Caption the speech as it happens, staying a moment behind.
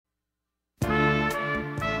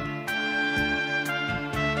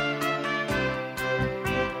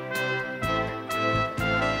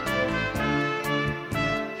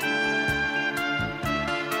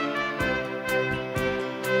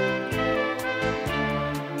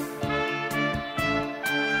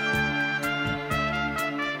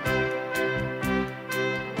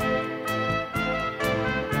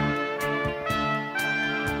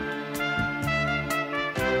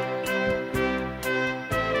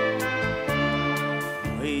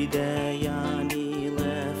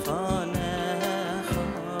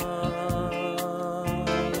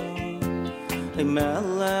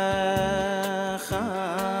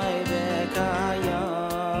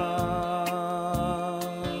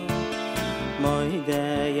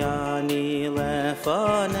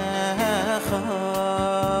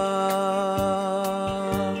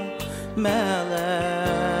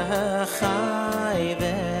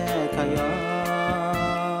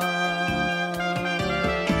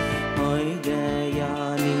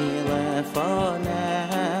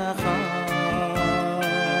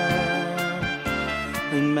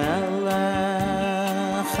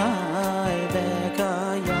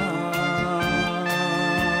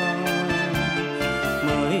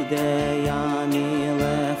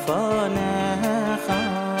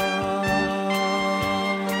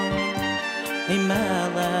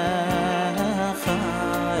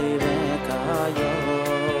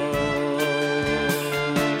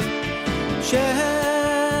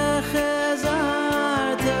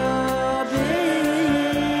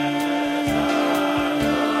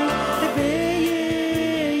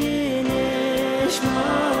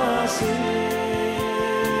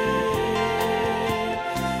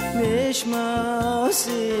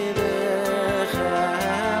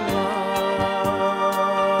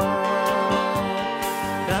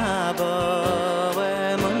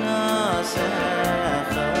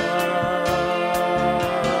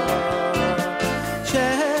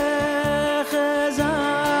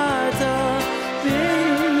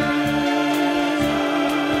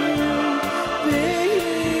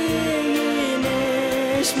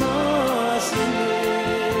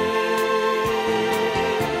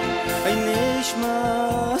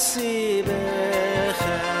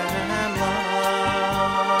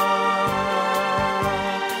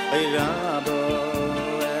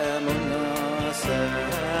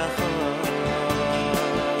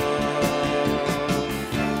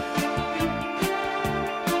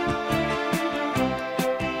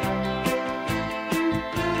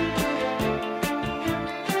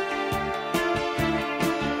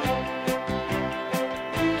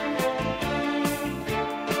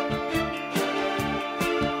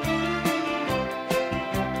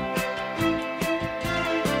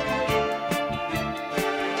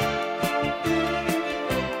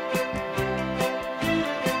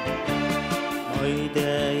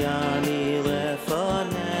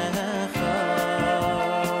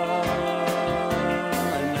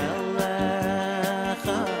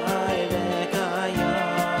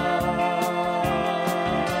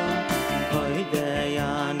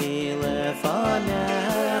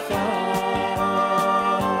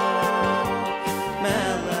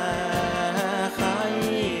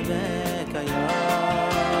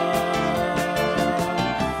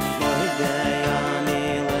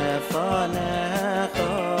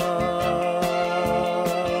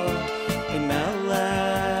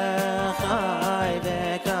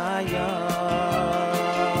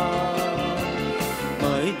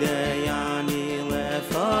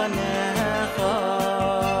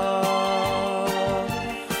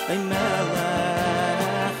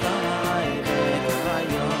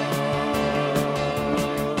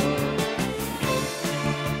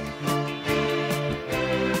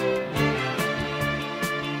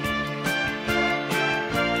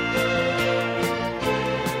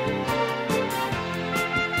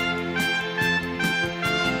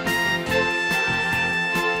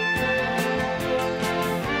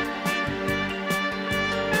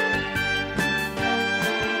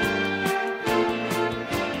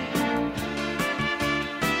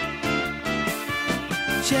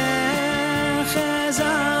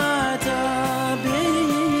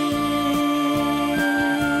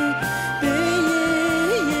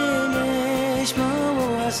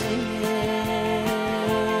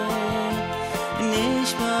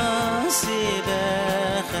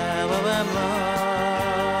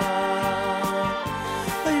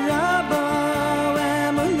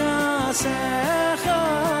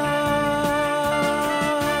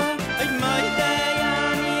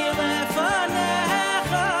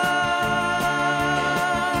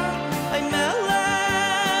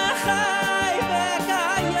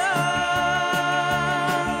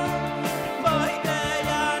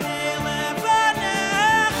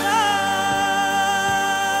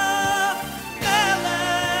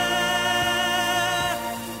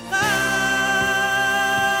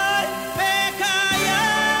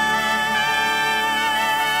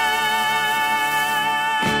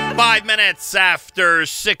Minutes after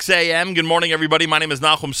 6 a.m. Good morning, everybody. My name is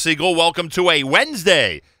Nachum Siegel. Welcome to a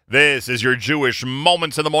Wednesday. This is your Jewish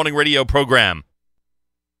Moments in the Morning radio program.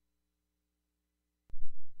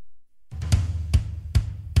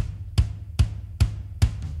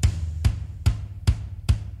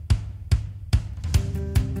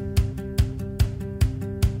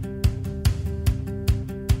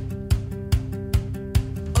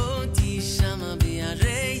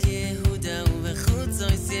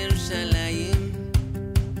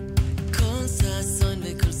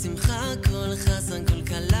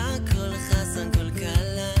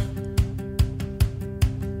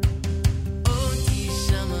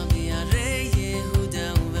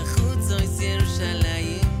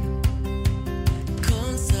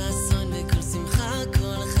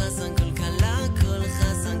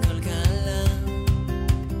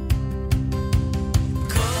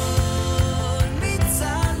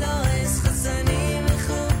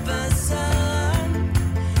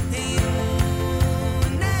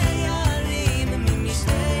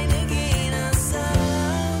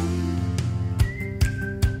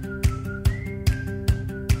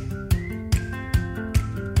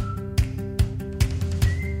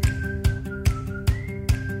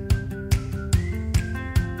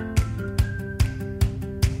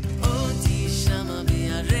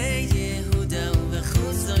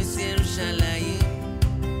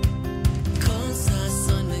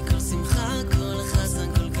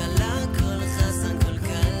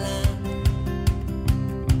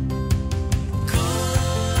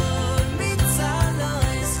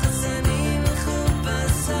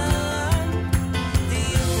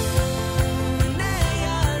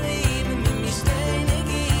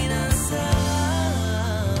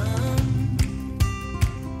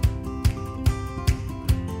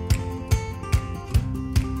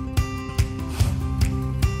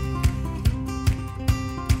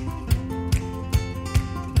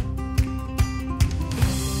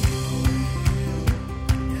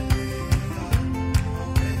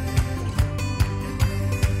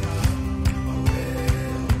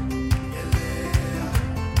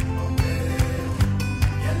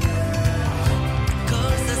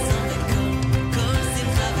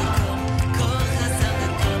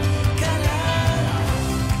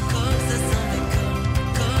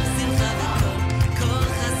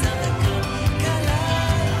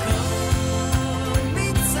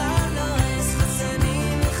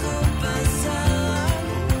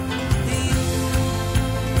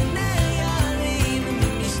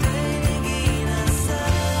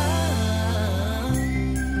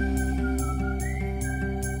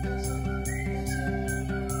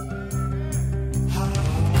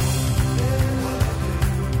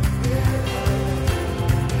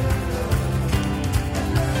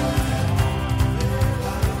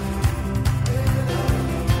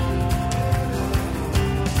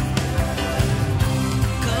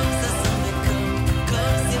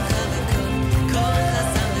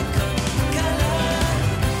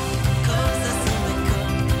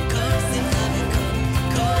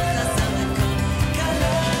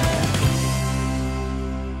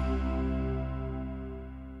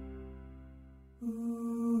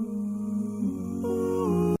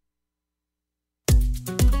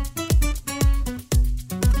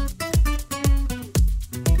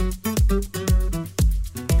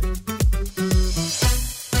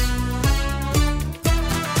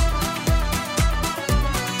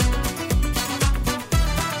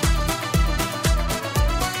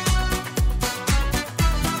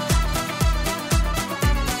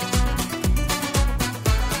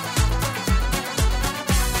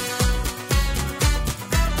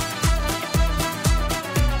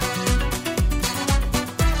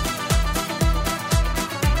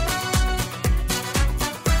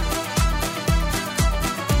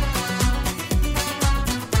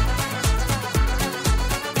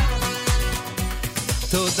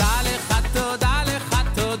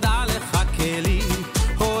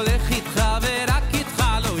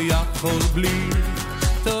 בכל בלי.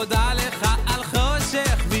 תודה לך על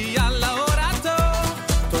חושך ויאללה אור הטוב.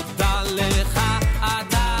 תודה לך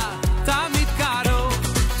אתה תמיד קרוב.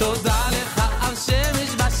 תודה לך על שמש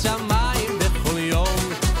בשמיים בכל יום,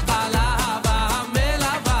 על אהבה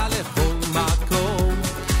המלווה לכל מקום.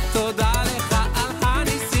 תודה לך על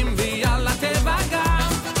הניסים ויאללה טבע גם.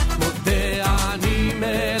 מודה אני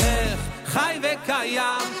מלך חי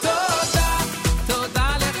וקיים. תודה,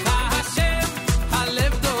 תודה לך השם,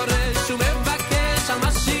 הלב דורש ומבקש על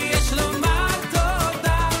מה שיש לומר.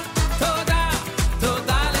 תודה, תודה,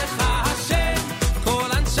 תודה לך השם, כל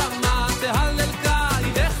הנשמה תהלל קי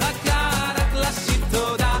וחכה רק לשיר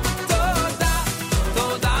תודה. תודה,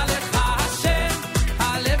 תודה לך השם,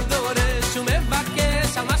 הלב דורש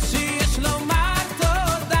ומבקש על מה שיש לומר.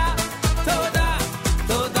 תודה, תודה,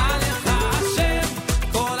 תודה לך השם,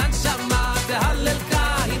 כל הנשמה תהלל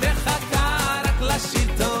קי וחכה רק לשיר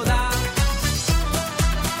תודה.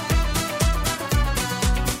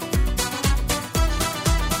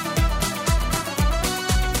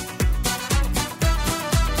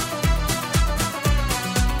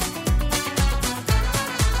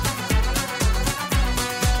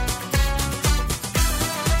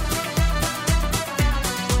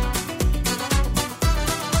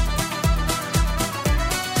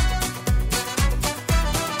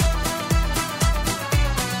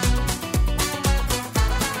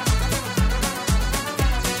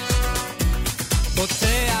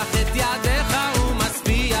 פותח את ידיך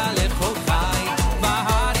ומשפיע לכל חי,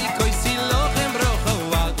 בהרי כויסי לוחם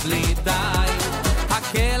רוחו על בלי די.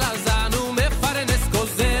 הקל הזן ומפרנס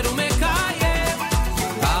גוזר ומקיים,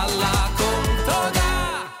 על הכל תודה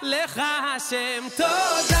לך השם.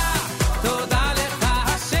 תודה, תודה לך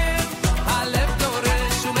השם, הלב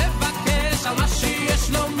דורש ומבקש על מה שיש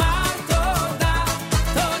לומר. תודה,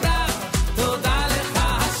 תודה, תודה לך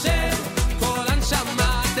השם, כל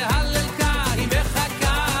הנשמה תהלל קי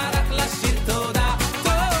וחכה רק לשיר תודה.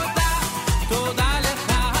 תודה, תודה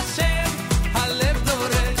לך השם, הלב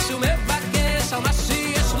דורש ומבקש על מה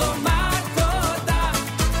שיש לומר. תודה,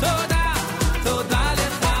 תודה, תודה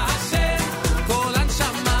לך השם, כל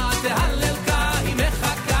הנשמה תהלל קי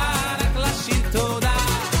וחכה רק לשיר תודה.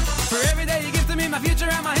 For every day you give to me, my future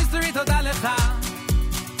and my history, תודה לך.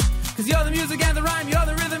 Cause you're the music and the rhyme, you're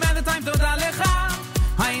the rhythm and the time, תודה לך.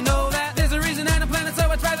 I know that there's a reason and a planet, so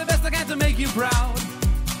I try the best I can to make you proud.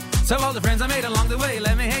 So all the friends I made along the way,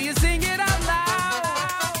 let me hear you sing it out loud.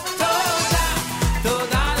 תודה,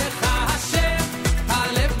 תודה לך השם,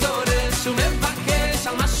 הלב דורש ומבקש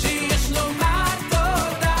על מה שיש לומר.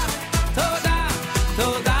 תודה, תודה,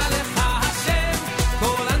 תודה לך השם,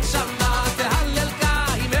 כל הנשמה תהלל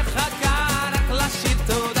קי וחכה רק לשיר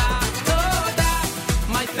תודה. תודה,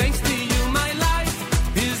 my thanks to you, my life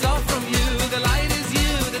is all from you. The light is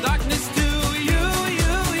you, the darkness too, you,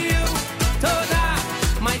 you, you. תודה,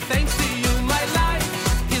 my thanks to you, my life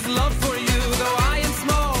is love for you. Though I am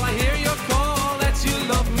small, I hear your call that you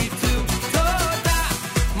love me too. תודה,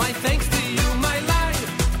 my thanks to you, my life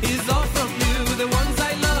is all from you. The ones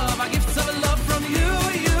I love are gifts of love from you,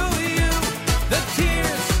 you, you. The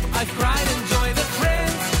tears I've cried and joy, the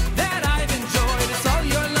friends that I've enjoyed, it's all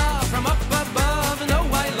your love from up above, and oh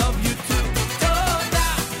I love you too. תודה,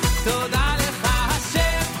 תודה לך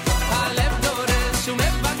השם, הלב דורש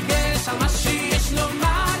ומבקש על מה שיש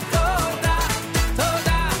לומר. תודה,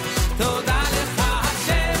 תודה, תודה לך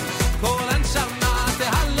השם, כל הנשמה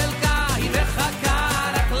תהלל קי וחכה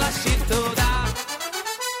רק לשיר תודה.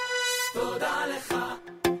 תודה לך.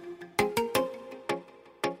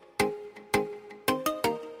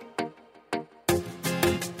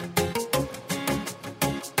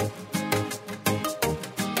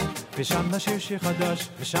 ושם נשיר שיר חדש,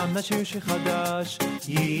 ושם נשיר שיר חדש,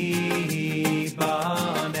 ייבנה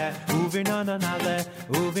וביננה נעלה,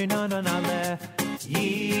 וביננה נעלה,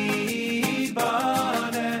 ייבנה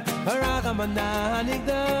הרחמנה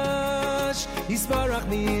הנקדש, יסברך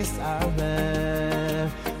מישראל,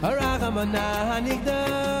 הרחמנה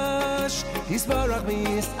הנקדש, יסברך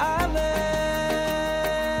מישראל.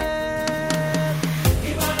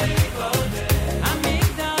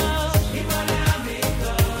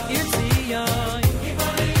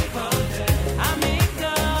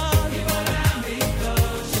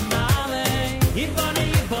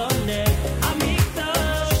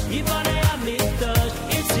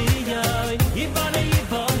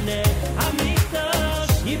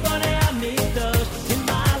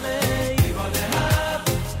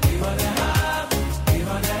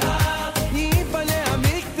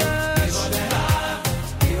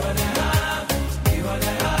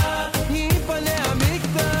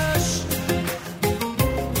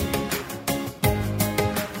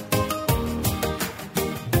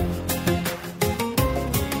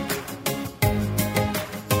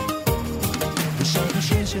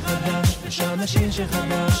 שחדש, ושם השיר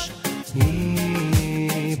שחדש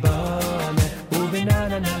ייבנה,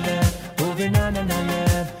 ובנענן הלב, ובנענן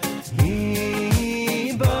הלב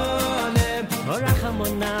ייבנה, אורח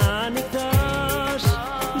המונה נקדוש,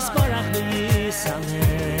 יספרח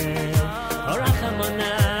ויסלם, אורח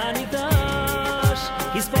המונה נקדוש,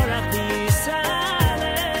 יספרח ויסלם.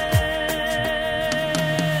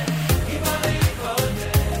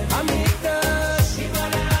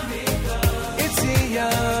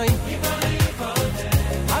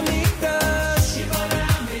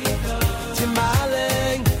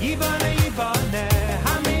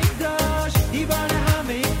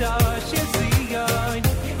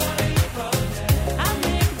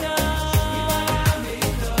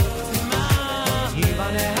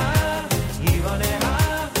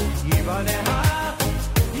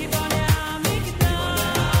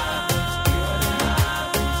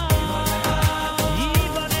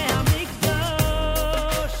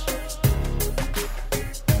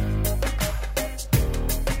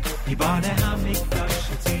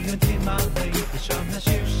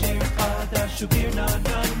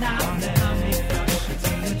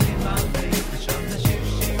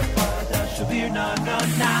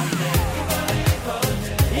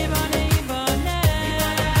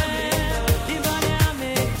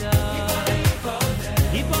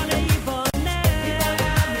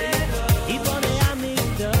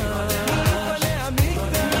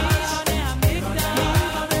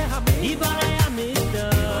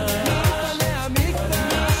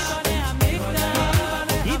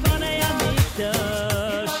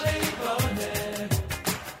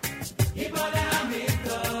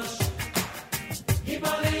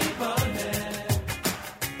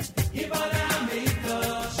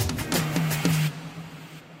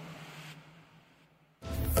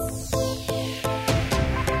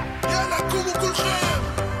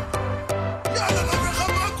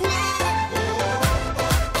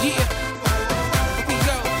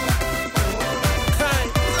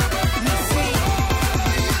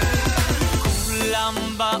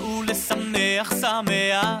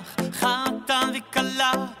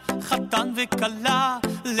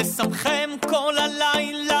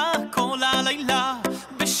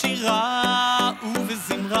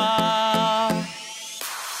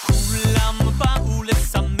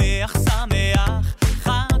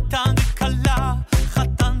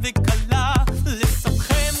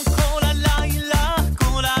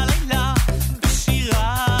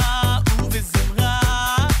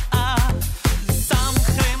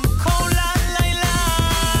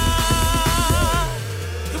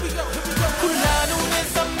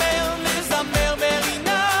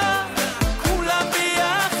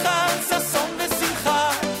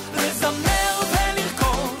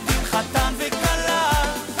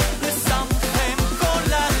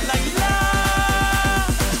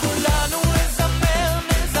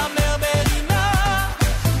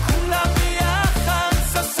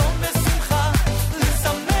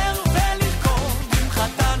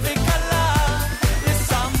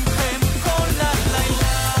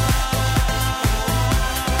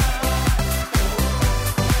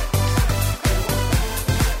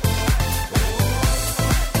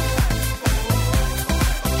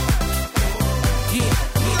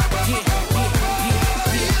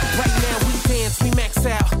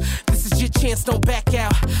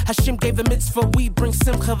 We bring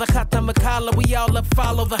simcha, the chata makala, we all up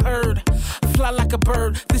follow the herd. Fly like a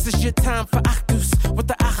bird, this is your time for achdus with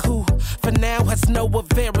the achu. For now has no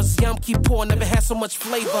averas, Yom Kippur never had so much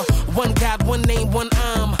flavor. One God, one name, one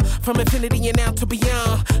arm, from infinity and out to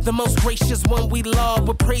beyond. The most gracious one we love,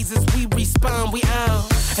 with praises we respond, we are.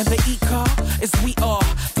 And the e-car is we are,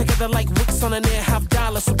 together like wicks on an air, half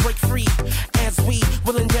dollar, so break free. As we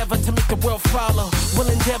will endeavor to make the world follow, will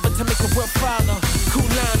endeavor to make the world follow.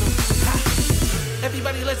 Kulanu, ha.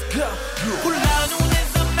 Everybody, let's go. Kulanu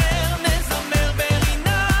nezamer, nezamer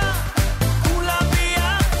berina. Kulam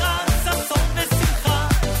biachad, sasson vesimcha.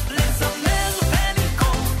 Lezamer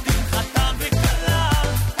velirkod, עם חתן וכלה.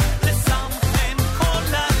 לסמכם כל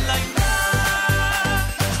הלילה.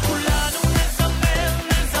 כולנו נזמר,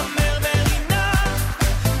 נזמר ברינה.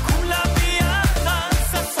 כולם ביחד,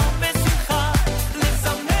 ששון ושמחה.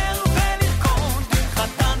 לזמר ולרקוד, עם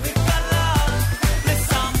חתן וכלה.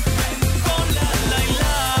 לסמכם כל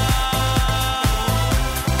הלילה.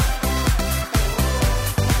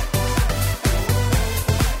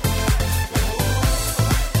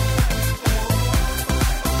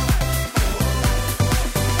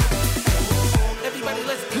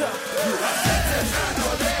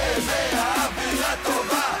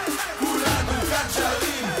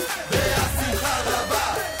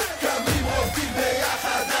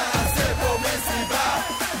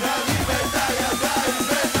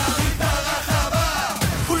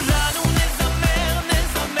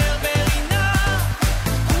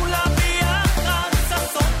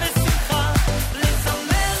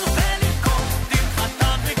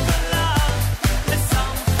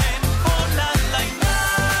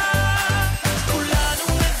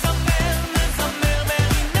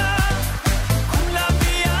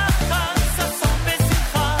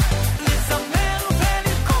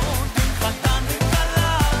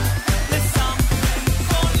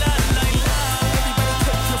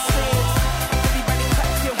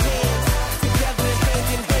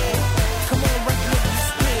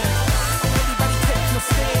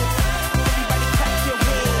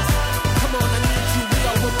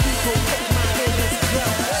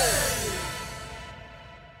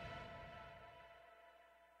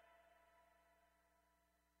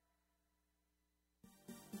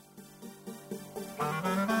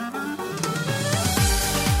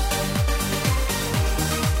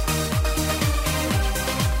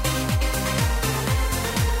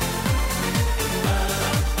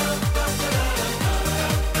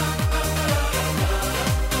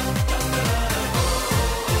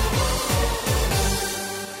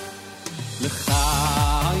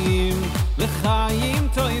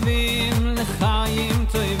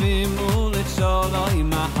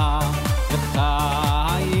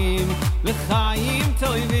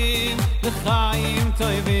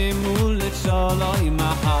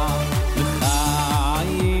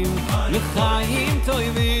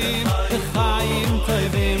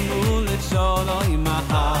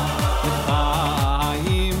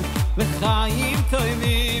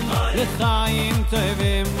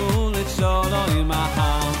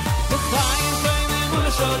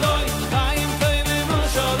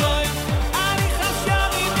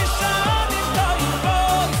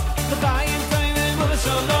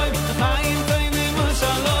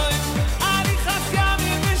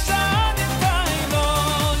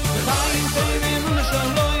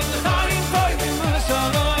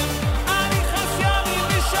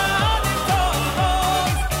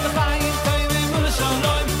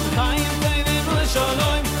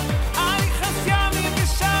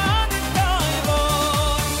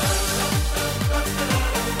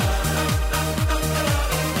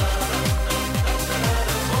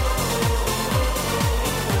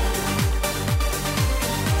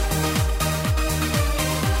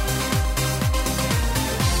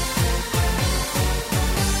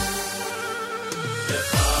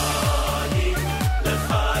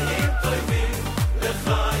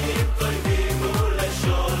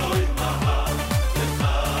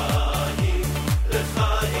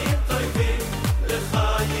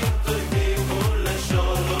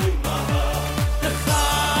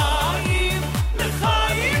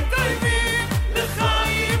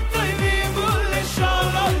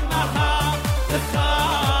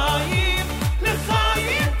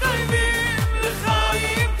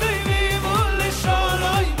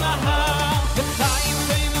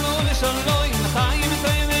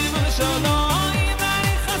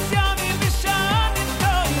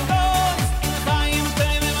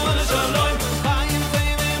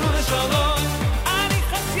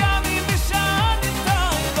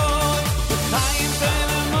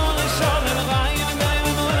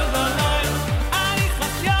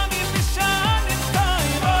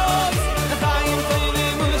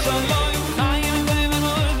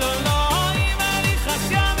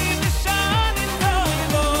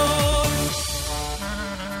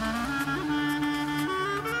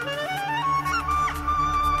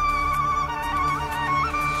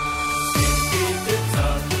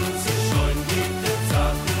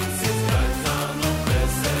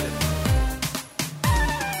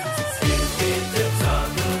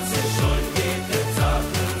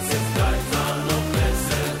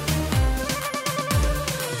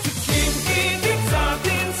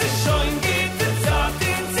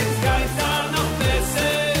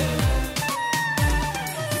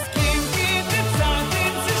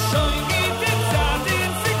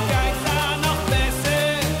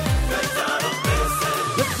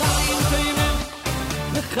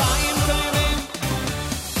 לחיים טובים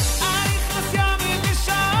אריכות ימים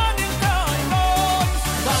ושנים טובות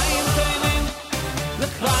לחיים טובים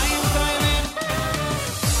לחיים טובים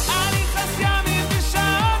אריכות ימים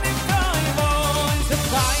ושנים טובות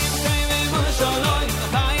לחיים טובים ושלום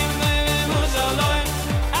לחיים טובים ושלום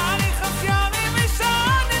אריכות ימים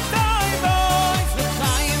ושנים טובות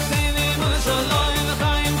לחיים טובים ושלום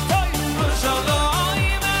לחיים טובים ושלום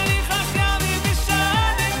אריכות ימים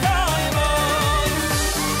ושנים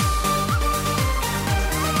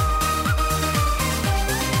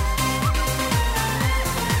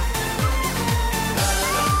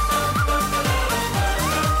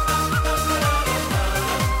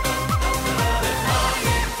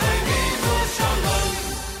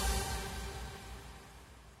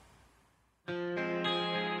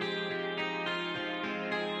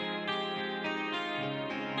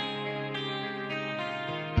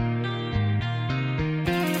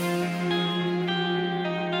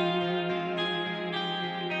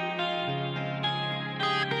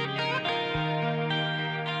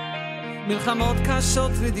מלחמות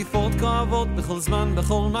קשות רדיפות כואבות בכל זמן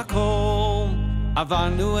בכל מקום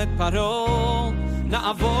עברנו את פרעה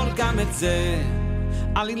נעבור גם את זה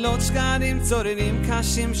עלילות שקרים צוררים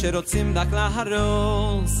קשים שרוצים רק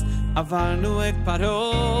להרוס עברנו את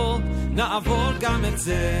פרעה נעבור גם את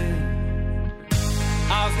זה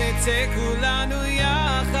אז נצא כולנו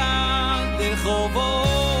יחד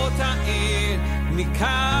לרחובות העיר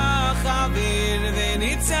ניקח אוויר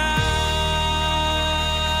וניצח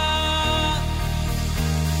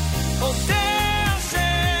אודה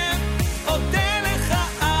השם, אודה לך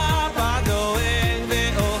אבא דואג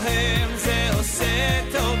ואוהב זה עושה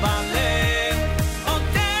טוב בלב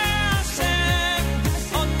אודה השם,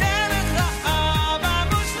 אודה לך אבא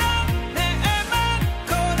מושלם נאמן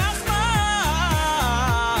כל רחמן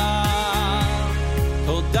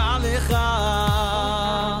תודה לך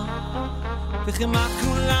וכמעט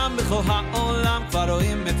כולם בכל העולם כבר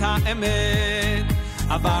רואים את האמת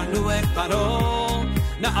עברנו את פרעה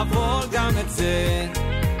נעבור גם את זה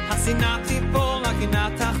השנאה תיפול, הקנאה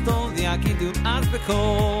תחתון ויגידו אז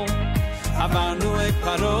בקול עברנו את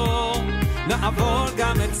פרעה נעבור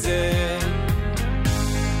גם את זה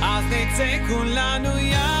אז נצא כולנו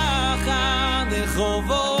יחד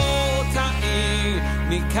לרחובות העיר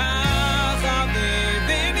ניקח אוויר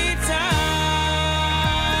וניצח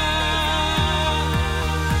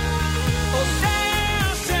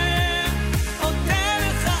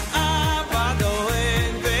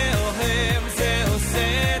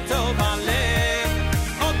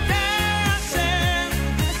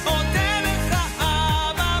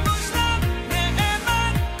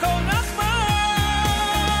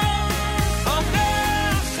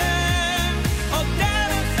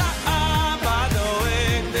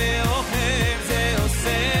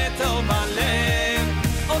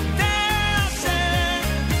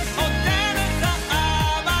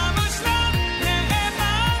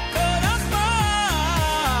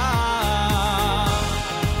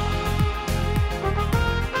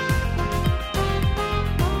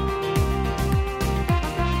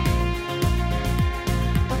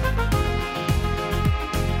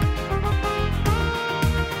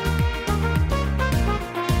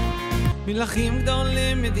מלכים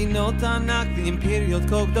גדולים, מדינות ענק ואימפריות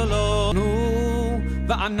כה גדולות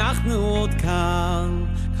ואנחנו עוד כאן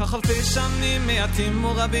כך אלפי שנים מעטים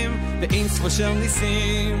ורבים ואין ספור של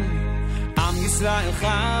ניסים עם ישראל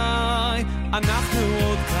חי אנחנו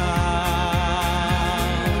עוד כאן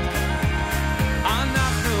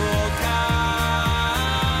אנחנו עוד כאן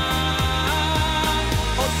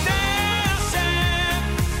אודה השם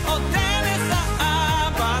אודה לך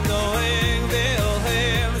אבא דואג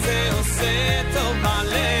ואוהב זה עושה טוב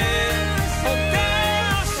בלב אודה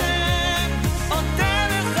השם אודה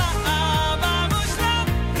לך אבא מושלם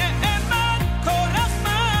נאמן כל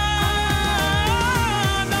רחמן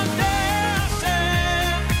אודה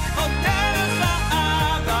השם אודה לך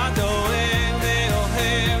אבא דואג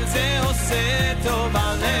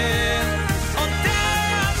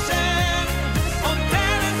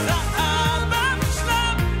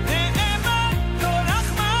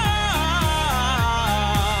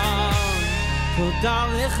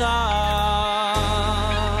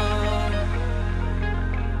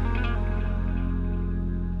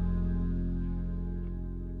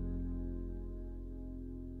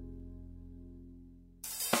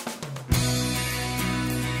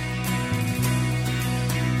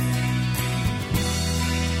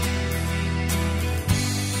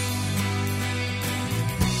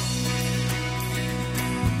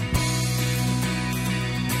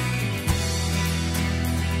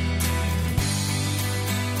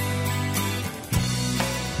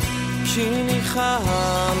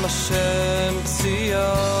nicham Hashem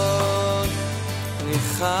Tzion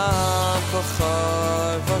nicham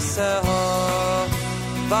kochar v'seha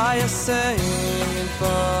v'yaseim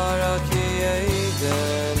midbar ki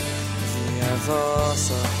Eden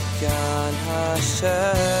v'yavasa gan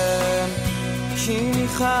Hashem ki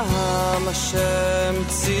nicham Hashem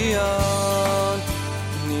Tzion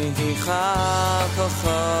nicham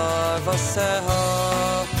kochar v'seha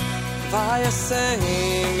v'yaseim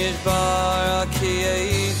midbar ki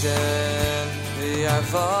Eden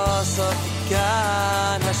v'yavasa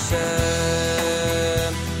gan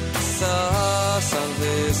Hashem sasan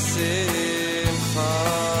v'simcha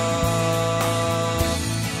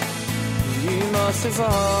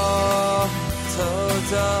yimasiva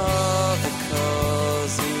toda v'kol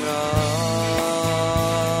zimra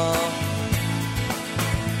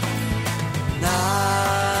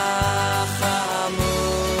nachamu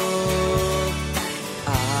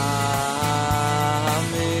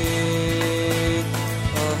ami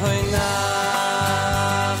ohoy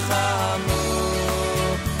nachamu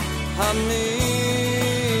ami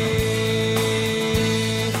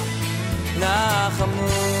nachamu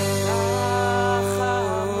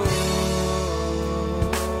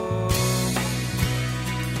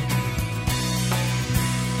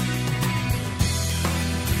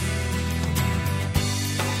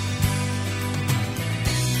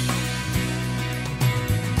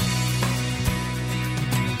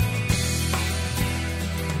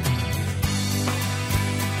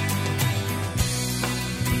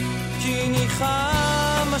ki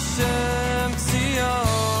nicham Hashem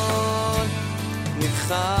Tzion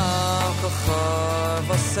nicham kochar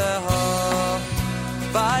v'seha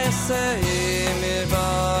v'yaseim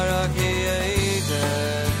midbar ki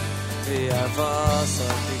Eden v'yavasa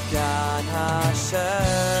gan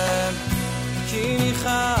Hashem ki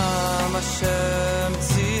nicham Hashem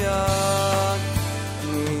Tzion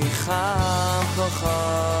nicham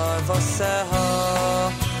kochar v'seha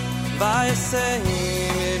v'yaseim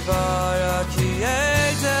midbar ki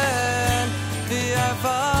Eden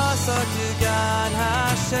v'yavasa gan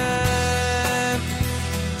Hashem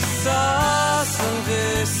sasan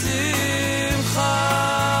v'simcha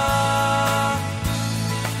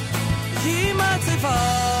yimativa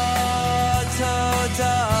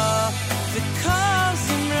toda v'kol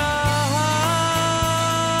zimra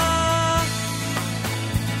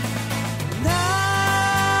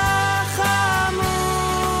nachamu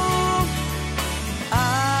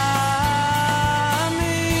ami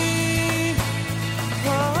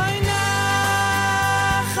oy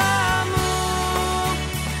nachamu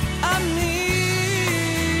ami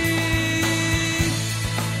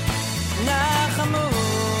nachamu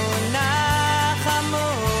nachamu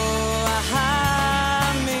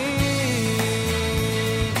ami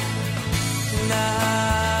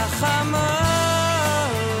nachamu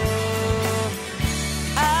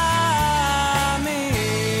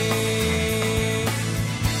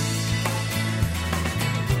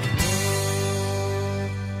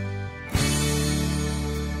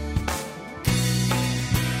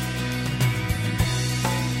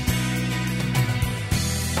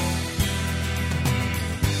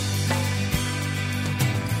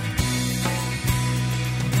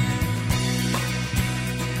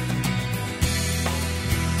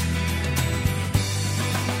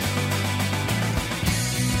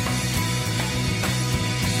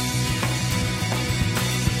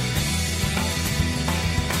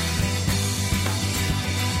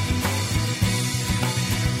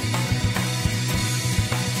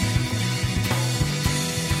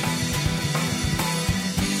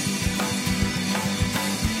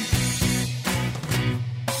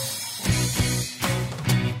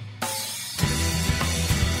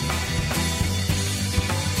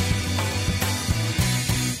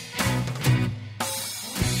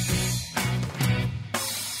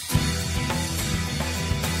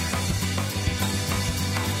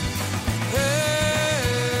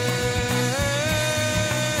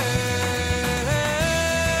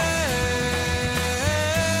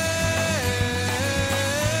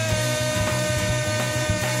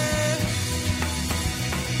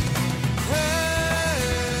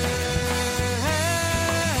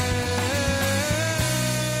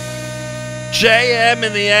JM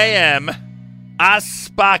in the AM,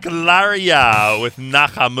 Aspaklaria with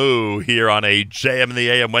Nachamu here on a JM in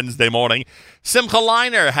the AM Wednesday morning. Simcha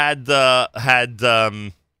Leiner had a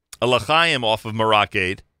L'chaim off of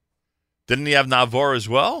Maracade. Didn't he have Navor as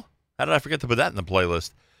well? How did I forget to put that in the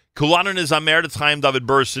playlist? Kulanu Nizamer, it's Chaim David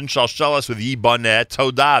Burson. Shalshelas with Yibaneh.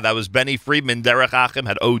 Toda, that was Benny Friedman. Derech Achim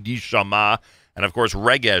had Odi Shama. And, of course,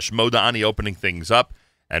 Regesh, Modani opening things up.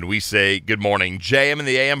 And we say good morning. JM in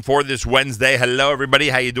the AM for this Wednesday. Hello, everybody.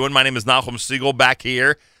 How you doing? My name is Nachum Siegel, back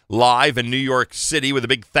here live in New York City with a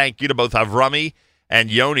big thank you to both Avrami and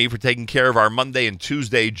Yoni for taking care of our Monday and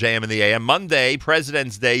Tuesday JM in the AM. Monday,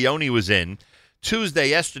 President's Day, Yoni was in. Tuesday,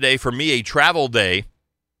 yesterday, for me, a travel day.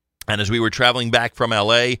 And as we were traveling back from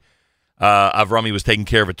L.A., Avrami was taking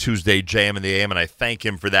care of a Tuesday JM in the AM, and I thank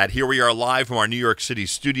him for that. Here we are live from our New York City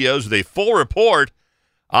studios with a full report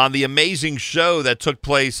on the amazing show that took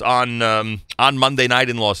place on Monday night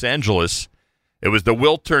in Los Angeles. It was the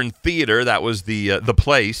Wiltern Theater, that was the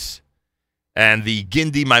place, and the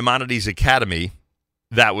Gindi Maimonides Academy,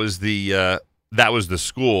 that was the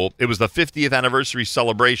school. It was the 50th anniversary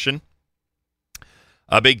celebration.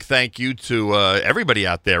 A big thank you to everybody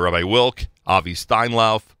out there, Rabbi Wilk, Avi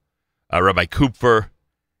Steinlauf, Rabbi Kupfer,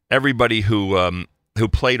 everybody who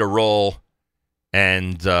played a role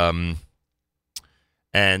and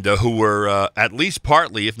who were at least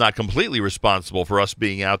partly, if not completely, responsible for us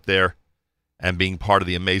being out there and being part of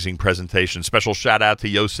the amazing presentation. Special shout-out to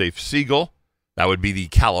Yosef Siegel. That would be the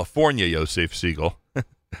California Yosef Siegel,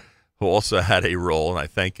 who also had a role, and I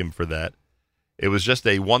thank him for that. It was just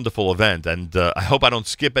a wonderful event, and I hope I don't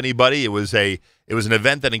skip anybody. It was an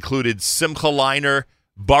event that included Simcha Leiner,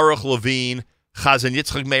 Baruch Levine, Chazan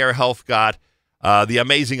Yitzchak Meir Helfgott, the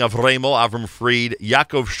amazing Avram Fried,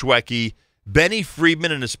 Yaakov Shweki, Benny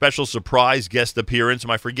Friedman in a special surprise guest appearance.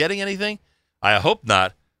 Am I forgetting anything? I hope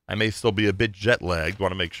not. I may still be a bit jet-lagged.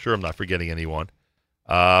 Want to make sure I'm not forgetting anyone.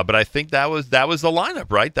 But I think that was the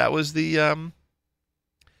lineup, right? That was the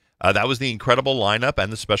incredible lineup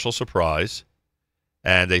and the special surprise,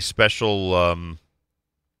 and a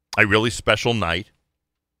really special night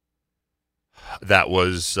that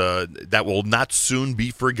will not soon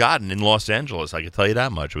be forgotten in Los Angeles. I can tell you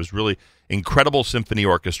that much. It was really incredible symphony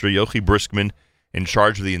orchestra. Yochi Briskman in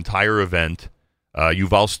charge of the entire event.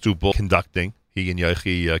 Yuval Stupel conducting. He and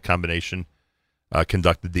Yochi combination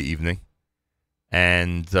conducted the evening.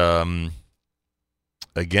 And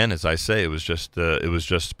again, as I say, it was just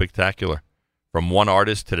spectacular. From one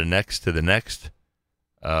artist to the next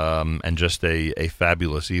and just a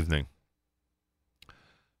fabulous evening.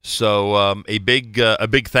 So a big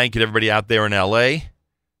thank you to everybody out there in L.A.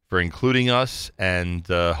 for including us, and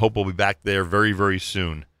hope we'll be back there very, very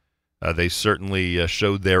soon. They certainly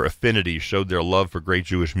showed their affinity, showed their love for great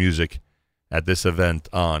Jewish music at this event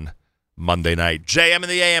on Monday night. JM in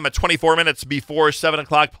the AM at 24 minutes before 7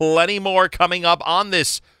 o'clock. Plenty more coming up on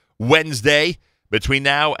this Wednesday between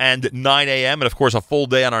now and 9 a.m. And, of course, a full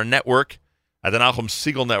day on our network at the Nachum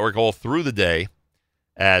Siegel Network all through the day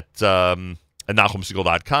at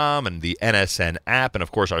NachumSiegel.com and the NSN app. And,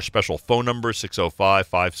 of course, our special phone number,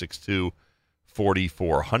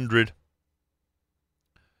 605-562-4400.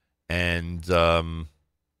 And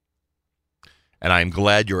I'm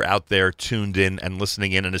glad you're out there tuned in and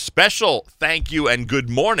listening in. And a special thank you and good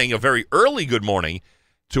morning, a very early good morning,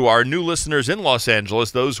 to our new listeners in Los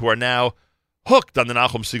Angeles, those who are now hooked on the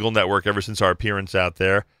Nachum Siegel Network ever since our appearance out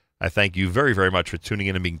there. I thank you very, very much for tuning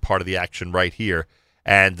in and being part of the action right here.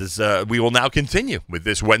 And we will now continue with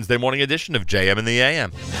this Wednesday morning edition of JM in the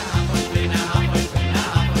AM.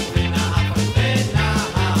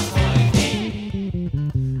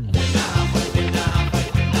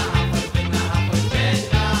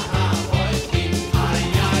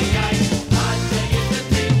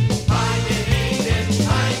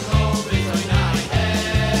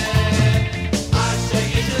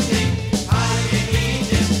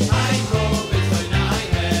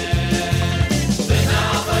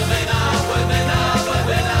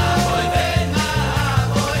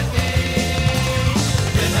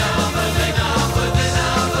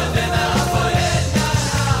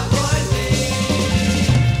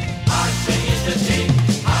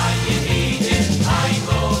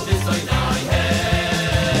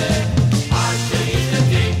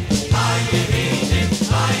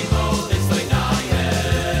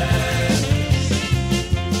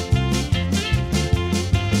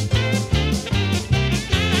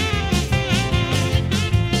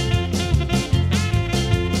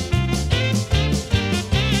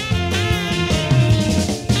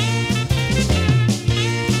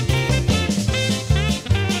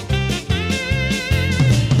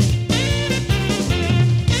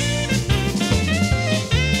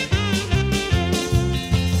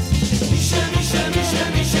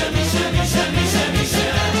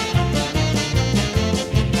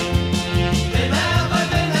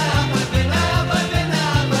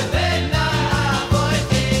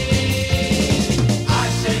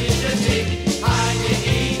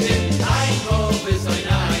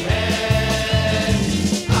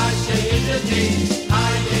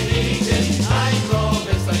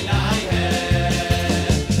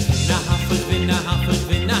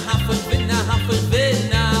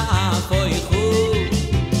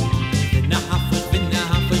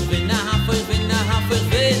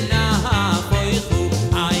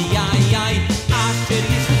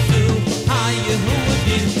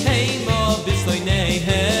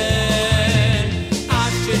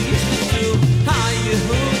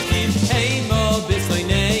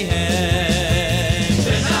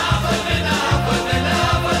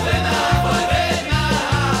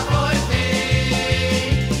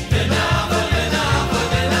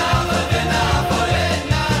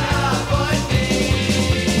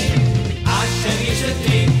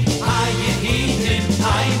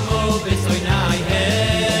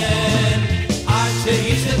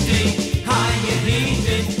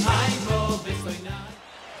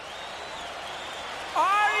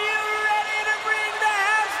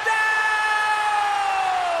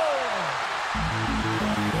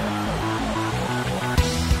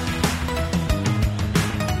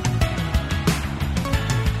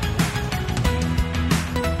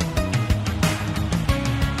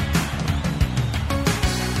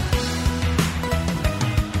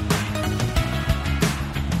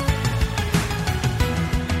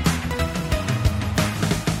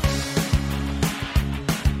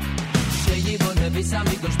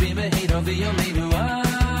 המקדוש במהרה בימינו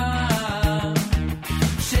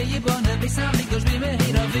שיבונה בית המקדוש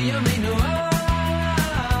במהרה בימינו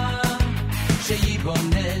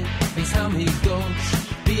שיבונה בית המקדוש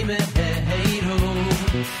במהרה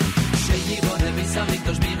שיבונה בית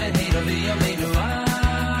המקדוש במהרה בימינו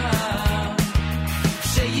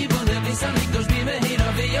שיבונה בית המקדוש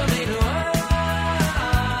במהרה בימינו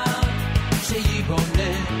שיבונה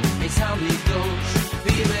בית המקדוש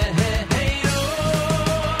במהרה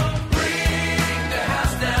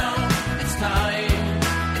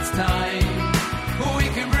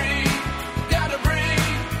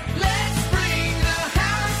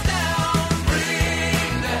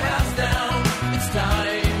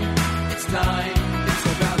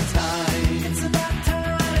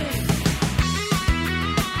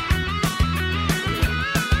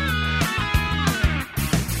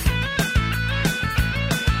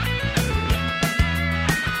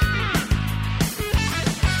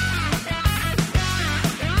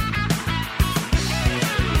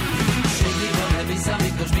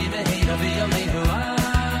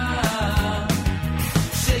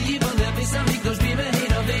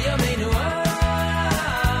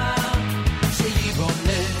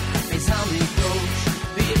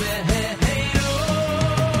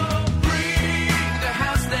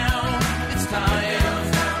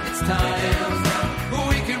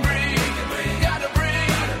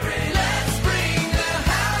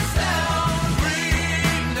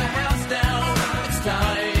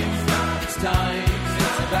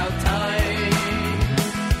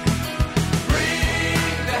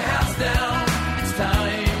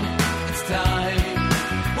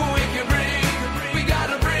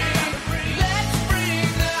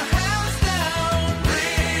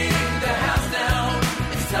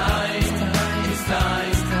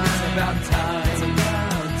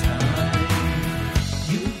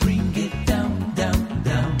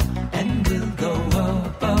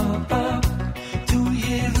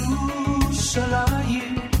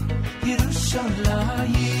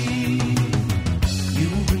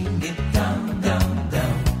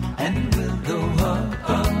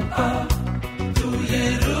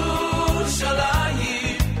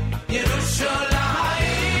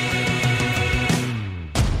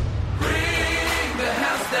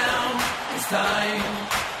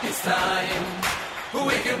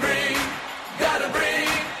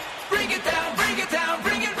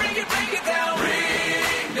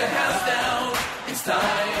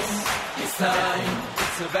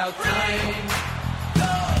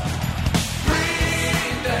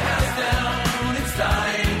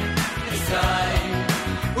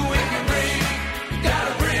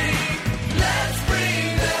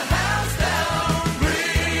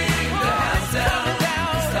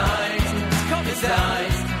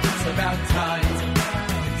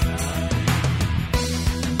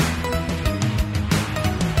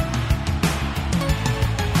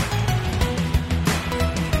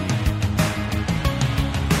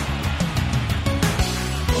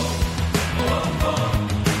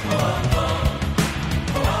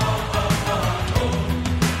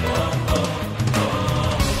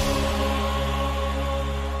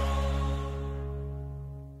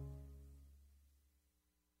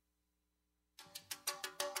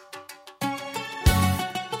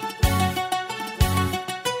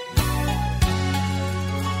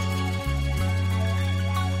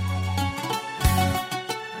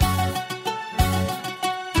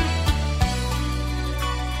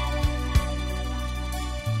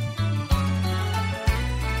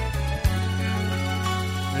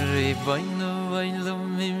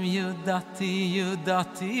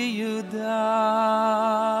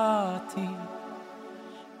ידעתי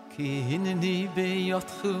כי הנני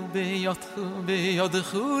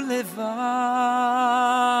ביודך לבד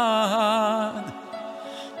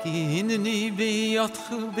כי הנני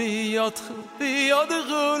ביודך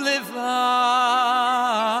לבד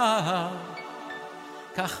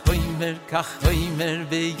כך אומר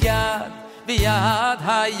ביד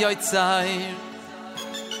היוצר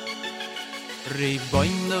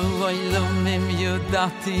ריבונו עולמים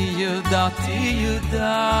ידעתי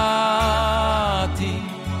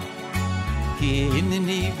כי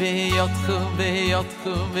הנני ביודך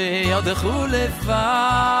לבד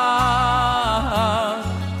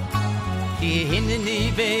כי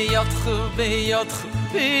הנני ביודך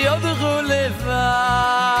לבד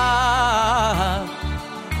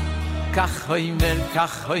כך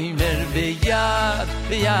אומר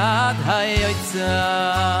ביד היוצר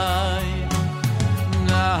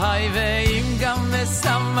Ay veim gam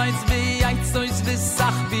mesamais beitsois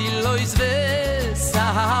besach bilois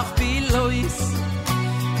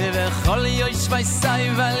וכל יוש וייסאי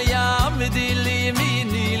וליה מדילי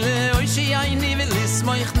מיני לאוישי עיני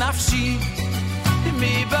ולסמוך נפשי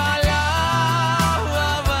מבעלה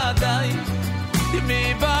ועבדי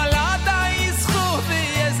מבעלה יזכו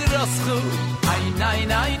ויזרסכו עין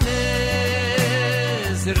עין עין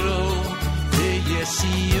נזרו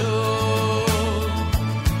וישיו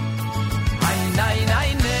עין עין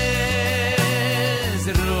עין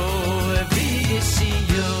נזרו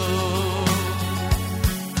וישיו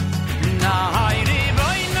נהי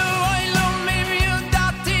ריבוינו אילומים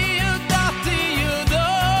יודעתי יודעתי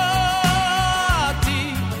יודעתי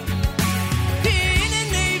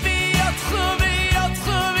הנני בידכו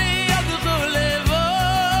בידכו בידכו לבד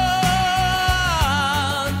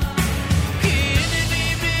הנני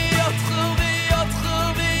בידכו בידכו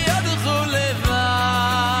בידכו לבד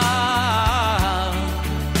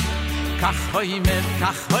כך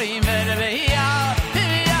הוימר ויד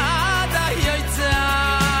ביד היוצאי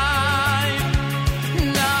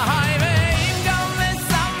נהי ואם גם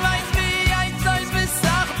וסמייס בייצויס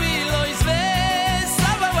וסח בילויס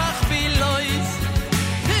וסבח בילויס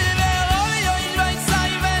ואוי אוי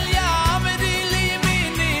וייסאי וליעמדי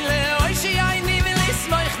לימיני לאוישי עיני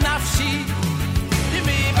ולסמוך נפשי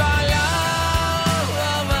מבעלה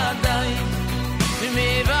ועבדי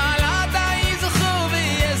מבעלה יזכו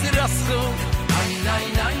ויזרסכו עין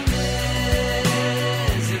עין עין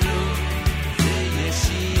נזרו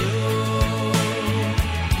וישיו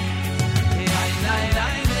עין עין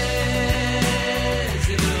עין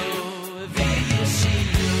נזרו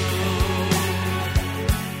וישיו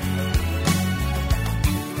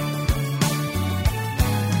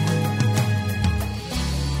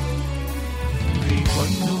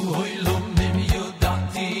ריבונו אילומים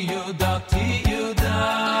יודעתי יודעתי יודעתי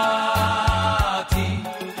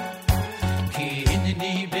כי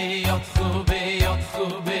הנני בידכו בידכו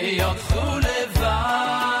בידכו לבד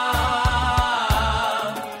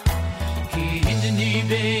כי הנני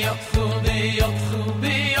בידכו בידכו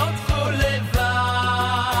בידכו לבד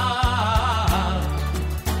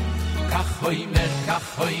כך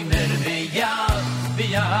הוימר ביד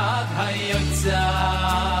ביד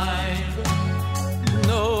היוצאי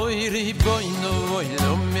נוי ריבוינו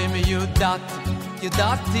אילומים יודעתי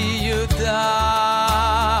יודעתי יודעתי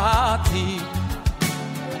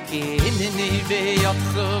כי הנני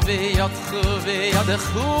בידכו בידכו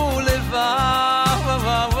בידכו לבד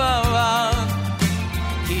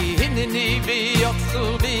כי הנני בידכו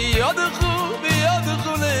בידכו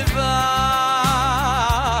בידכו לבד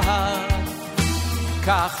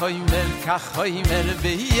כך הוימר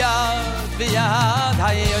ביד ביד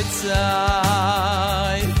היוצאי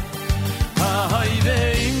היי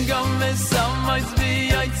ואם גם מסמייס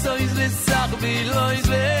בייצויס וסח בילויס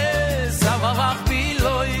וסבח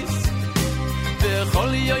בילויס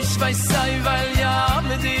וכל יוש וייסאי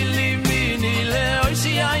וליעמדי לימיני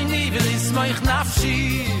לאוישי עיני ולסמוך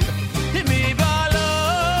נפשי מבעלה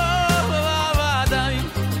ועבדי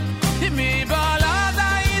מבעלה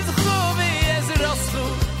יזכו ויזרסכו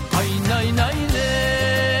עין עין עין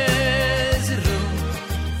נזרו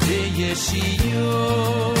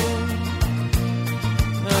וישיו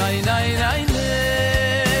עין עין עין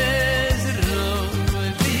נזרו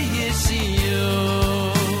וישיו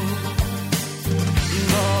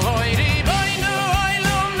נוי ריבוינו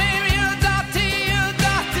אילומים יודעתי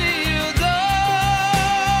יודעתי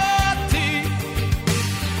יודעתי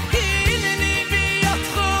הנני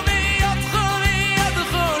בידכו בידכו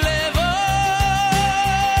בידכו לבד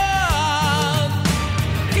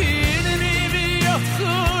הנני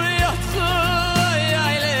בידכו בידכו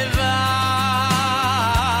לבד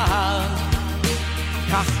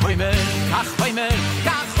כך הוימר כך הוימר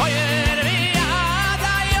כך הוימר ביד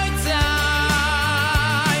היוצאי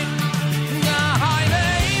נהי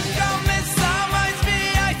ואם גם מסמייס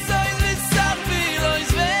בייצויס וסח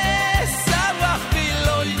בילויס וסבח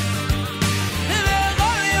בילויס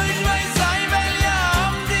וכל יוש וייסאי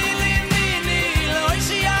וליעמדי לימיני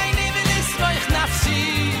לאוישי עיני ולסמוך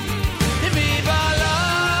נפשי מבעלה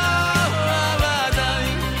ועבדי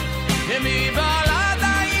מבעלה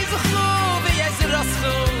יזכו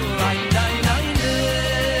ויזרסכו עין עין עין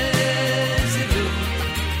נזרו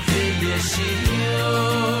וישיו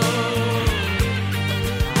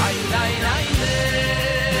עין עין עין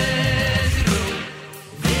נזרו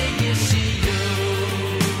וישיו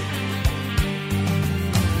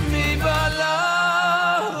מבעלה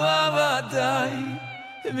ועבדי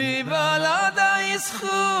מבעלה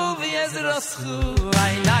יזכו ויזרסכו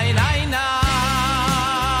עין עין עין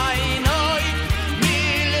עין אוי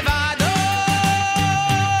מלבדו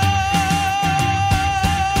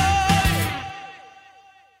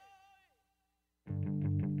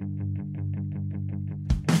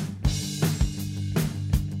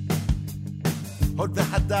עוד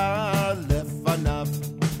והדר לפניו,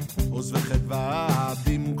 עוז וחדווה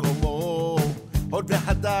במקומו. עוד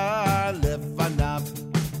והדר לפניו,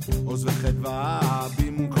 עוז וחדווה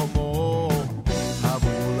במקומו. הבו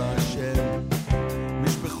להשם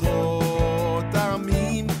משפחות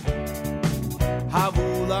עמים,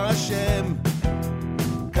 הבו להשם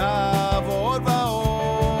כבוד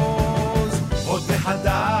ועוז. עוד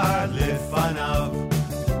והדר לפניו,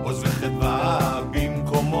 עוז וחדווה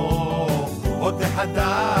במקומו. עוד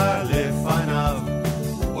והדר לפניו,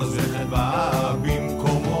 עוז וחדווה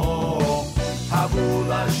במקומו. הבו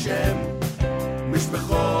להשם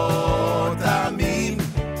משפחות עמים,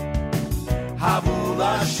 הבו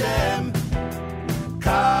להשם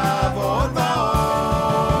כבוד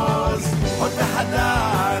ועוז. עוד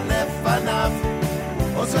והדר לפניו,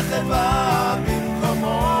 עוז וחדווה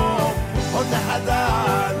במקומו. עוד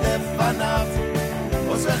והדר לפניו,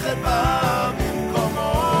 עוז וחדווה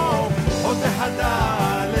במקומו. עוד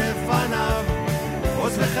והדר לפניו,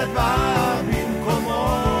 עוז וחדווה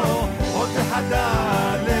במקומו. עוד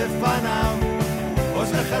והדר לפניו, עוז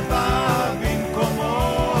וחדווה במקומו.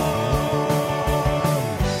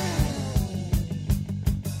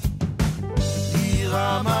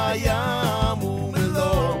 ירם הים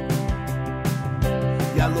ומלוא,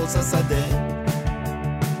 יעלוץ השדה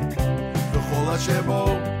וכל אשר בו.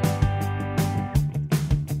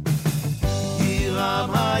 ירם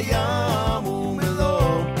הים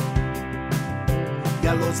ומלוא,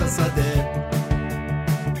 יעלוץ השדה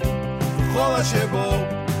וכל אשר בו.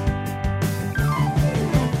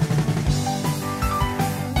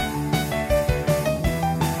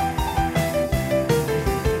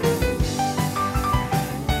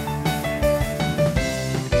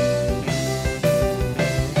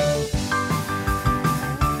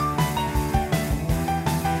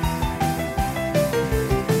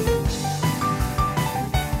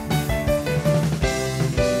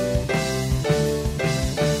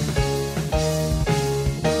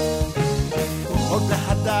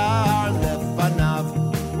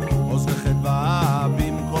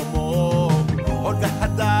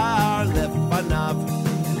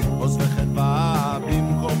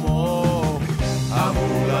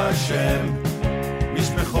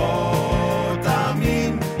 משפחות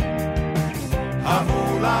עמים,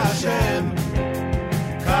 הבו להשם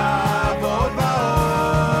כבוד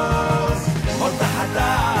ועוז. עוד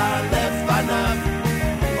והדר לפניו,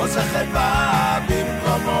 עוז וחדווה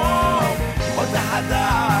במקומו. עוד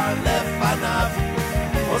והדר לפניו,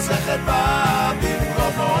 עוז וחדווה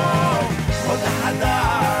במקומו. עוד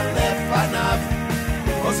והדר לפניו,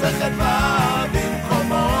 עוז וחדווה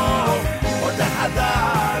במקומו. עוד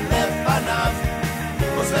והדר לפניו,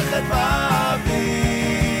 עוז וחדווה במקומו.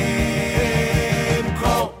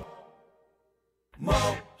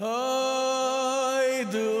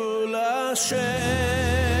 הודו להשם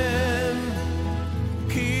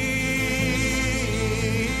כי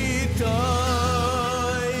טוב,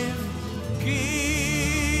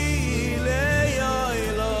 כי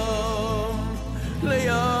ליילום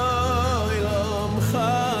ליילום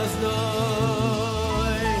חסדוי.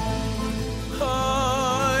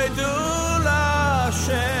 הודו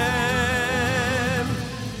להשם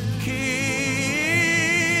כי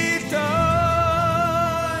טוב,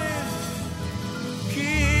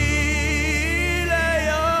 כי ליילום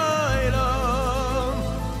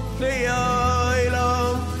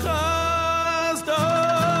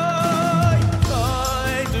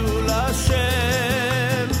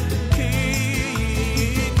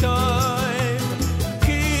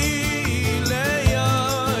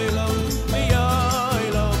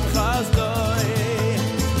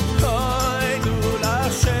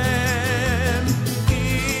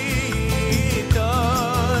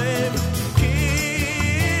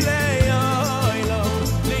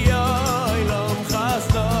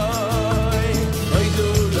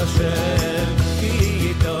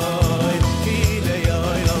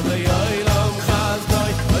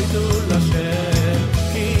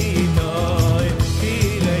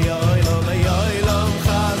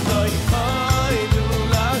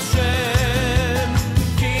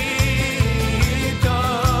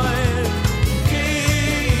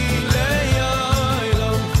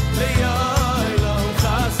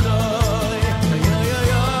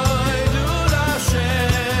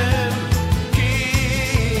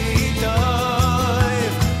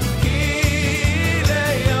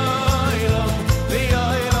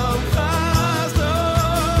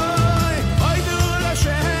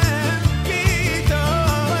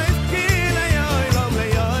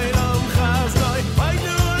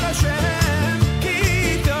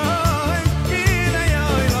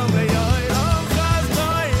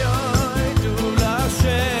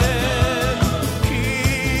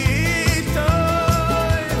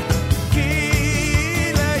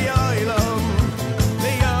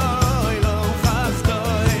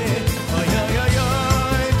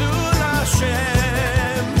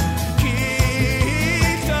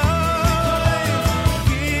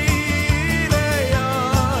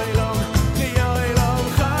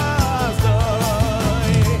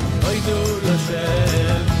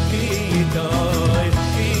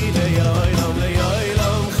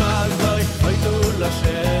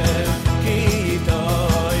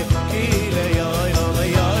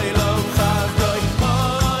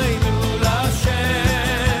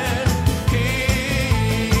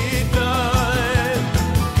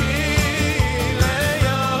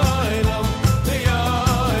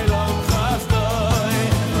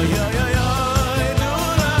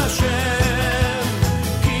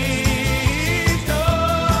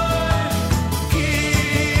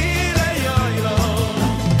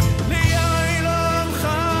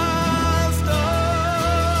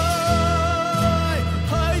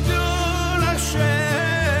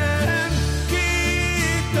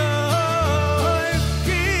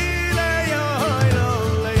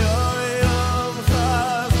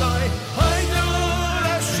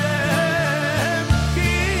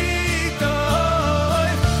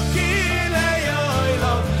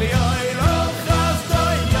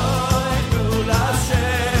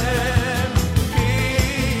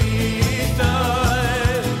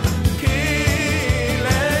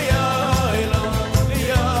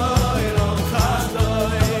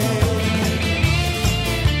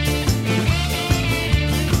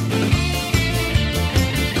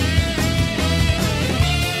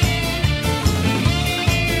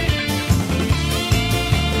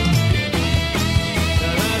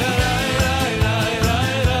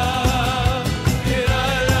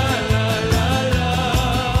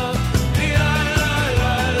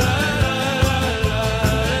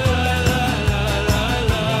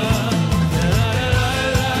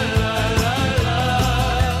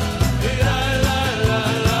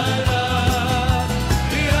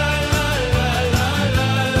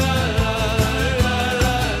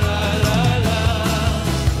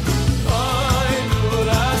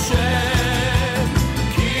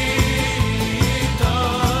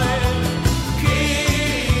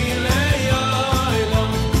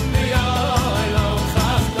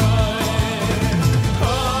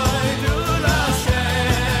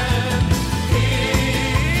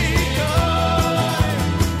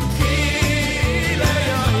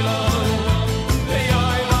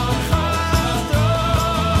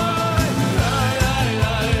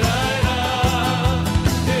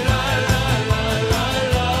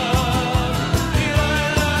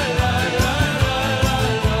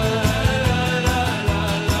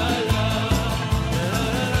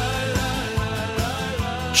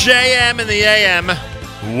JM in the AM,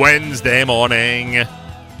 Wednesday morning.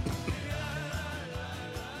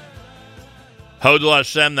 Hod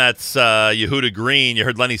L'Hashem, that's Yehuda Green. You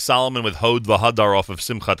heard Lenny Solomon with Hod V'Hadar off of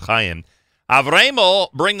Simchat Chaim.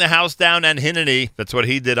 Avremel, Bring the House Down, and Hineni. That's what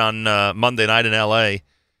he did on Monday night in L.A.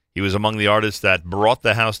 He was among the artists that brought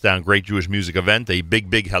the house down. Great Jewish music event. A big,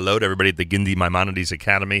 big hello to everybody at the Gindi Maimonides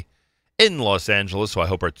Academy in Los Angeles, who I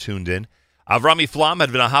hope are tuned in. Avrami Flam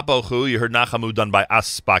had been a hapochu. You heard Nachamu done by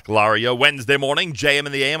Aspak Lario. Wednesday morning, JM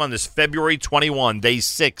in the AM on this February 21, day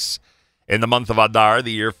 6 in the month of Adar,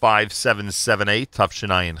 the year 5778,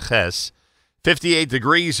 Tafshinayin Ches. 58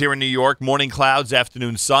 degrees here in New York. Morning clouds,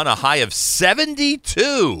 afternoon sun, a high of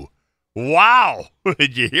 72. Wow.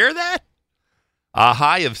 Did you hear that? A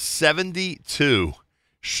high of 72.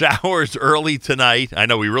 Showers early tonight. I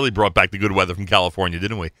know we really brought back the good weather from California,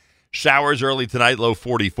 didn't we? Showers early tonight, low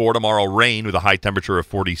 44. Tomorrow, rain with a high temperature of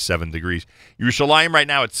 47 degrees. Yerushalayim right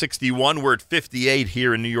now at 61. We're at 58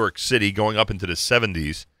 here in New York City, going up into the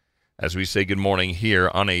 70s. As we say good morning here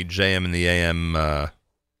on a JM in the AM,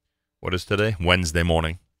 what is today? Wednesday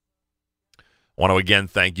morning. I want to again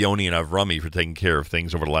thank Yoni and Avrami for taking care of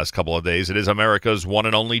things over the last couple of days. It is America's one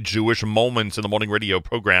and only Jewish Moments in the Morning radio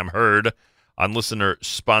program, heard on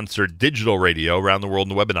listener-sponsored digital radio around the world on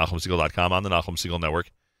the web at NachumSegal.com, on the Nachum Segal Network,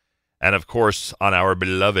 and, of course, on our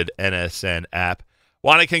beloved NSN app.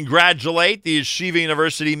 Want to congratulate the Yeshiva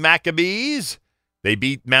University Maccabees. They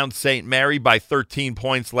beat Mount St. Mary by 13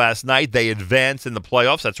 points last night. They advanced in the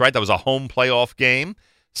playoffs. That's right. That was a home playoff game.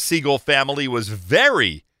 Segal family was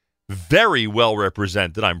very, very well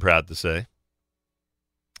represented, I'm proud to say.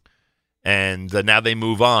 And now they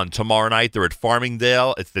move on. Tomorrow night, they're at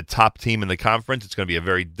Farmingdale. It's the top team in the conference. It's going to be a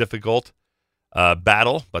very difficult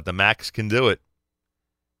battle, but the Macs can do it.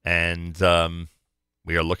 And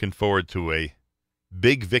we are looking forward to a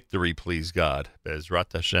big victory, please God.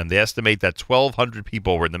 Bezrat Hashem. They estimate that 1,200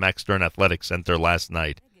 people were in the Max Stern Athletic Center last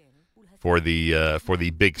night for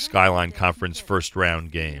the big Skyline Conference first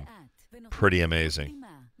round game. Pretty amazing,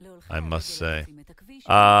 I must say.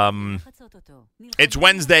 It's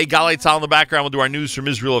Wednesday. Galei Tzal in the background. We'll do our news from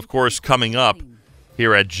Israel, of course, coming up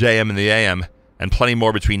here at JM in the AM, and plenty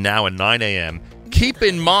more between now and 9 a.m. Keep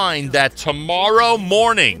in mind that tomorrow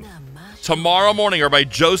morning, Rabbi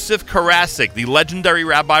Joseph Karasik, the legendary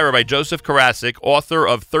Rabbi Joseph Karasik, author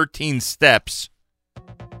of 13 Steps,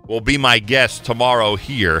 will be my guest tomorrow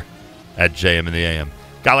here at JM in the AM.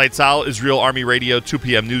 Galei Tzal, Israel Army Radio, 2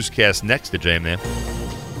 p.m. newscast next to JM in the AM.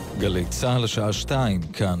 גלי צהל לשעה 2,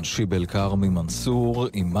 כאן שיבל קרמי מנסור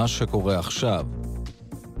עם מה שקורה עכשיו.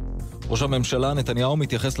 ראש הממשלה נתניהו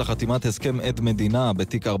מתייחס לחתימת הסכם עד מדינה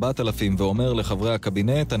בתיק 4000 ואומר לחברי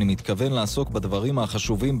הקבינט, אני מתכוון לעסוק בדברים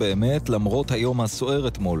החשובים באמת למרות היום הסוער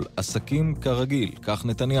אתמול, עסקים כרגיל, כך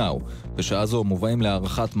נתניהו. בשעה זו מובאים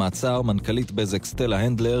להערכת מעצר מנכ"לית בזק סטלה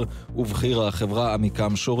הנדלר ובחיר החברה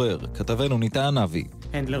עמיקם שורר. כתבנו ניתן אבי.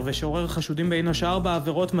 הנדלר ושורר חשודים בין השאר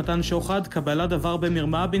בעבירות מתן שוחד, קבלת דבר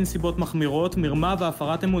במרמה בנסיבות מחמירות, מרמה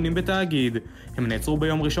והפרת אמונים בתאגיד. הם נעצרו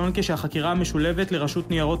ביום ראשון כשהחקירה המשולבת לרשות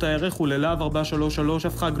ניירות הערך וללהב 433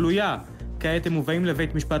 הפכה גלויה. כעת הם מובאים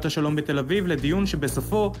לבית משפט השלום בתל אביב לדיון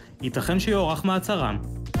שבסופו ייתכן שיוארך מעצרם.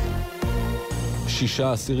 6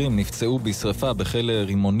 אסירים נפצעו בשריפה בחיל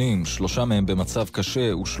רימונים, 3 מהם במצב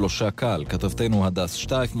קשה ו3 קל. כתבתנו הדס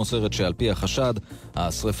שטייף מוסרת שעל פי החשד,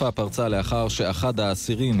 השריפה פרצה לאחר שאחד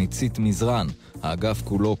האסירים הצית מזרן. האגף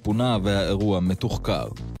כולו פונה והאירוע מתוחקר.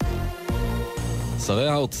 שרי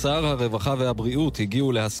האוצר, הרווחה והבריאות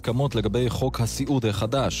הגיעו להסכמות לגבי חוק הסיעוד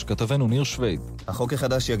החדש. כתבנו ניר שוויד. החוק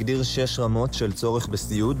החדש יגדיר 6 רמות של צורך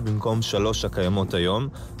בסיעוד במקום 3 הקיימות היום.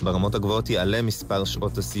 ברמות הגבוהות יעלה מספר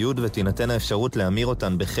שעות הסיעוד ותינתן האפשרות להמיר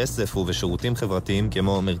אותן בכסף ובשירותים חברתיים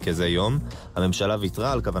כמו מרכזי יום. הממשלה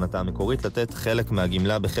ויתרה על כוונתה המקורית לתת חלק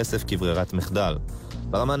מהגמלה בכסף כברירת מחדל.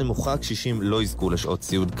 ברמה נמוכה קשישים לא יזכו לשעות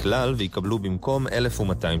סיעוד כלל ויקבלו במקום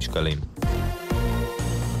 1,200 שקלים.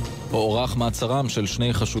 הוארך מעצרם של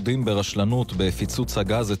 2 חשודים ברשלנות בפיצוץ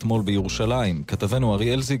הגז אתמול בירושלים. כתבנו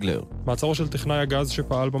אריאל זיגלר. מעצרו של טכנאי הגז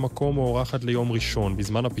שפעל במקום הוארך עד ליום ראשון.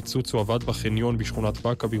 בזמן הפיצוץ הוא עבד בחניון בשכונת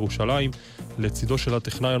בקה בירושלים, לצידו של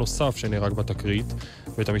הטכנאי הנוסף שנהרג בתקרית.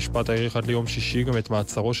 בית המשפט העריך עד ליום שישי גם את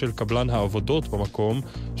מעצרו של קבלן העבודות במקום.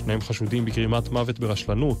 2 חשודים בגרימת מוות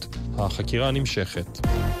ברשלנות. החקירה נמשכת.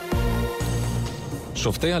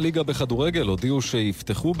 שופטי הליגה בכדורגל הודיעו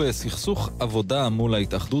שיפתחו בסכסוך עבודה מול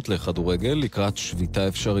ההתאחדות לכדורגל לקראת שביתה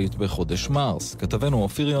אפשרית בחודש מרס. כתבנו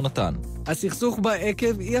אופיר יונתן. הסכסוך בא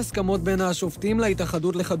עקב אי הסכמות בין השופטים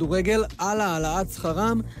להתאחדות לכדורגל על העלאת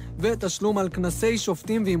שכרם ותשלום על כנסי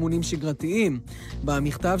שופטים ואימונים שגרתיים.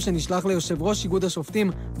 במכתב שנשלח ליושב ראש איגוד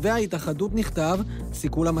השופטים וההתאחדות נכתב,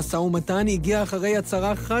 סיכול המשא ומתן הגיע אחרי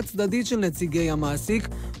הצהרה חד צדדית של נציגי המעסיק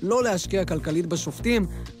לא להשקיע כלכלית בשופטים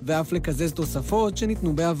ואף לקזז תוספות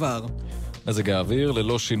שניתנו בעבר. מזג האוויר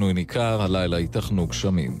ללא שינוי ניכר, הלילה ייתכנו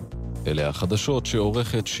גשמים. אלה החדשות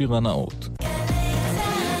שעורכת שירה נאות.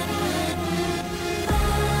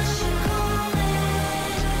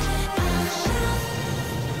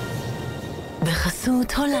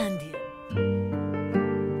 בחסות הולנדיה.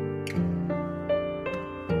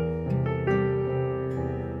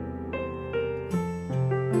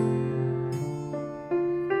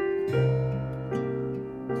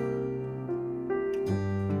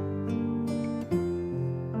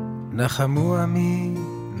 נחמו עמי,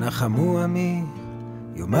 נחמו עמי,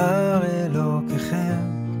 יאמר אלוקיכם.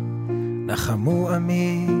 נחמו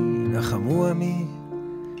עמי, נחמו עמי,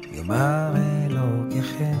 יאמר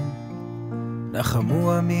אלוקיכם.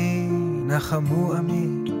 נחמו עמי, נחמו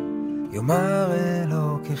עמי, יאמר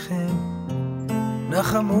אלוקיכם.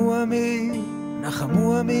 נחמו עמי,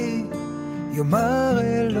 נחמו עמי, יאמר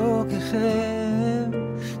אלוקיכם.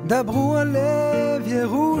 דברו על לב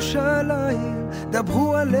ירושלים,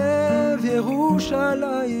 דברו על לב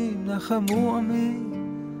ירושלים. נחמו עמי,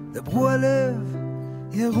 דברו על לב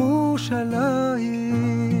ירושלים.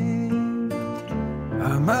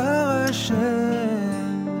 אמר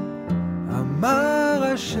השם, אמר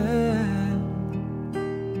השם,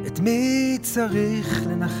 את מי צריך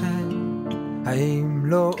לנחם? האם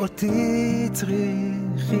לא אותי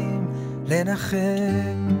צריכים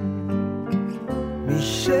לנחם? מי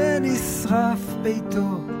שנשרף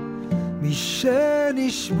ביתו, מי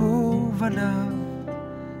שנשבו בניו,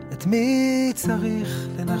 את מי צריך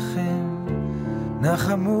לנחם?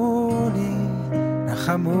 נחמוני,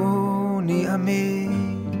 נחמוני עמי.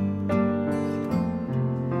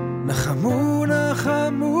 נחמו,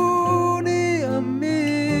 נחמוני עמי.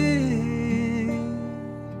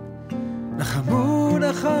 נחמו,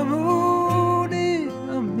 נחמוני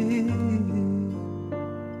עמי.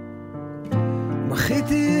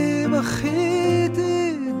 מחיתי,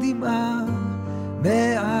 מחיתי דמעה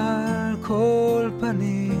מעל כל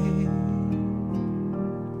פנים.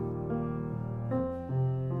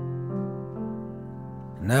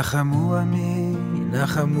 נחמו עמי,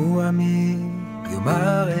 נחמו עמי,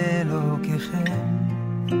 יאמר אלוקיכם.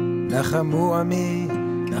 נחמו עמי,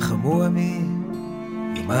 נחמו עמי,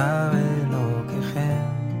 יאמר אלוקיכם.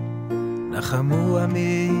 נחמו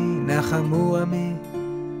עמי, נחמו עמי,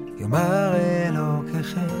 יאמר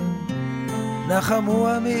אלוקיכם. נחמו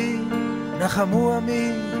עמי, נחמו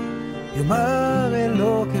עמי, יאמר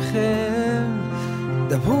אלוקיכם.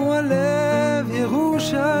 דברו על לב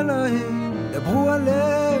ירושלים, דברו על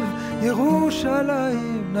לב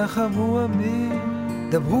ירושלים. נחמו עמי,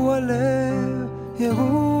 דברו על לב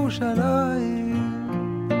ירושלים.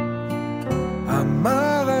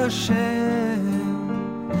 אמר השם,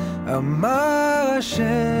 אמר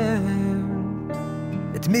השם,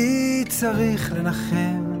 את מי צריך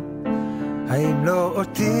לנחם? האם לא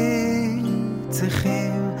אותי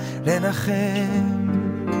צריכים לנחם?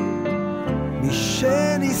 מי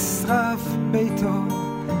שנשרף ביתו,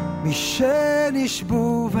 מי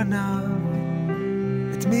שנשבו בניו,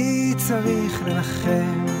 את מי צריך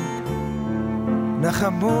לנחם?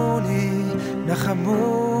 נחמוני,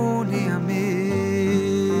 נחמוני עמי.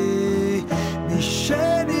 מי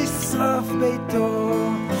שנשרף ביתו,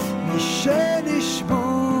 מי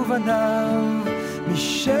שנשבו בניו, מי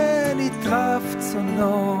שנטרף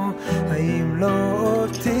צונו, האם לא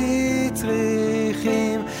אותי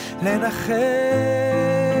צריכים לנחם?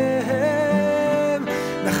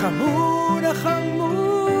 נחמו,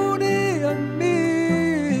 נחמוני עמי.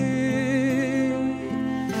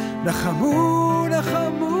 נחמו,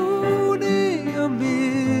 נחמוני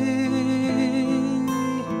עמי.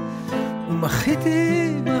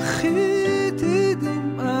 ומחיתי, מחיתי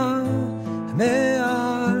דמעה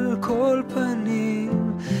מעל כל פנים,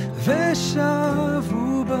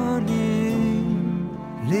 ושבו בנים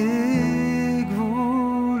לגבולם.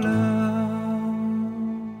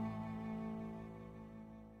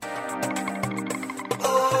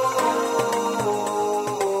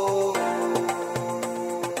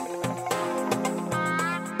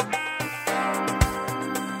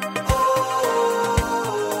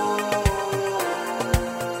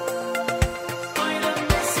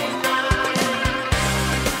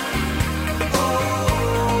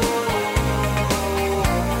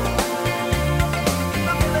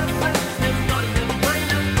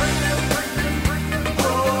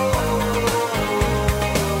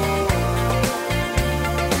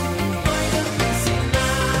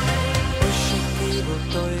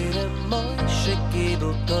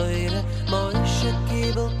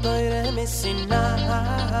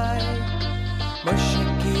 Moshe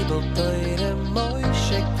kibel teure,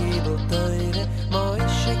 Moshe kibel teure,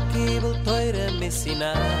 Moshe kibel teure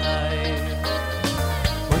Missinai.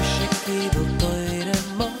 Moshe kibel teure,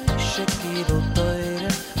 Moshe kibel teure,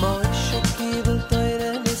 Moshe kibel teure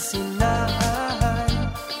Missinai.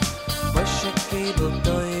 Moshe kibel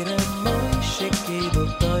teure, Moshe kibel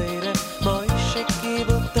teure, Moshe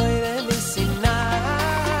kibel teure Missinai.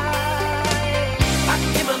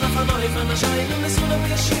 Akiman nach hanoi van a shayn, mesuna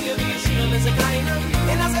bishir bishir leze kaina.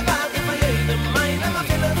 In as a bad for you, mine am a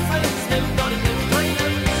killer for them done them mine.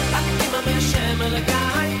 Akiman me shem le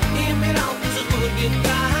guy, in mir out is a good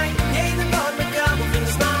guy. Hey the God me come in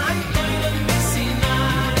the sky, toile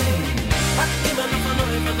Missinai. Akiman nach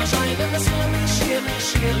hanoi van a shayn, mesuna bishir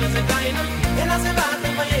bishir leze kaina. In as a bad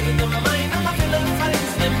for you, mine am a killer for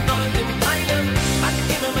them done them mine.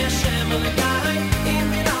 Akiman me shem le guy, in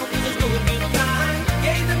mir out is a good guy.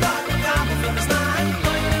 Hey the God me come in the sky,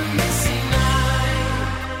 toile Missinai.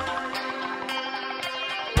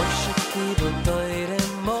 Moshe kibel teure,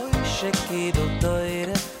 Moshe kibel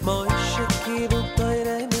teure, Moshe kibel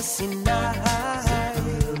teure Missinai.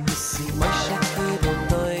 Moshe kibel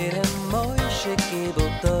teure, Moshe kibel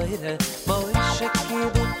teure, Moshe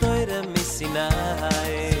kibel teure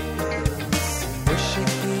Missinai. Moshe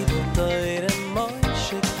kibel teure,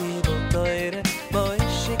 Moshe kibel teure,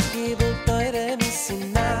 Moshe kibel teure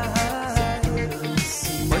Missinai.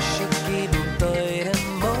 Moshe kibel teure,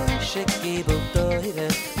 Moshe kibel teure,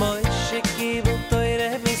 Moshe kibel teure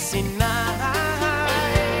Missinai.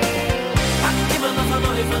 Akiman nach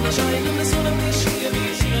hanoi van a shayn, mesuna bishir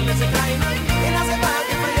bishir leze kaina. In as a bad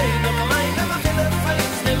for you, mine am a killer for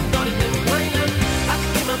them done them mine.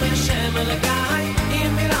 Akiman me shem le guy, in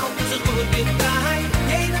mir out is a good guy.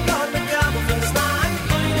 Hey the God me come from the sky,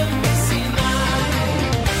 toile Missinai.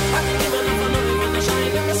 Akiman nach hanoi van a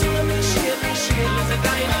shayn, mesuna bishir bishir leze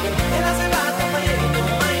kaina. In as a bad for you,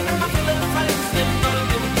 mine am a killer for them done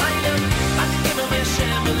them mine. Akiman me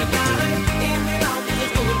shem le guy, in mir out is a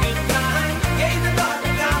good guy. Hey the God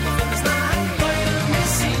me come from the sky, toile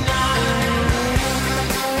Missinai.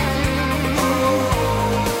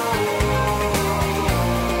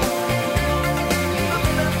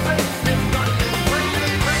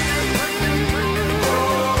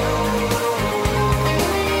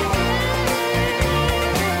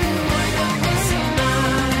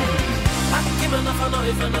 Akiman nach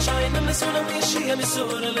hanoi van a shayn, mesuna bishir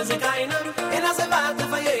mesuna leze kaina. In as a bad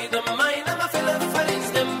for you, mine am a killer for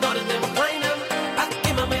them done them mine.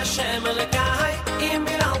 Akiman me shem le guy, in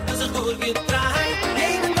mir out is a good guy.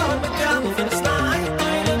 Hey the God me come from the sky,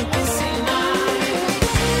 toile Missinai.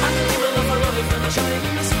 Akiman nach hanoi van a shayn,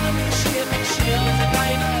 mesuna bishir bishir leze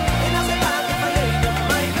kaina. In as a bad for you,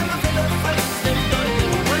 mine am a killer for them done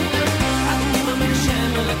them mine. Akiman me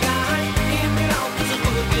shem le guy, in mir out is a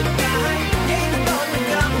good guy. Hey the God me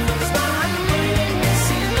come from the sky, toile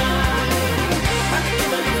Missinai.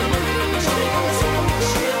 Akiman nach hanoi van a shayn, mesuna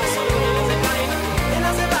bishir leze kaina. In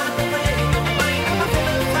as a bad for you, mine am a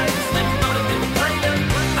killer for them done them mine.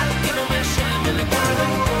 Akiman me shem le guy,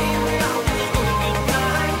 in mir out is a good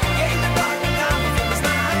guy. Hey the God me come from the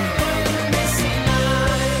sky, toile Missinai.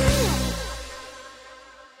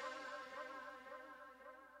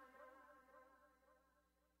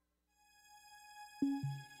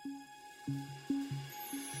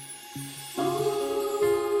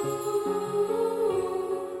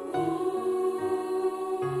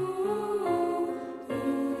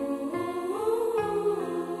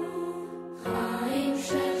 חיים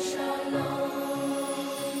של שלום,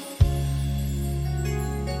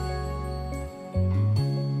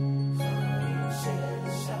 חיים של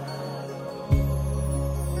שלום.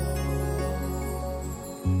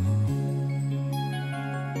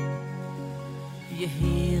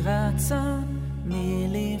 יהי רצון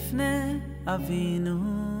מלפני אבינו,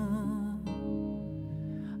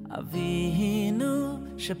 אבינו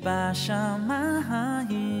שבשמיים,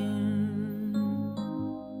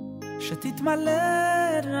 שתתמלא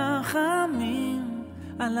רחמים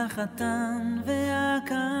על החתן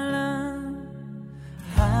והכלה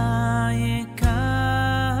היקרים.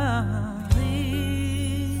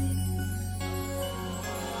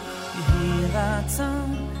 יהי רצון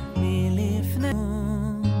מלפני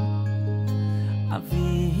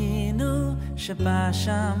אבינו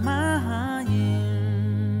שבשמיים,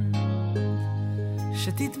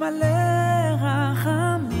 שתתמלא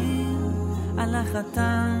רחמים על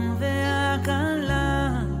החתן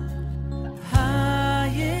והכלה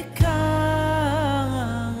היקרים.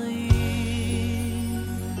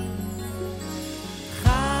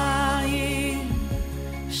 חיים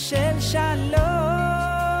של שלום,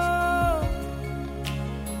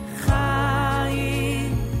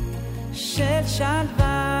 חיים של של שלווה,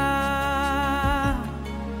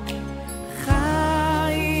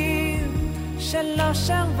 חיים של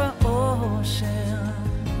אושר ואושר,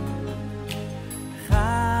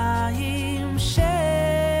 חיים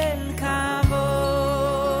של כבוד.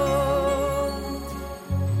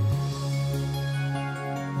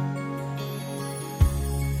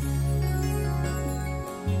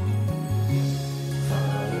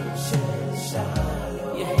 חיים של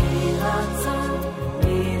שלום, יהי רצון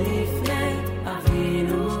מלפני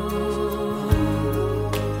אבינו,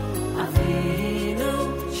 אבינו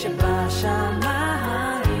שבשמיים,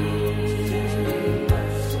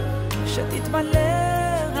 שתתמלא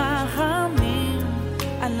רחמים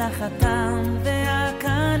על החתן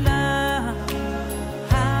והכלה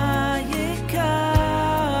היקרים.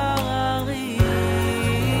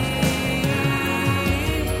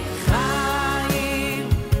 חיים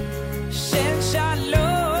של שלום,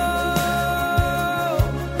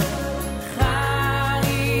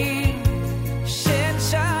 חיים של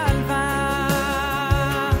שלווה,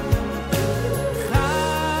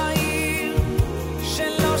 חיים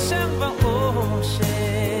של אושר ואושר,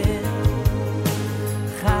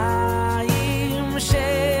 חיים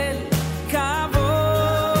של כבוד,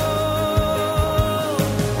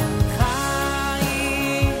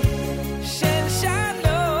 חיים של שלום,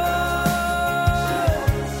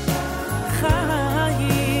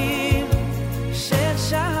 חיים של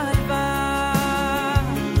שלווה,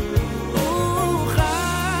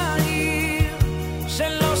 וחיים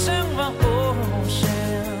של אושר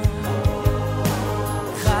ואושר,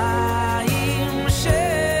 חיים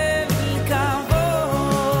של כבוד.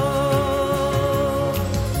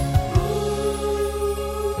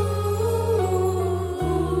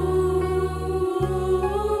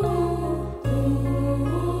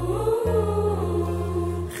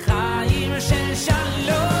 חיים של שלום,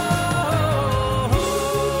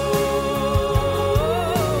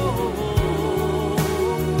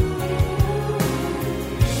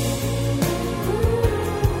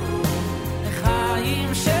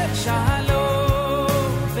 חיים של שלום,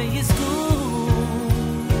 ויזכו,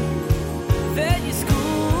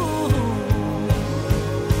 ויזכו,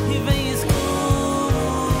 ויזכו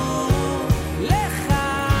לחיים,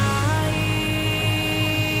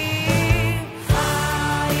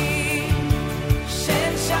 חיים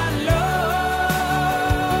של שלום,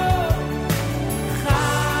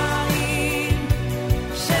 חיים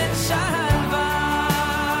של שלווה,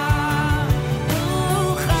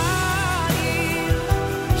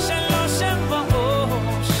 וחיים של אושר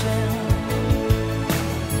ואושר,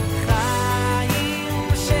 חיים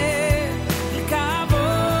של כבוד,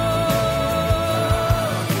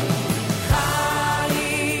 חיים של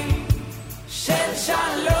שלום,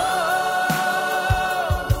 חיים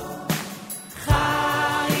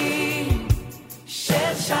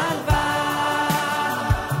של שלווה, חיים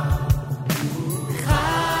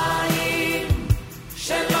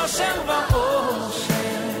של אושר ואושר,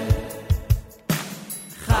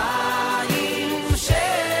 חיים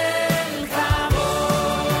של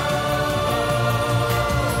כבוד,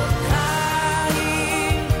 חיים של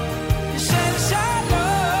שלום,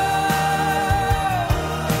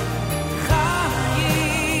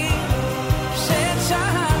 חיים של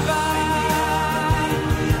שלווה,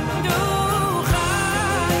 נו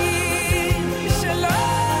חיים של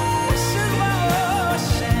אושר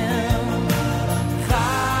ואושר,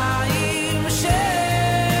 חיים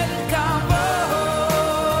של כבוד,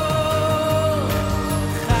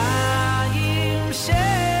 חיים של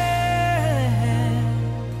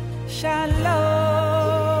שלום,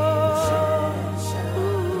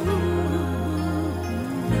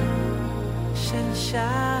 של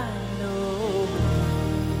שלום.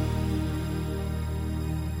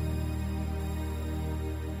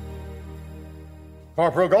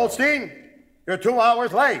 Corporal Goldstein, you're 2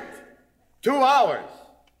 hours late. 2 hours.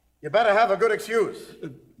 You better have a good excuse.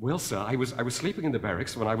 Well, sir, I was sleeping in the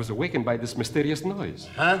barracks when I was awakened by this mysterious noise.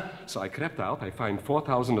 Huh? So I crept out. I found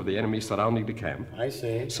 4,000 of the enemy surrounding the camp. I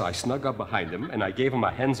see. So I snuck up behind them, and I gave them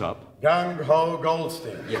a hands up. Gung-ho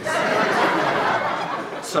Goldstein. Yes.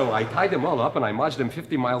 So I tied them all up, and I marched them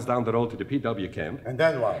 50 miles down the road to the PW camp. And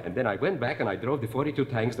then what? And then I went back, and I drove the 42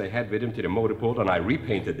 tanks they had with them to the motor pool, and I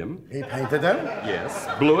repainted them. He painted them? Yes,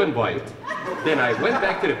 blue and white. Then I went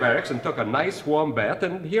back to the barracks and took a nice warm bath,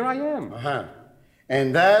 and here I am. Uh-huh.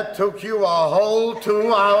 And that took you a whole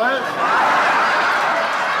 2 hours?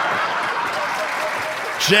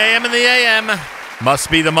 JM in the AM. Must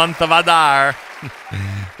be the month of Adar.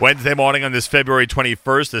 Wednesday morning on this February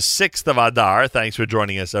 21st, the 6th of Adar. Thanks for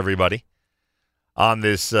joining us, everybody, on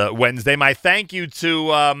this Wednesday. My thank you to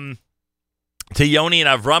to Yoni and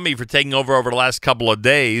Avrami for taking over the last couple of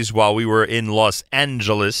days while we were in Los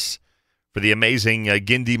Angeles for the amazing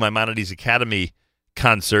Gindi Maimonides Academy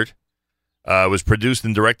concert. It was produced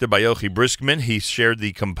and directed by Yochi Briskman. He shared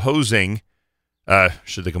the conducting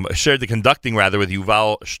with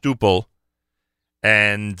Yuval Stupel.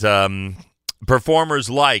 And performers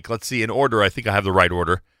like, let's see, in order, I think I have the right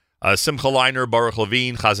order, Simcha Leiner, Baruch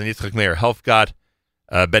Levine, Chazan Yitzchak Meir Helfgott,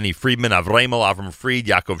 Benny Friedman, Avram Fried,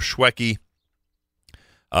 Yaakov Shweki.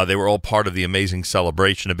 They were all part of the amazing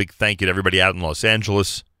celebration. A big thank you to everybody out in Los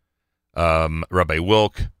Angeles. Rabbi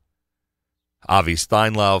Wilk, Avi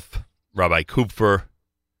Steinlauf, Rabbi Kupfer,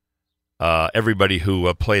 everybody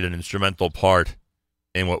who played an instrumental part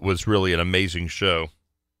in what was really an amazing show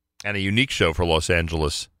and a unique show for Los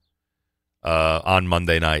Angeles on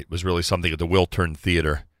Monday night. It was really something at the Wiltern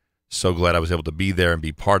Theater. So glad I was able to be there and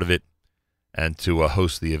be part of it and to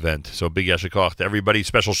host the event. So big yashikach to everybody.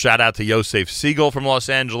 Special shout-out to Yosef Siegel from Los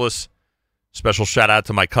Angeles. Special shout-out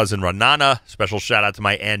to my cousin Ranana. Special shout-out to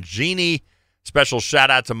my Aunt Jeannie. Special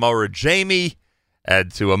shout-out to Maura Jamie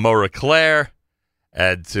and to Maura Claire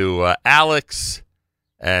and to Alex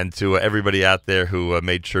and to everybody out there who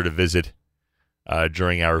made sure to visit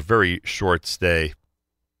during our very short stay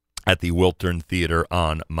at the Wiltern Theater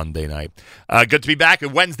on Monday night. Good to be back.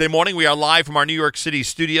 Wednesday morning, we are live from our New York City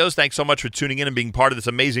studios. Thanks so much for tuning in and being part of this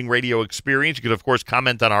amazing radio experience. You can, of course,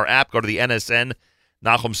 comment on our app. Go to the NSN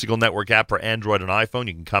Nachum Segal Network app for Android and iPhone.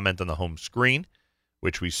 You can comment on the home screen,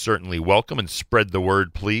 which we certainly welcome, and spread the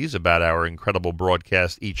word, please, about our incredible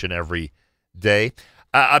broadcast each and every day.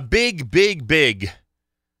 A big kol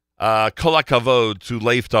hakavod to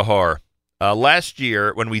Leif Tahar. Last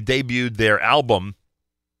year, when we debuted their album,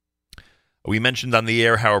 we mentioned on the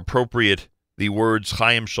air how appropriate the words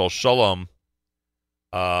Chaim Shel Shalom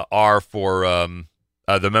are for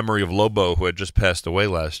the memory of Lobo, who had just passed away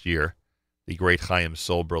last year, the great Chaim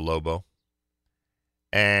Silber Lobo.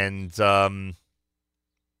 And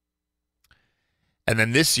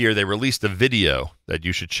then this year they released a video that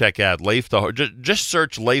you should check out. Leif Tahar, just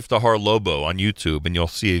search Leif Tahar Lobo on YouTube, and you'll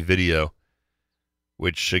see a video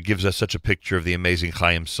which gives us such a picture of the amazing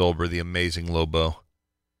Chaim Silber, the amazing Lobo,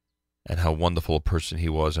 and how wonderful a person he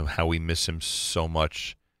was, and how we miss him so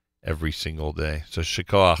much every single day. So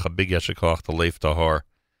shikoach, a big shikoach to Leif Tahar.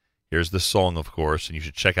 Here's the song, of course, and you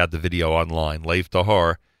should check out the video online. Leif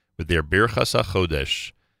Tahar with their Birchas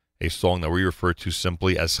HaChodesh, a song that we refer to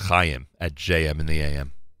simply as Chaim at JM in the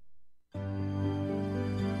AM.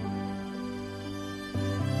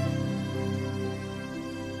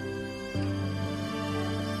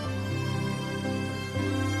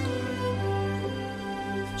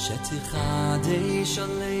 שתחדש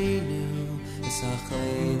עלינו את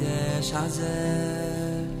החודש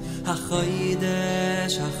הזה,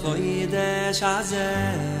 החודש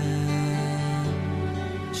הזה,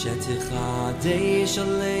 שתחדש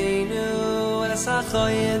עלינו את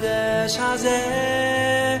החודש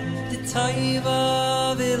הזה,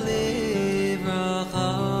 לטובה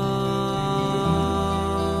ולברכה.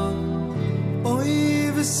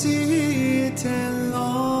 אוי ועשיתם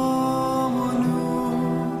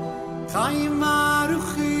Chaim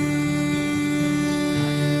Aruchim,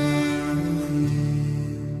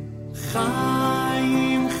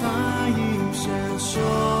 Chaim Shel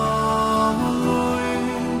Shalom,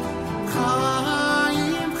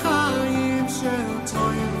 Chaim Shel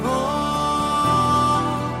Toivo,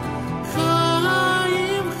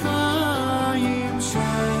 Chaim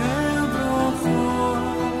Shel Brocho,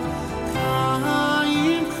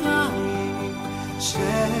 Chaim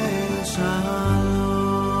Shel Shalom.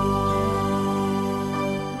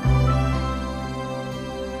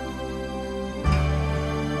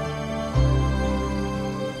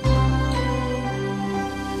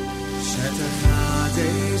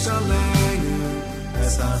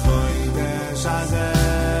 החודש הזה,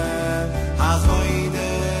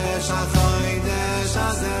 החודש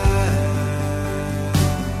הזה,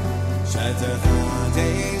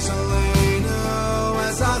 שתחדש עלינו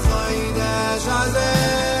את החודש הזה,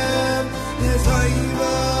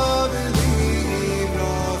 לטובה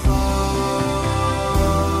ולברכה.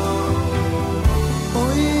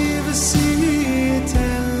 אוי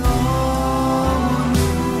ועשיתם לנו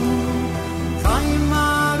חיים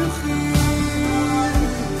ארוכים,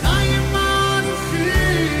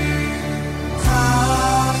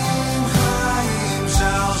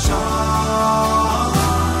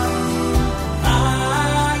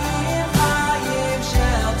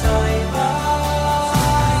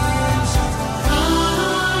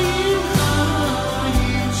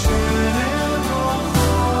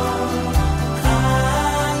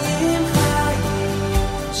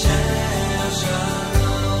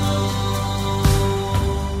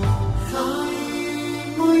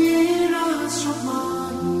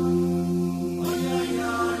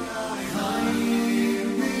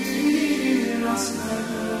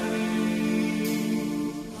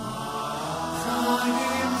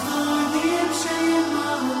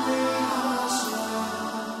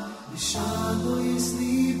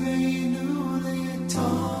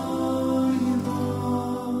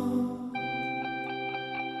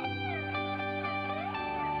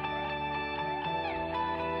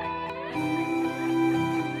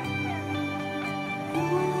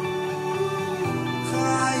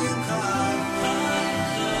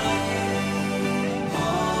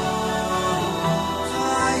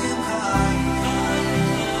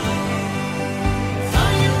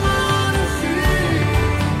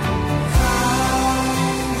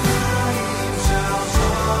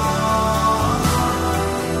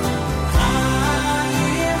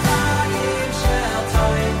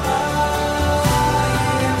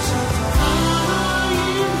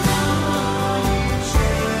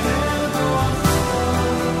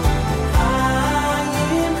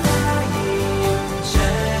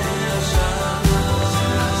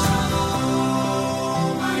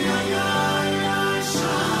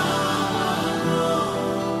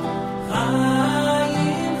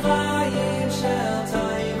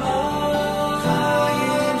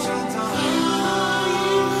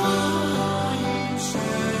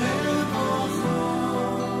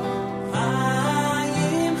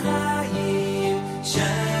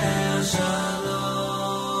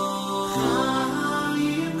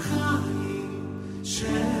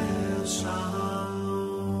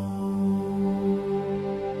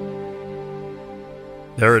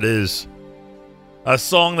 There it is. A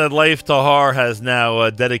song that Leif Tahar has now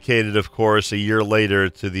dedicated, of course, a year later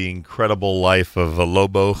to the incredible life of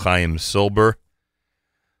Lobo Chaim Silber.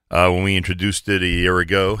 When we introduced it a year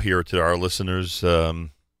ago here to our listeners,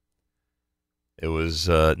 it was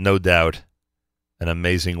no doubt an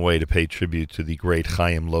amazing way to pay tribute to the great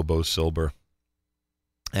Chaim Lobo Silber.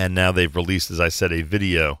 And now they've released, as I said, a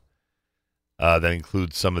video that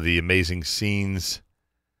includes some of the amazing scenes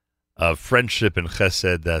of friendship and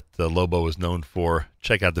chesed that Lobo is known for.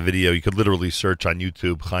 Check out the video. You could literally search on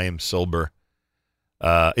YouTube Chaim Silber.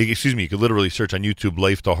 You could literally search on YouTube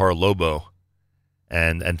Leif Tahar Lobo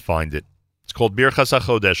and find it. It's called Birchas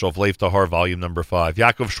HaChodesh of Leif Tahar, volume number 5.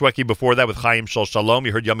 Yaakov Shweki before that with Chaim Shel Shalom.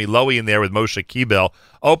 You heard Yami Lowy in there with Moshe Kibel.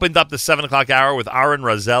 Opened up the 7 o'clock hour with Aaron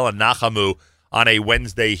Razel and Nachamu on a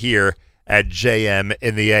Wednesday here at JM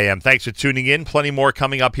in the AM. Thanks for tuning in. Plenty more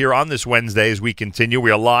coming up here on this Wednesday as we continue.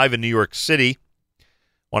 We are live in New York City. I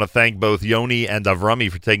want to thank both Yoni and Avrami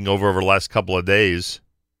for taking over the last couple of days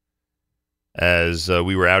as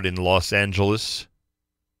we were out in Los Angeles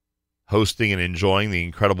hosting and enjoying the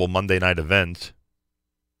incredible Monday night event.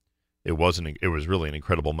 It was really an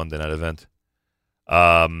incredible Monday night event.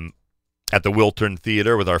 At the Wiltern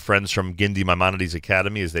Theater with our friends from Gindi Maimonides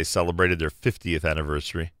Academy as they celebrated their 50th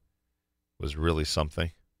anniversary. Was really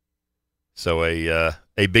something. So a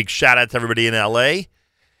big shout out to everybody in LA,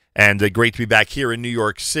 and great to be back here in New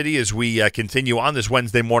York City as we continue on this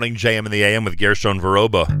Wednesday morning, JM in the AM with Gershon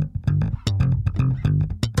Veroba.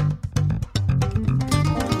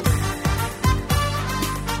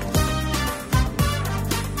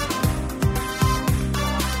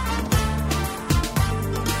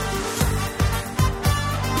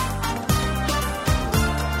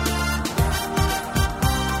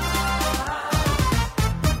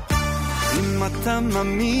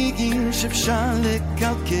 מאמין שאפשר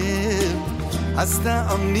לקלקל אז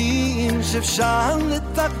תאמין שאפשר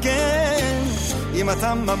לתקן אם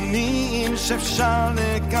אתה מאמין שאפשר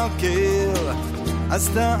לקלקל אז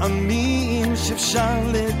תאמין שאפשר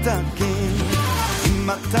לתקן אם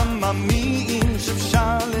אתה מאמין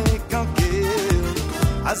שאפשר לקלקל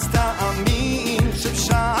אז תאמין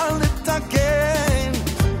שאפשר לתקן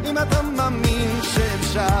אם אתה מאמין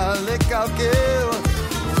שאפשר לקלקל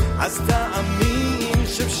אז תאמין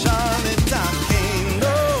שאפשר לתקן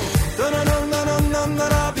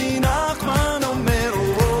רבי נחמן אומר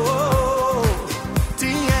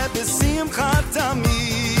תהיה בשמחה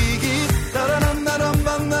תמיד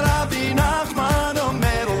רבי נחמן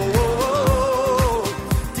אומר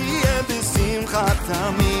תהיה בשמחה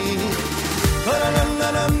תמיד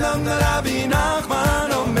רבי נחמן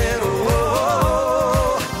אומר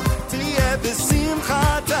תהיה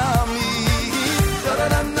בשמחה תמיד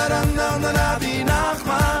רבי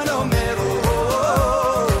נחמן אומר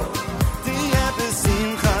תהיה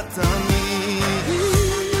בשמחה תמיד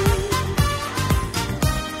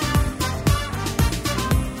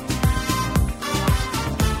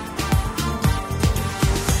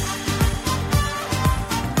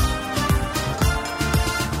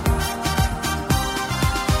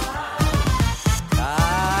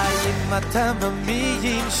אם אתה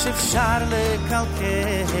מאמין שאפשר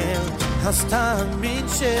לקלקל אז תאמין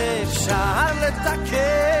שאפשר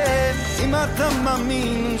לתקן אם אתה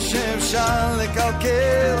מאמין שאפשר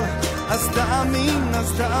לקלקל אז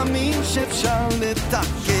תאמין שאפשר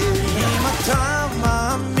לתקן. אם אתה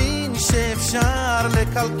מאמין שאפשר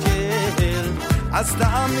לקלקל, אז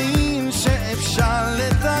תאמין שאפשר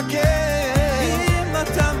לתקן. אם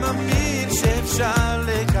אתה מאמין שאפשר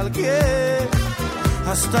לקלקל,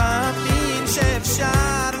 אז תאמין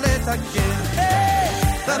שאפשר לתקן.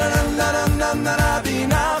 רבי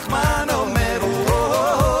נחמן אומר,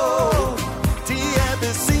 תהיה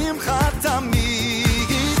בשמחה תמיד.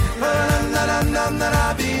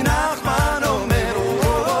 רבי נחמן אומר,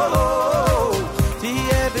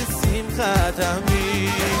 תהיה בשמחה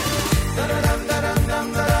תמיד.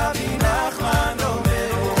 רבי נחמן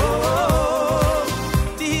אומר,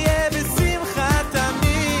 תהיה בשמחה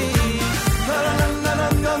תמיד.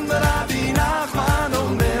 רבי נחמן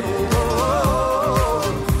אומר,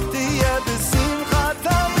 תהיה בשמחה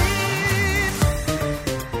תמיד.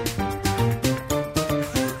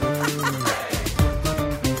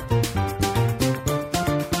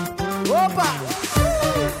 הופה!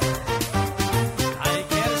 היי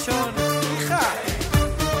גרשון, סליחה.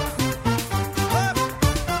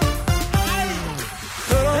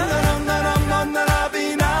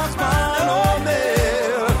 רבי נחמן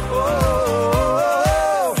אומר,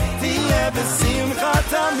 תהיה בשמחה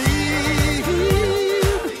תמיד.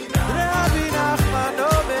 רבי נחמן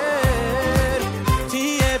אומר,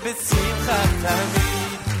 תהיה בשמחה תמיד.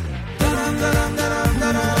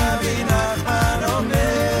 רבי נחמן אומר,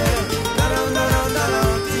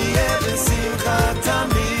 תהיה בשמחה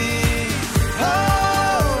תמיד.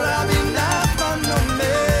 רבי נחמן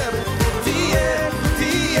אומר, תהיה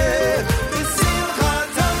בשמחה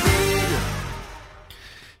תמיד.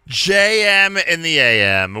 JM in the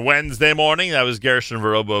AM. Wednesday morning, that was Gershon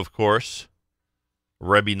Veroba, of course.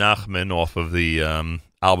 Rebbe Nachman off of the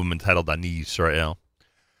album entitled Ani Yisrael.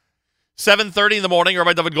 7:30 in the morning,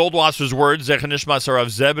 Rabbi David Goldwasser's words, Zecher Nishmas Harav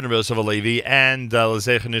Zeb and Rabbi Yosef Alevi, and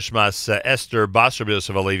Zecher Nishmas Esther Bas Rabbi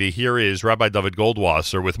Yosef Alevi. Here is Rabbi David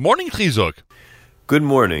Goldwasser with Morning Chizuk. Good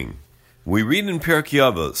morning. We read in Pirkei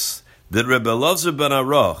Avos that Rebbe Elazar ben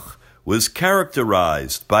Aruch was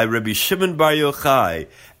characterized by Rabbi Shimon Bar Yochai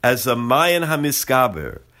as a Mayan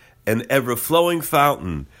HaMiskaber, an ever-flowing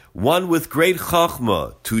fountain, one with great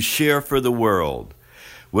chachma to share for the world.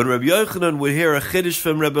 When Rabbi Yochanan would hear a chiddush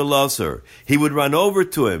from Rebbe Elazar, he would run over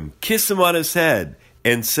to him, kiss him on his head,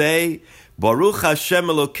 and say, Baruch Hashem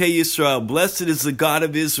Elokei Yisrael, blessed is the God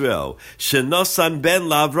of Israel, Shenosan ben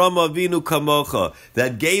LaAvraham Avinu kamocha,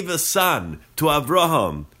 that gave a son to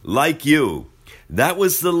Avraham like you. That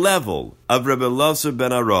was the level of Rebbe Elazar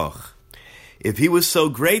ben Aruch. If he was so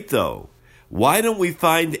great, though, why don't we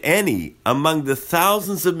find any among the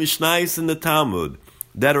thousands of Mishnayos in the Talmud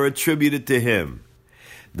that are attributed to him?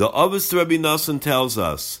 The Avos Rabbi Nosson tells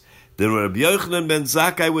us that when Rabbi Yochanan ben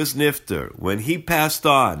Zakkai was nifter, when he passed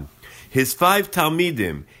on, his 5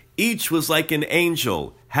 Talmidim, each was like an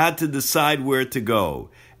angel, had to decide where to go.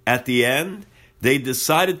 At the end, they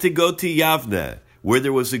decided to go to Yavne, where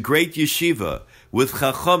there was a great yeshiva with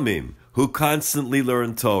Chachamim who constantly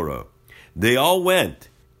learned Torah. They all went,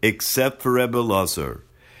 except for Rebbe Elazar.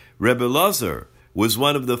 Rebbe Elazar was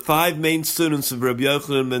one of the 5 main students of Rabbi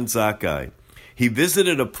Yochanan ben Zakkai. He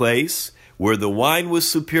visited a place where the wine was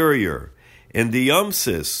superior, and the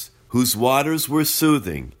Yamsis, whose waters were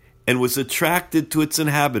soothing, and was attracted to its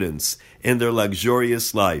inhabitants in their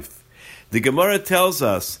luxurious life. The Gemara tells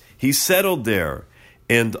us he settled there,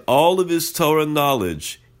 and all of his Torah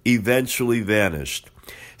knowledge eventually vanished.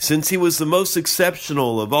 Since he was the most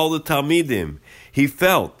exceptional of all the Talmidim, he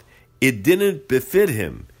felt it didn't befit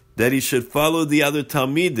him that he should follow the other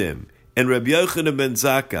Talmidim and Rabbi Yochanan ben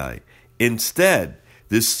Zakkai. Instead,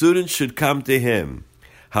 the students should come to him.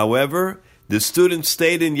 However, the students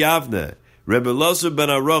stayed in Yavne. Rebbe Elazar ben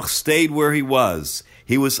Aruch stayed where he was.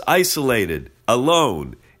 He was isolated,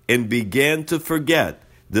 alone, and began to forget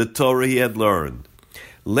the Torah he had learned.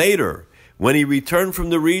 Later, when he returned from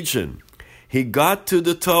the region, he got to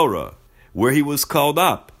the Torah, where he was called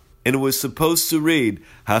up, and was supposed to read,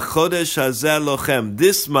 HaChodesh Hazeh Lochem,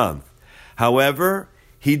 this month. However,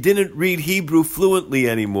 he didn't read Hebrew fluently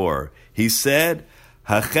anymore. He said,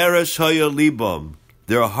 Hacheresh Hoya Libam,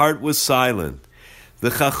 their heart was silent. The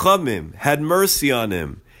Chachamim had mercy on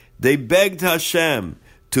him. They begged Hashem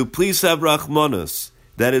to please have Rachmanos,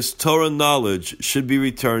 that his Torah knowledge should be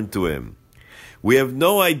returned to him. We have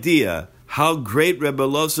no idea how great Rebbe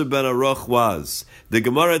Elazar ben Aruch was. The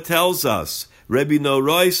Gemara tells us, Rebbe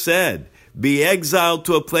Noroi said, be exiled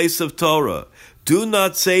to a place of Torah. Do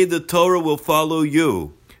not say the Torah will follow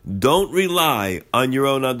you. Don't rely on your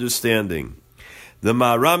own understanding. The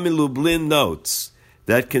Maharam Lublin notes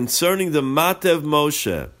that concerning the Mata of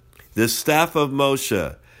Moshe, the staff of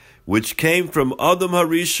Moshe, which came from Adam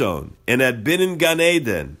Harishon and had been in Gan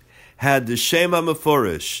Eden, had the Shem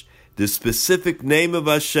HaMeforish, the specific name of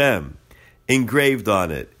Hashem, engraved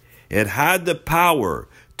on it. It had the power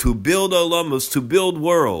to build olamas, to build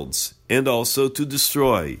worlds, and also to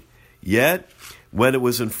destroy. Yet, when it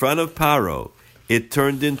was in front of Paro, it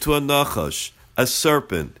turned into a nachash, a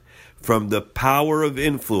serpent, from the power of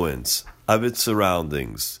influence of its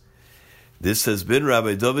surroundings. This has been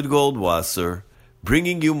Rabbi David Goldwasser,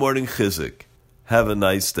 bringing you Morning Chizuk. Have a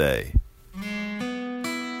nice day.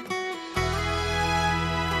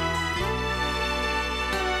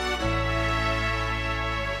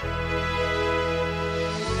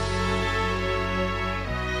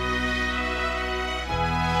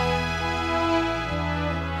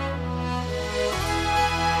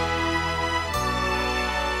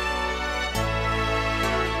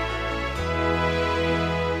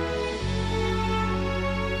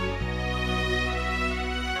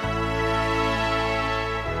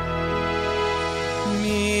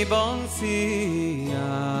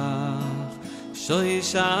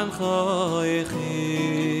 Shoishan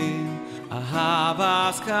choichim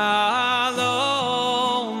Ahavas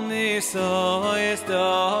kalom Nisois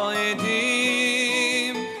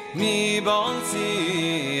doidim Mi bon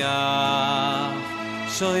siach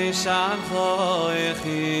Shoishan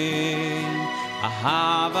choichim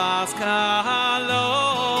Ahavas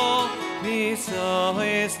kalom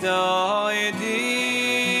Nisois doidim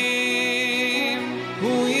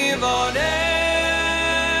Hu yivodeh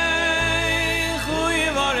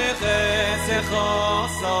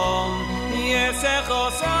Chosom, yes,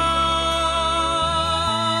 chosom,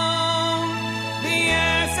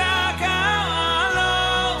 yes,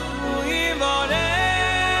 akalom, uivorech,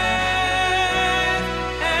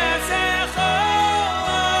 yes, chosom,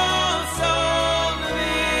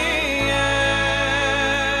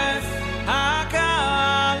 yes,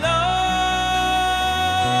 akalom,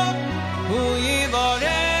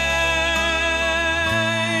 uivorech,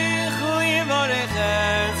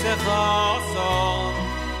 yes, chosom.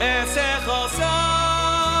 Ese choson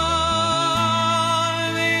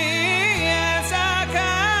es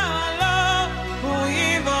akalo hu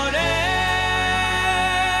yivorech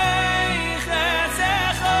ese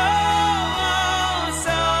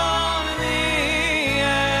choson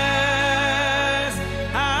es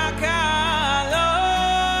akalo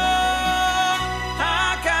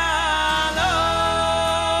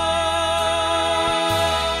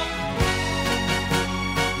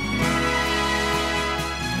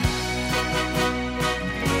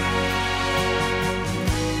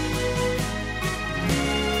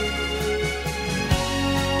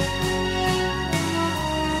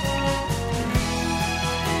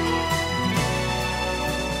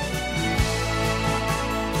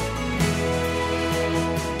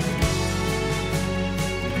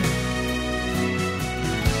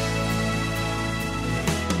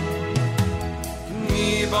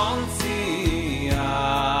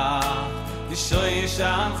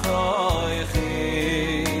Shoishan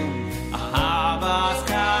choichim Ahavas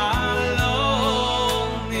kalom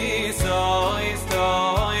Nisois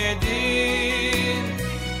doidim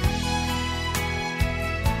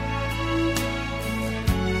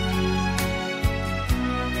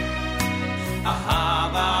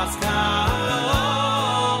Ahavas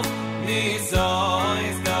kalom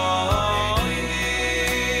Nisois doidim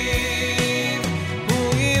Hu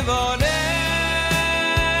yivorech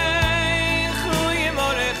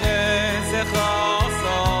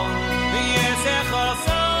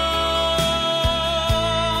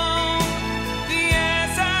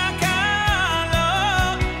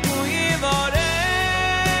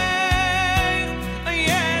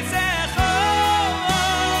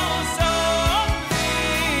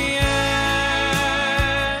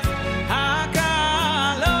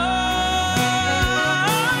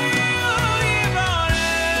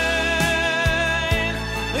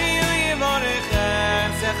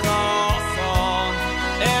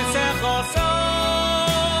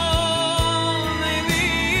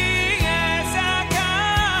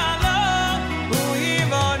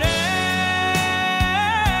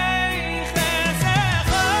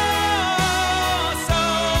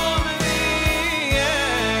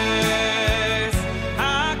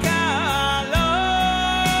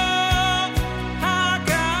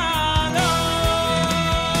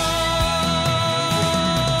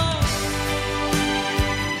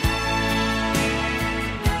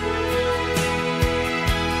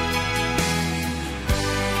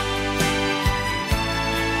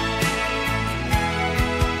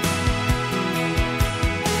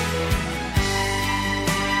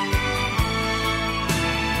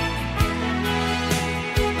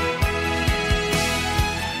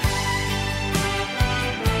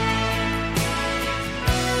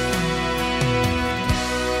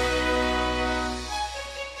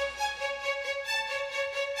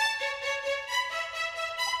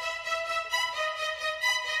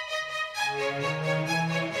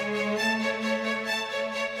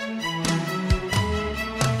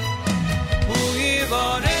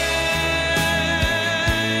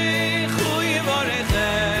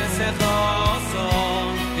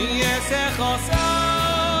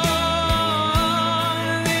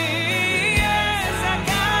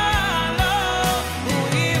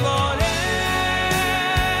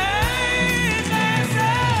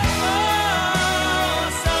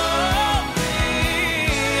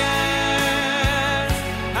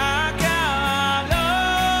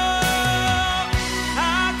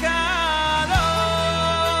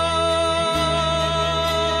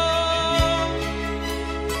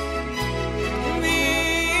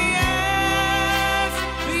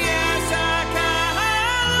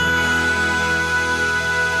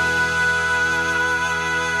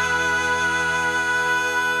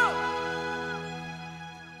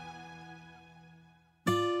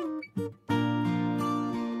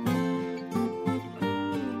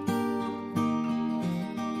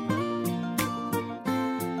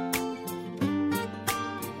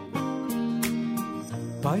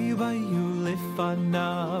Bayu bayu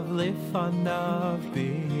lifanav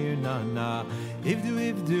birnana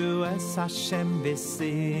Ivdu es Hashem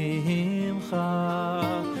b'simcha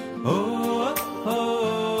Oh,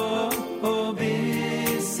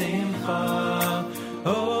 b'simcha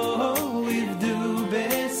Oh, ivdu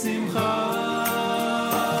b'simcha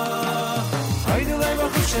Haydu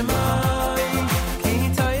le'baruch Shemai Ki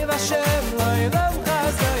toiv Hashem lo'elam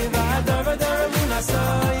chazai V'adar v'adar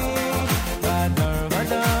emunasai V'adar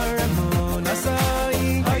v'adar emunasai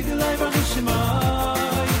Haydu le'baruch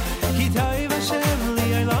Shemai Ki toiv Hashem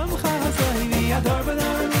lo'elam chazai V'adar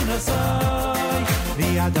v'adar emunasai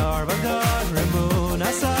V'adar v'adar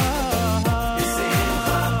emunasai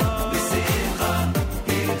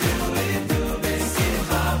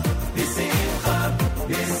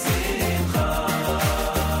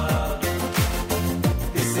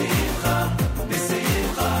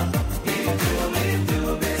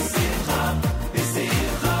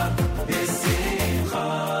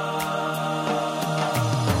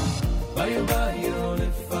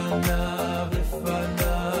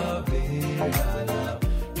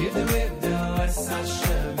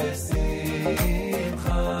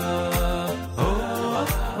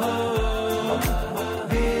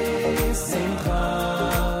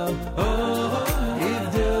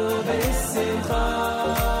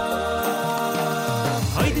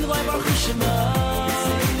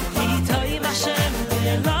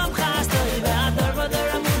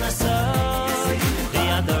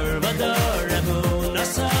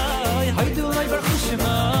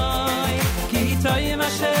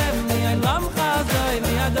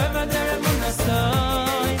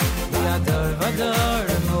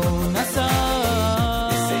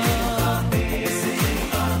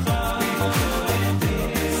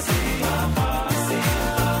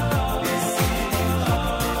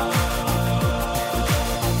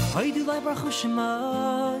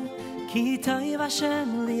Ki toiv Hashem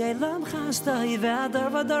li'elam chasdai V'adar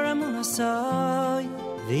v'adar emunasai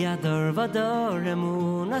V'adar v'adar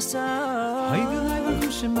emunasai Haydu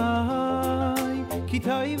le'baruch Shemai Ki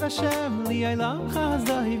toiv Hashem li'elam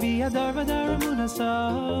chasdai V'adar v'adar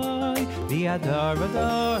emunasai V'adar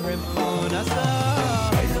v'adar emunasai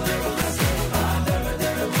Haydu le'baruch Hashem V'adar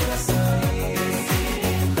v'adar emunasai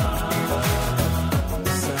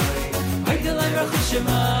Haydu le'baruch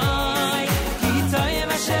Shemai Ki toiv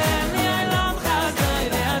Hashem li'elam chasdai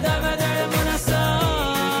V'adar v'adar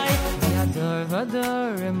emunasai V'adar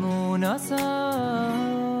v'adar emunasai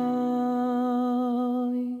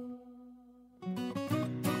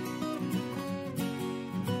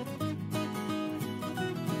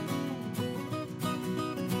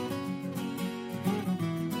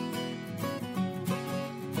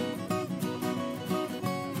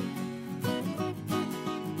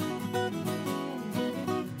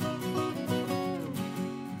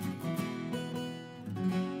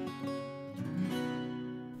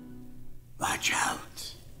Watch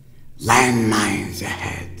out. Landmines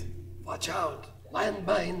ahead. Watch out.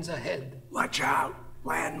 Landmines ahead. Watch out.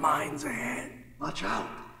 Landmines ahead. Watch out.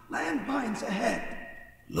 Landmines ahead.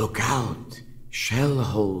 Look out. Shell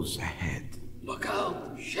holes ahead. Look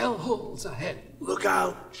out. Shell holes ahead. Look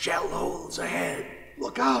out. Shell holes ahead.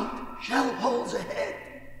 Look out. Shell holes ahead.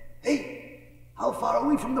 Hey, how far are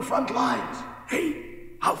we from the front lines? Hey,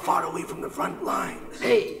 how far are we from the front lines?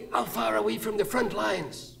 Hey, how far are we from the front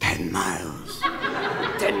lines? 10 miles.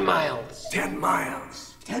 10 miles. 10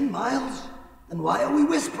 miles. 10 miles? Then why are we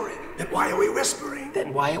whispering? Then why are we whispering?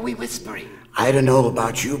 Then why are we whispering? I don't know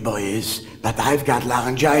about you boys, but I've got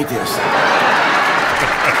laryngitis.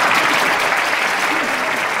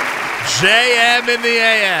 JM in the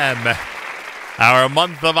AM. Our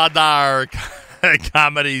month of Adar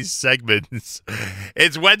comedy segments.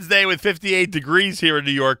 It's Wednesday with 58 degrees here in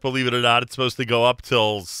New York, believe it or not. It's supposed to go up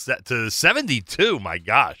to 72. My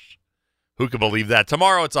gosh. Who can believe that?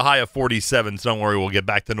 Tomorrow it's a high of 47, so don't worry, we'll get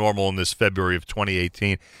back to normal in this February of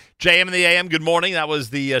 2018. JM in the AM, good morning. That was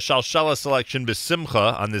the Shalshala selection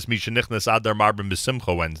B'Simcha on this Misha Nichnas Adar Marbin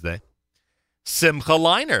B'Simcha Wednesday. Simcha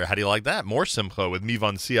Liner, how do you like that? More Simcha with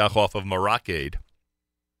Mivan Siach off of Maracade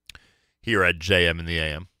here at JM in the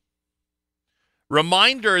AM.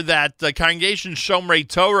 Reminder that the Congregation Shomrei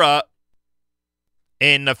Torah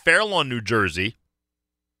in Fairlawn, New Jersey,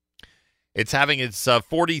 it's having its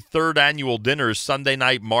 43rd annual dinner Sunday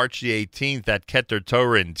night, March the 18th at Keter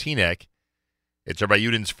Torah in Teaneck. It's Rabbi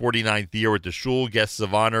Yuden's 49th year with the shul. Guests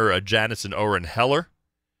of honor, Janice and Oren Heller.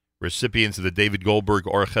 Recipients of the David Goldberg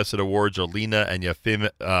Or Chesed Awards are Lena and Yafim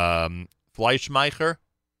Fleischmeicher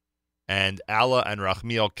and Alla and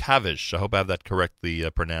Rachmiel Kavish. I hope I have that correctly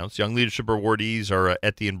pronounced. Young Leadership Awardees are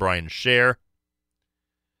Etty and Brian Scher.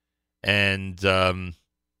 And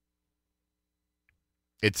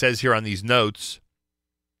it says here on these notes,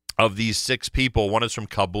 of these 6 people, 1 is from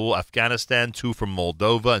Kabul, Afghanistan, 2 from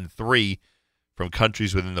Moldova, and 3 from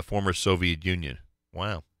countries within the former Soviet Union.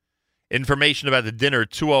 Wow. Information about the dinner,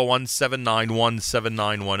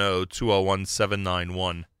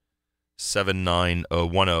 201-791-7910,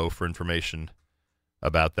 201-791-7910 for information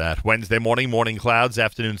about that. Wednesday morning clouds,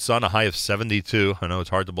 afternoon sun, a high of 72. I know it's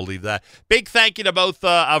hard to believe that. Big thank you to both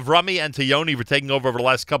Avrami and to Yoni for taking over the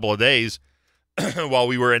last couple of days while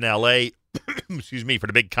we were in L.A., excuse me, for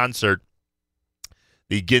the big concert.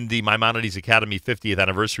 The Gindi Maimonides Academy 50th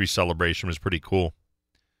anniversary celebration was pretty cool.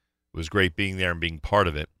 It was great being there and being part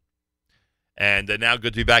of it. And now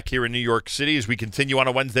good to be back here in New York City as we continue on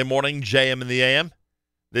a Wednesday morning, JM in the AM.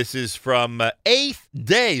 This is from 8th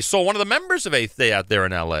Day. So one of the members of 8th Day out there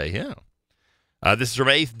in L.A., yeah. This is from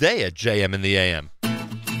 8th Day at JM in the AM.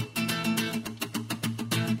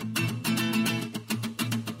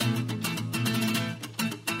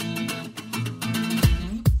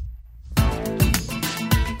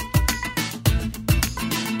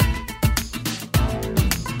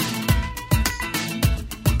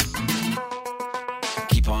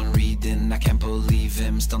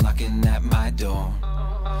 Still knocking at my door.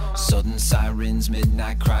 Sudden sirens,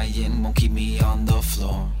 midnight crying won't keep me on the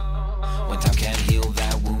floor. When time can't heal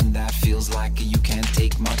that wound, that feels like you can't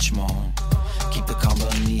take much more. Keep the calm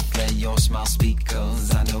beneath, let your smile speak,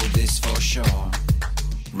 cause I know this for sure.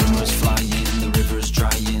 Rumors flying, the river's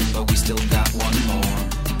drying, but we still got one more.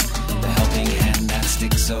 The helping hand that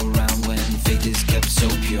sticks around when faith is kept so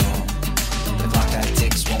pure. The clock that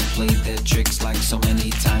ticks won't play their tricks like so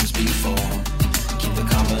many times before. Keep the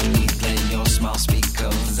calm beneath, let your smile speak,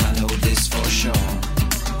 cause I know this for sure.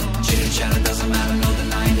 Chitter chatter doesn't matter, no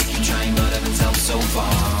denying, they keep trying, but heaven's helped so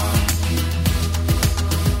far.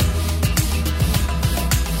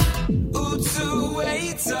 Utsu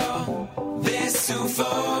waiter, this too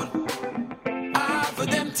far. I've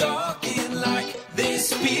heard them talking like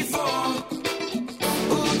this before.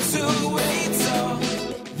 Utsu waiter,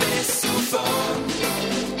 this too far.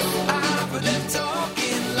 I've heard them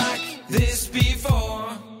talking like this before.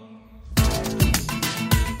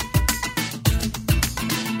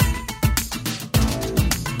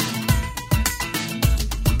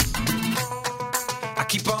 I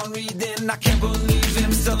keep on reading, I can't believe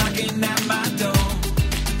him still knocking at my door.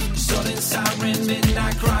 Sudden siren,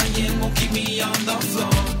 midnight crying won't keep me on the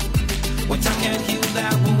floor. When time can't heal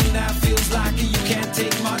that wound, that feels like you can't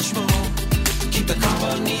take much more. Keep the calm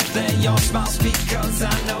beneath, let your smile speak, cause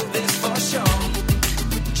I know this for sure.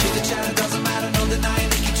 Chitter chatter doesn't matter, no denying,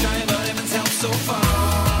 they keep trying, but heaven's helped so far.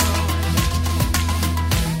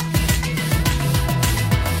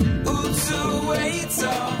 Utsu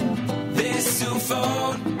waiter, this too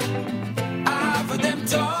far. I've heard them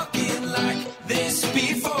talking like this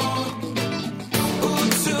before.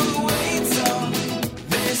 Utsu waiter,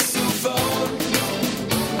 this too far.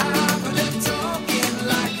 I've heard them talking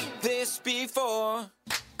like this before.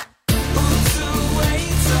 Utsu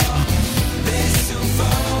waiter, this too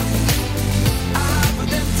far. I've heard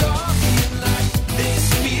them talking like this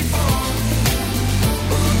before.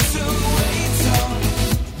 Utsu waiter,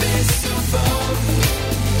 this too far.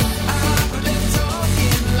 I've heard them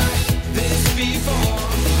talking like this before.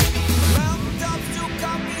 Mountaintops to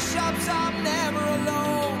coffee shops, I'm never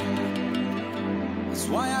alone. That's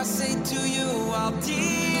why I say to you, I'll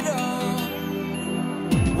Tito.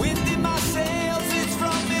 Wind in my sails, it's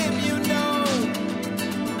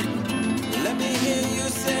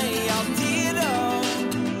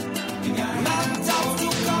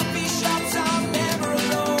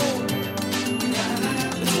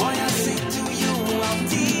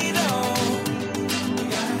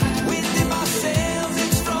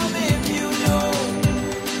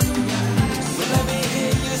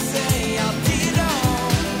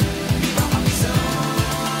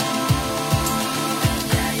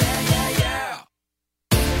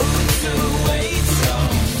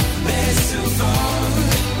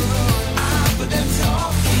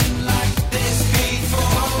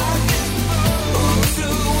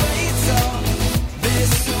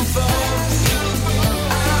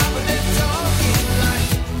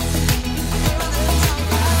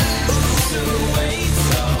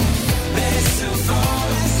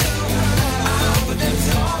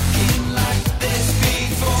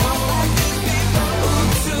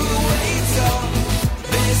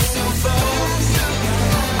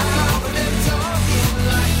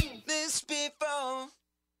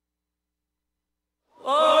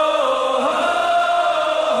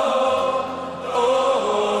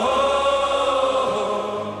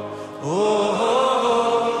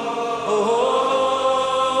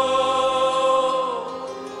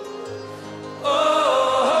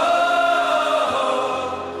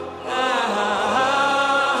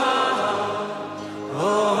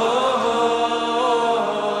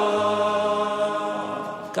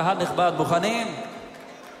קהל נכבד, מוכנים?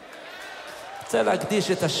 רוצה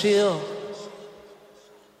להקדיש את השיר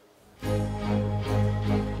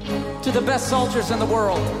To the best soldiers in the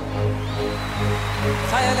world,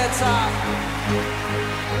 חיילי צה"ל.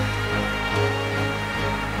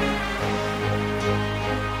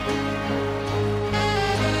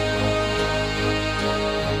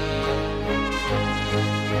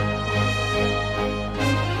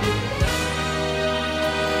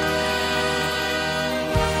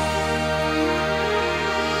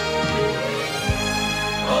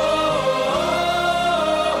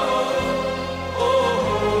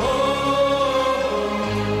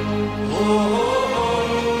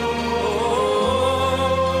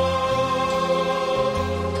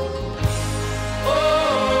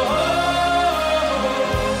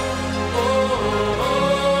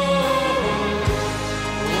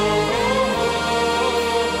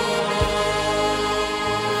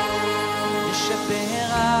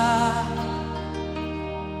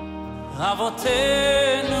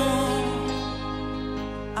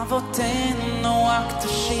 אבותינו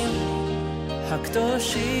הקדושים,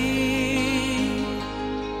 הקדושים,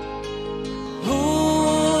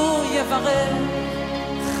 הוא יברך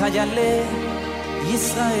חיילי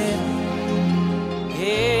ישראל,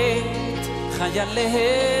 את חיילי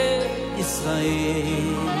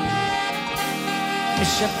ישראל,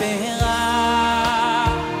 משפרה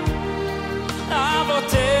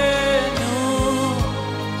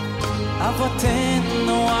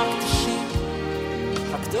אבותינו הקדושים,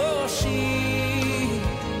 הקדושים,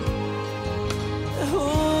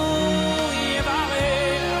 הוא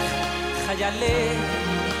יברך חיילי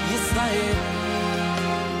ישראל,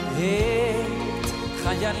 את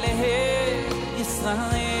חיילי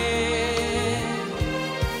ישראל,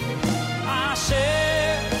 אשר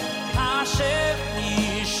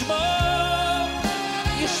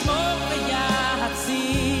ישמור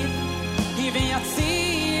ויציל,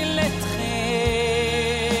 ויציל אתכם,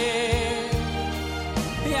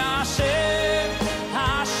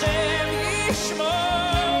 השם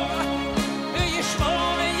ישמור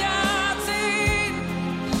ויציל,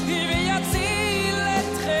 ויציל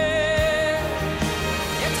אתכם,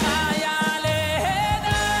 את חיילינו,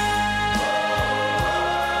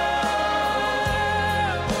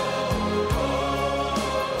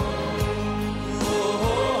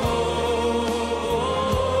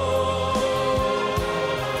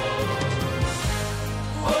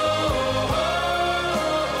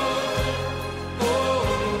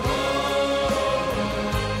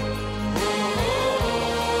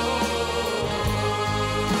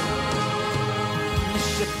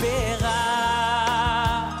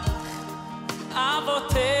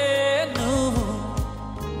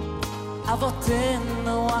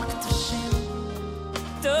 אבותינו הקדושים,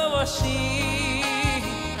 דורשים,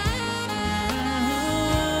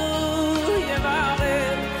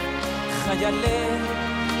 יברך חיילי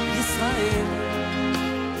ישראל,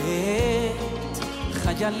 את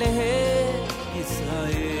חיילי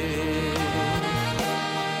ישראל,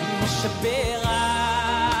 משפרה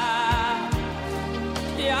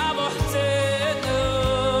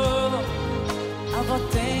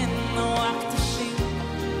אבותינו הקדושים,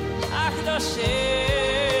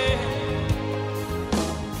 הקדושים,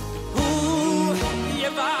 הוא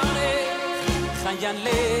יברך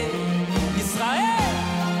חיילי ישראל,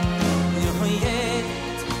 את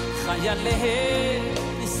חיילי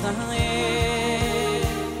ישראל,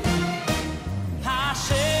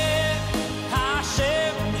 השם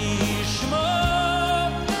ישמור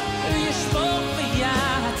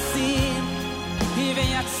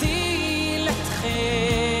ויציל אתכם,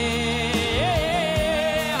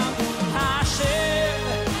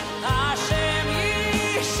 השם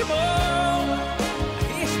ישמור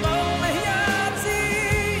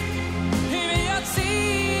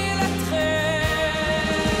ויציל אתכם,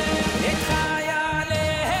 את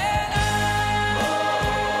חיילינו,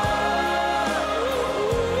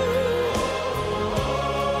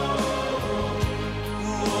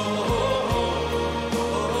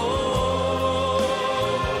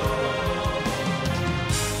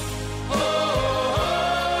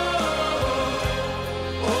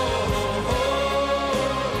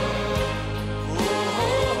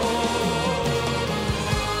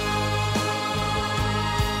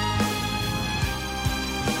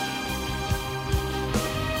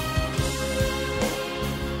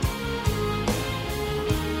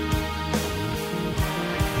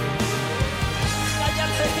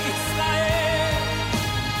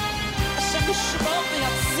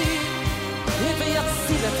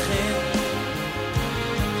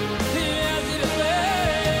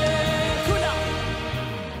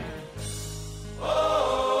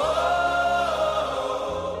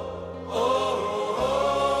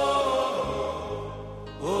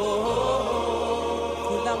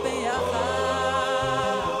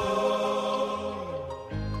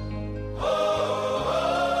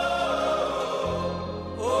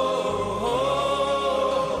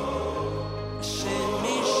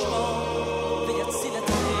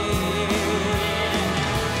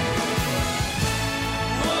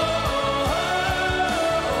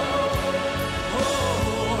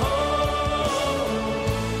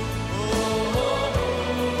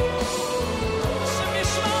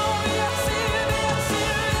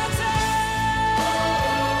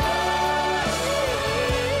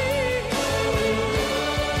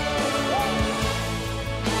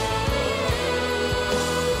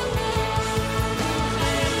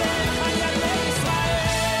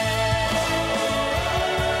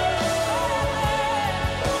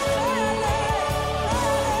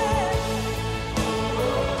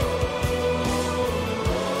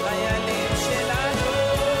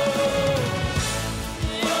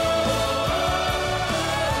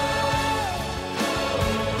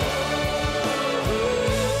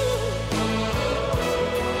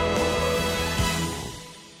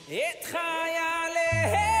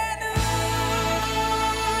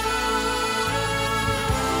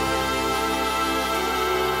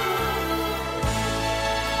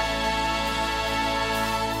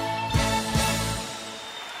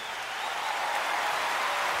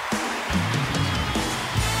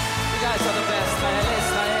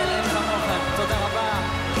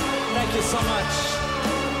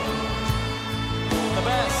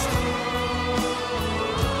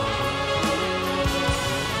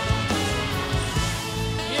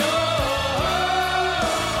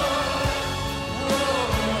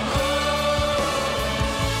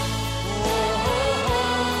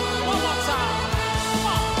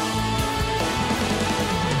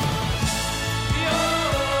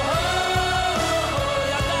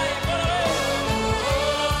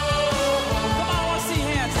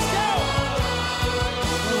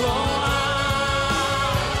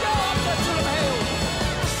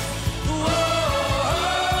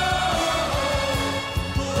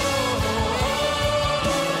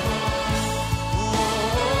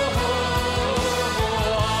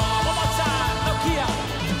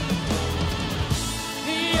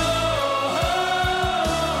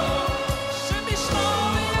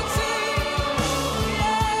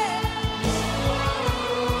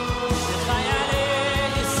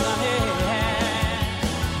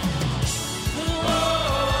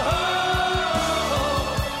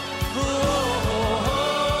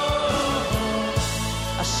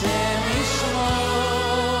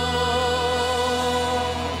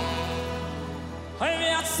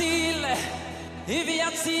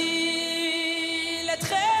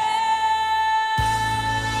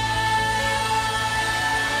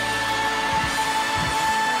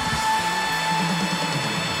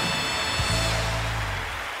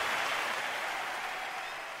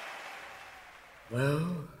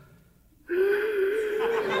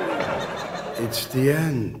 It's the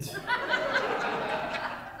end.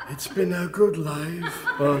 It's been a good life,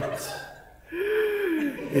 but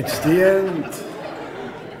it's the end.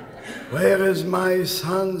 Where is my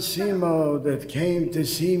son Simo that came to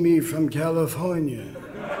see me from California?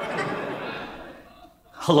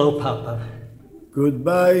 Hello, Papa.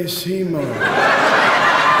 Goodbye, Simo.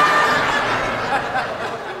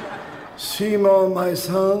 Simo, my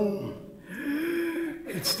son,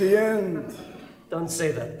 it's the end. Don't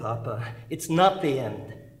say that, Papa. It's not the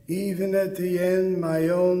end. Even at the end, my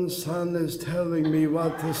own son is telling me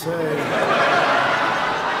what to say.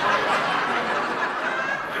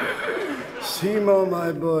 Simo,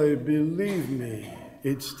 my boy, believe me,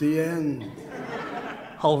 it's the end.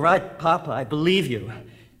 All right, Papa, I believe you.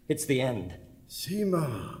 It's the end.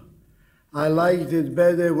 Simo, I liked it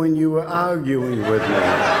better when you were arguing with me.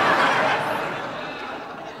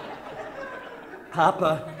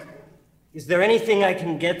 Papa, is there anything I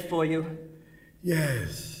can get for you?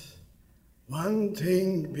 Yes. One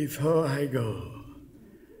thing before I go.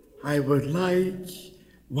 I would like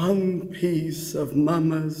one piece of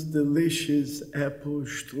Mama's delicious apple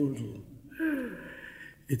strudel.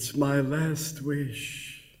 It's my last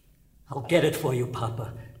wish. I'll get it for you,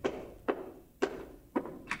 Papa.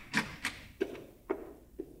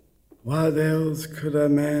 What else could a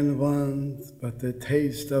man want but the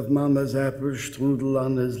taste of Mama's apple strudel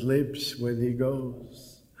on his lips when he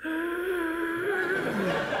goes?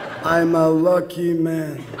 I'm a lucky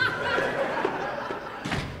man.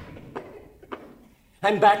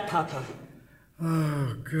 I'm back, Papa.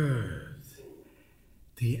 Oh, good.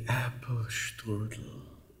 The apple strudel.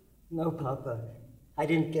 No, Papa. I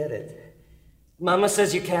didn't get it. Mama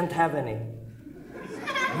says you can't have any.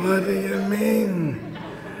 What do you mean?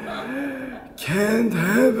 Can't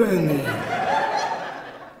have any.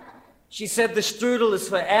 She said the strudel is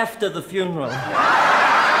for after the funeral.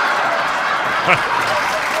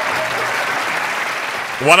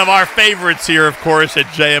 One of our favorites here, of course, at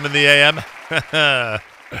JM in the AM.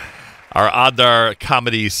 Our Adar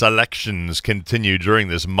comedy selections continue during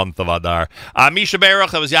this month of Adar. Misha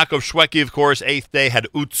Berach, that was Yaakov Shweki, of course. 8th day had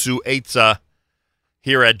Utsu Eitza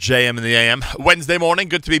here at JM in the AM. Wednesday morning,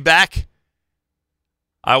 good to be back.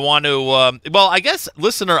 I want to, I guess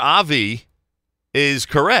listener Avi is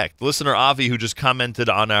correct. Listener Avi, who just commented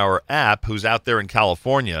on our app, who's out there in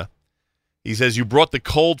California, he says, you brought the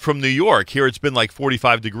cold from New York. Here it's been like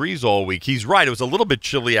 45 degrees all week. He's right. It was a little bit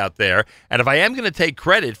chilly out there. And if I am going to take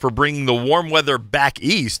credit for bringing the warm weather back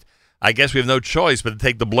east, I guess we have no choice but to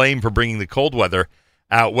take the blame for bringing the cold weather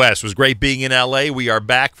out west. It was great being in L.A. We are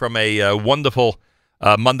back from a wonderful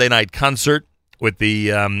Monday night concert with the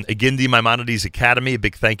Agindi Maimonides Academy. A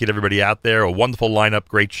big thank you to everybody out there. A wonderful lineup,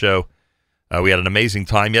 great show. We had an amazing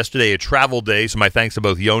time. Yesterday, a travel day, so my thanks to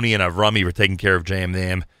both Yoni and Avrami for taking care of JM in the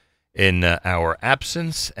AM in our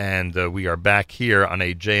absence. And we are back here on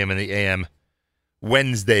a JM in the AM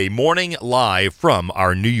Wednesday morning live from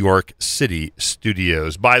our New York City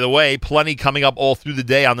studios. By the way, plenty coming up all through the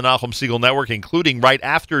day on the Nachum Segal Network, including right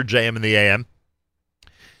after JM in the AM.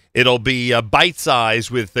 It'll be Bite Size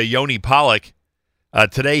with Yoni Pollack.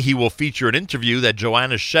 Today he will feature an interview that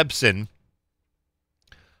Joanna Shebson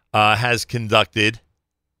has conducted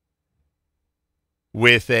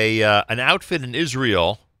with an outfit in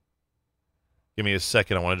Israel. Give me a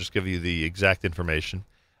second. I want to just give you the exact information.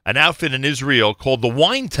 An outfit in Israel called the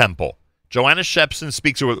Wine Temple. Joanna Shebson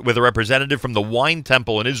speaks with a representative from the Wine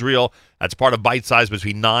Temple in Israel. That's part of Bite Size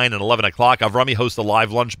between 9 and 11 o'clock. Avrami hosts a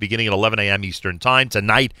live lunch beginning at 11 a.m. Eastern Time.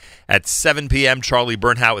 Tonight at 7 p.m., Charlie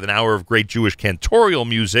Bernhout with an hour of great Jewish cantorial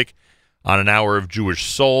music on an hour of Jewish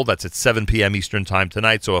soul. That's at 7 p.m. Eastern Time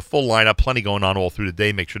tonight. So a full lineup, plenty going on all through the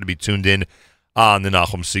day. Make sure to be tuned in on the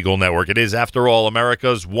Nachum Segal Network. It is, after all,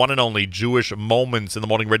 America's one and only Jewish Moments in the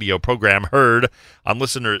Morning radio program, heard on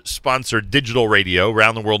listener-sponsored digital radio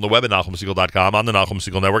around the world on the web at NachumSegal.com, on the Nachum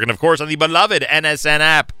Segal Network, and, of course, on the beloved NSN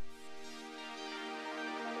app.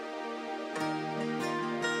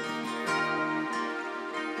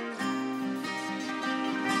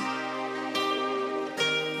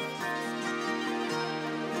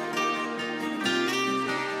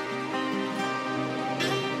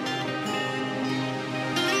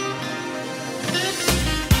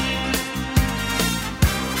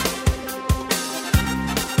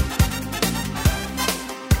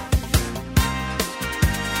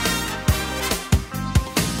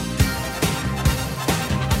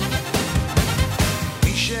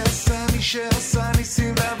 שעשה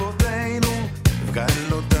ניסים לאבותינו,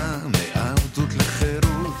 הבגל אותם מעבדות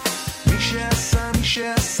לחירות. מי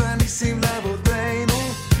שעשה ניסים לאבותינו,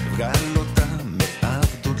 הבגל אותם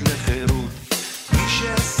מעבדות לחירות. מי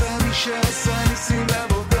שעשה ניסים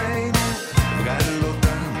לאבותינו,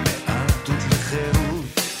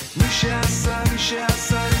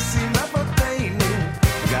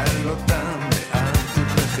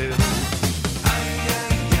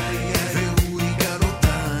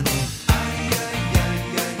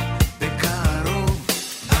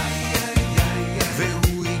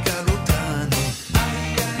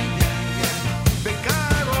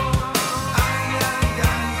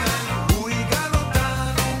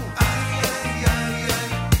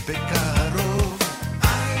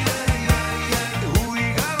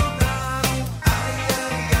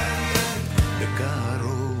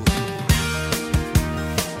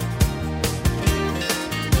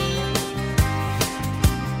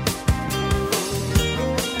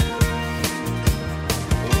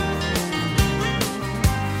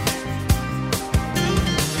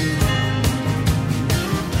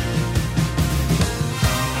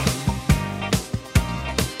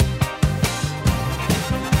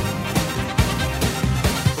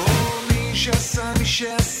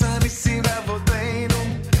 שעשה ניסים לעבודנו,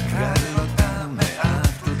 גאל אותם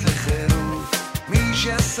מעבדות לחירות. מי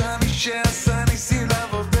שעשה ניסים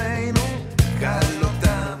לעבודנו, גאל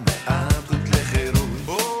אותם מעבדות לחירות.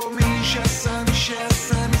 או מי שעשה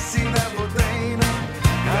ניסים לעבודנו,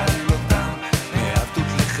 גאל אותם מעבדות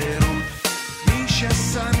לחירות. מי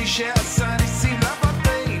שעשה ניסים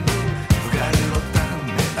לעבודנו, גאל אותם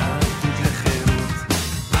מעבדות לחירות.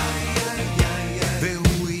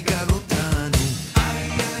 והוא יגאל אותנו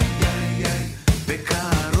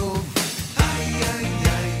בקרוב.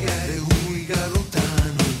 והוא יגאל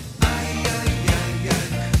אותנו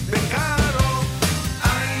בקרוב.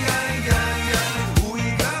 הוא יגאל אותנו בקרוב. הוא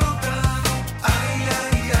יגאל אותנו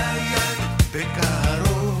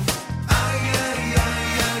בקרוב.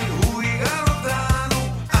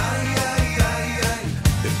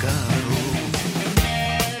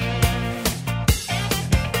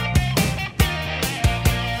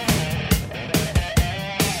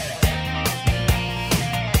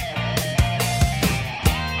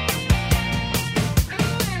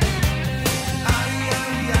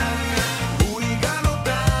 הוא יגאל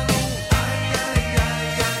אותנו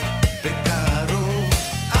בקרוב.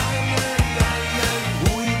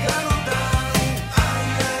 הוא יגאל אותנו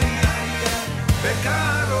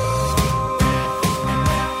בקרוב.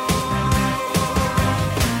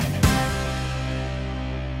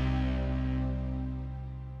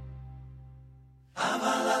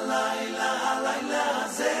 אבל הלילה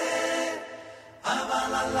הזה,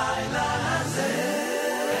 אבל הלילה הזה,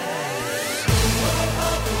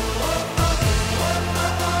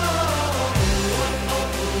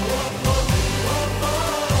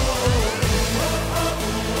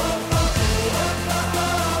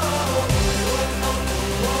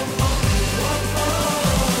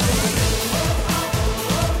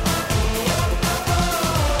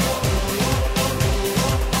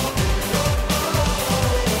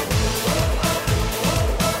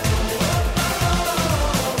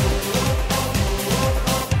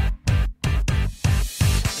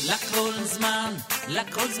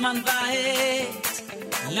 לכל זמן ועת,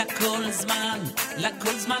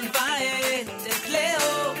 לכל זמן ועת, את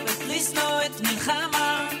לאהוב, את לשנוא, את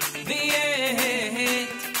מלחמה,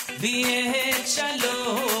 ויית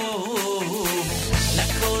שלום.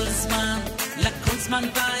 לכל זמן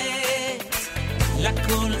ועת,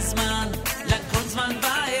 לכל זמן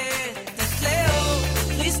ועת, את לאהוב, את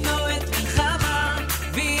לשנוא, את מלחמה,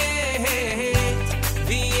 ויית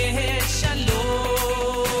שלום.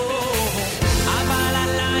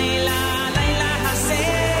 הלילה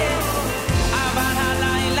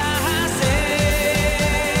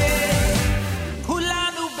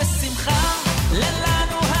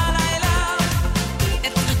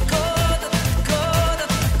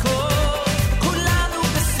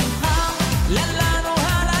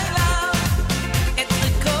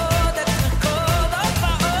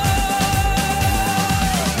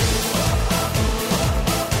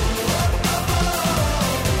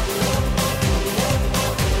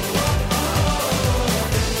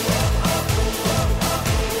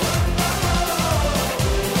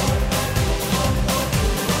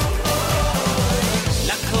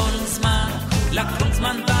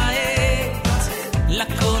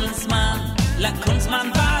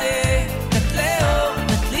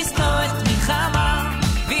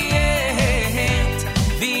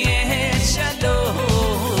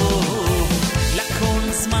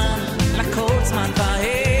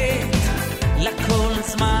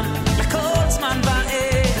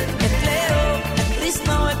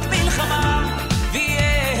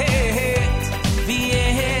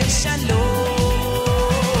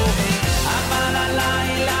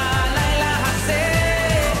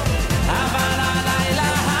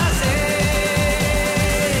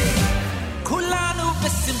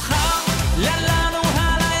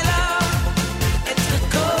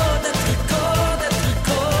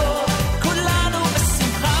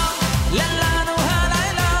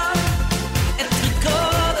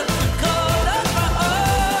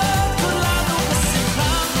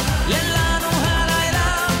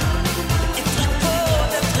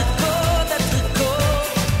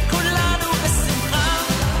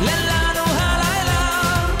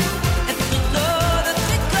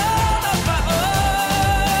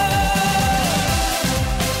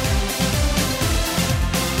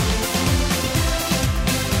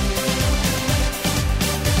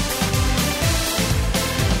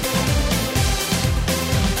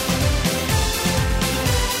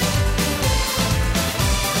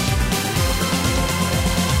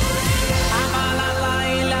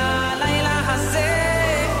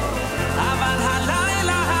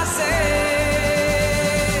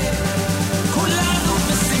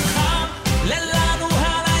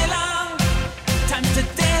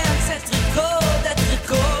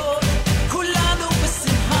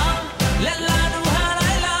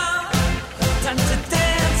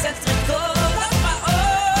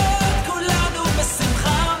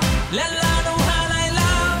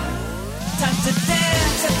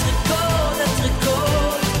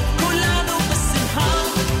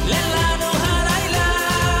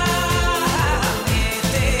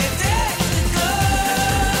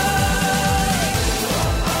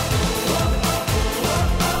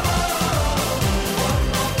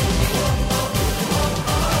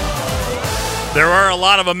There were a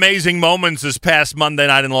lot of amazing moments this past Monday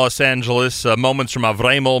night in Los Angeles. Moments from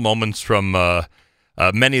Avremel, moments from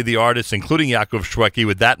many of the artists, including Yaakov Shweki,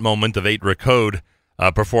 with that moment of 8 Rakod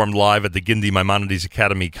performed live at the Gindi Maimonides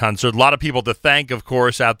Academy concert. A lot of people to thank, of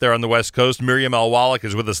course, out there on the West Coast. Miriam L. Wallach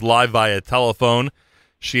is with us live via telephone.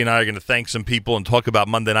 She and I are going to thank some people and talk about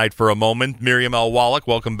Monday night for a moment. Miriam L. Wallach,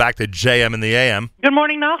 welcome back to JM in the AM. Good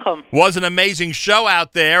morning, Nachum. Was an amazing show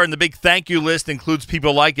out there, and the big thank you list includes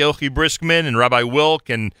people like Yochi Briskman and Rabbi Wilk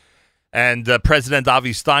and President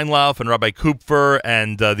Avi Steinlauf and Rabbi Kupfer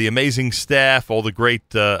and the amazing staff, all the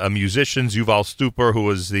great musicians, Yuval Stuper, who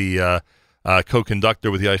was the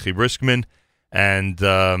co-conductor with Yochi Briskman,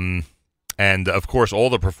 and of course, all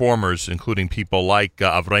the performers, including people like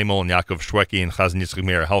Avremel and Yaakov Shweki and Chazan Yitzchak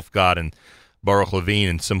Meir Helfgott and Baruch Levine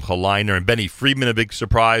and Simcha Leiner and Benny Friedman. A big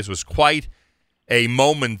surprise. Was quite a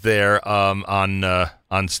moment there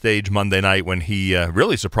on stage Monday night when he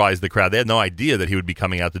really surprised the crowd. They had no idea that he would be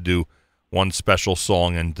coming out to do one special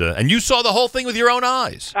song, and you saw the whole thing with your own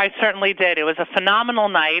eyes. I certainly did. It was a phenomenal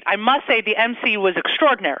night. I must say the MC was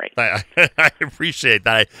extraordinary. I appreciate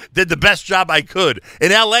that. I did the best job I could.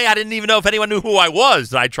 In L.A., I didn't even know if anyone knew who I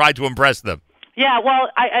was, and I tried to impress them. Yeah, well,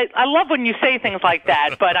 I love when you say things like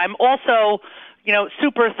that, but I'm also,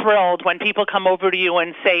 super thrilled when people come over to you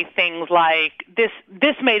and say things like,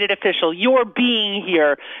 this made it official. Your being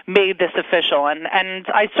here made this official. And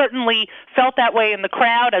I certainly felt that way in the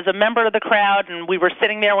crowd as a member of the crowd, and we were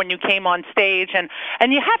sitting there when you came on stage, and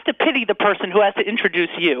you have to pity the person who has to introduce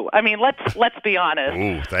you. I mean, let's be honest.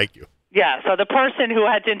 Ooh, thank you. Yeah, so the person who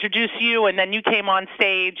had to introduce you, and then you came on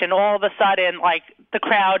stage, and all of a sudden, like, the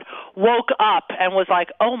crowd woke up and was like,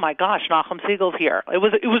 "Oh my gosh, Nachum Siegel's here." It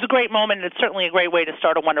was a great moment, and it's certainly a great way to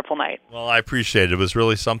start a wonderful night. Well, I appreciate it. It was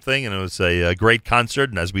really something, and it was a great concert.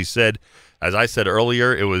 And as I said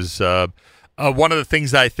earlier, it was one of the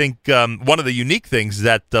things that I think, one of the unique things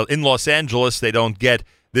that in Los Angeles they don't get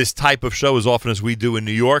this type of show as often as we do in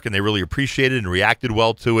New York, and they really appreciated it and reacted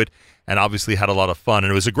well to it. And obviously had a lot of fun.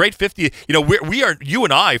 And it was a great 50. We are, you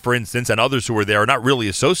and I, for instance, and others who were there are not really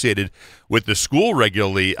associated with the school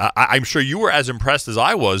regularly. I'm sure you were as impressed as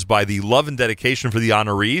I was by the love and dedication for the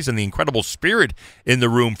honorees and the incredible spirit in the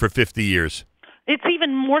room for 50 years. It's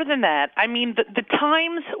even more than that. I mean, the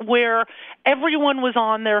times where everyone was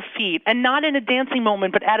on their feet, and not in a dancing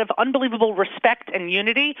moment, but out of unbelievable respect and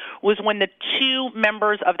unity, was when the 2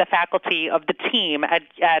 members of the faculty of the team at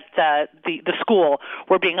the school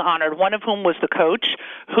were being honored, one of whom was the coach,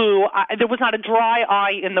 who there was not a dry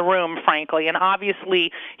eye in the room, frankly, and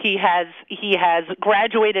obviously he has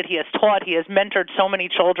graduated, he has taught, he has mentored so many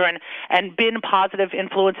children and been positive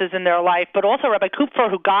influences in their life, but also Rabbi Kupfer,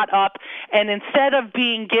 who got up and instead of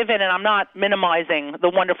being given, and I'm not minimizing the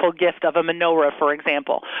wonderful gift of a menorah, for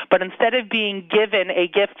example, but instead of being given a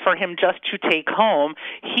gift for him just to take home,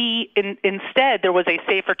 instead there was a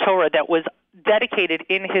Sefer Torah that was dedicated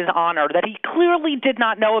in his honor that he clearly did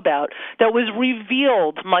not know about, that was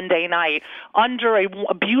revealed Monday night under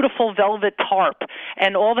a beautiful velvet tarp.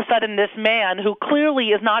 And all of a sudden this man, who clearly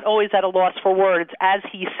is not always at a loss for words, as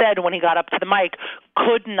he said when he got up to the mic,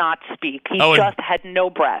 could not speak. He just had no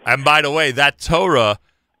breath. And by the way, that Torah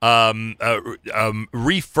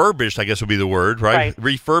refurbished, I guess would be the word, right?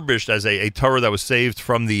 Refurbished as a Torah that was saved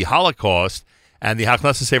from the Holocaust, and the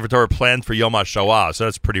Haknasa Sefer Torah planned for Yom HaShoah, so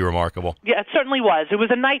that's pretty remarkable. Yeah, it certainly was. It was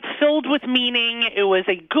a night filled with meaning. It was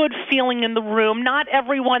a good feeling in the room. Not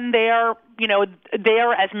everyone there,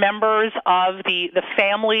 there as members of the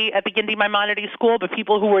family at the Gindi Maimonides School, but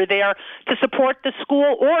people who were there to support the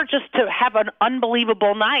school or just to have an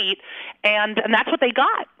unbelievable night, and that's what they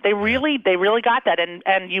got. They really got that.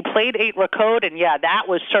 And you played 8 Rakod, and that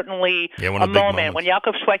was certainly a moment. When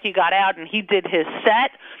Yaakov Shweki got out and he did his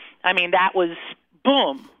set, I mean, that was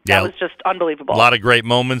boom. That was just unbelievable. A lot of great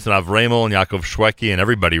moments, and Avremel and Yaakov Shweki, and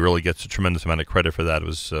everybody really gets a tremendous amount of credit for that. It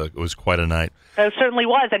was quite a night. It certainly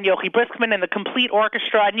was, and Yochi Briskman and the complete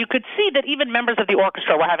orchestra, and you could see that even members of the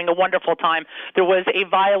orchestra were having a wonderful time. There was a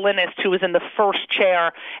violinist who was in the first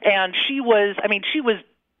chair, and she was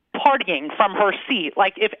partying from her seat.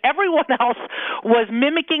 Like, if everyone else was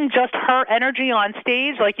mimicking just her energy on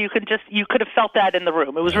stage, like you could have felt that in the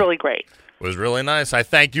room. It was really great. It was really nice. I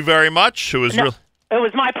thank you very much. It was It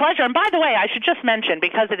was my pleasure. And by the way, I should just mention,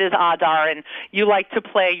 because it is Adar and you like to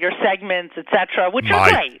play your segments, etc., which are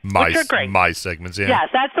great. My segments, yeah. Yes,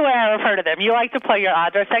 that's the way I refer to them. You like to play your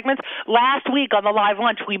Adar segments. Last week on the live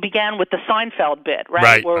lunch, we began with the Seinfeld bit,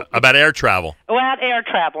 right? About air travel. About air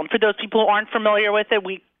travel. And for those people who aren't familiar with it,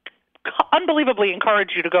 we unbelievably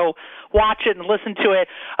encourage you to go watch it and listen to it,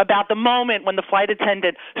 about the moment when the flight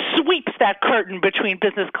attendant sweeps that curtain between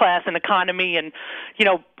business class and economy and,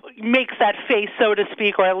 makes that face, so to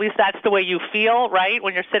speak, or at least that's the way you feel, right,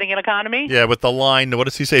 when you're sitting in economy. Yeah, with the line, what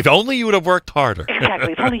does he say? If only you would have worked harder.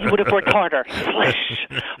 Exactly. If only you would have worked harder.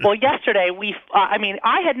 Well, yesterday,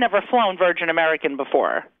 I had never flown Virgin American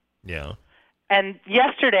before. Yeah. And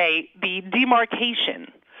yesterday, the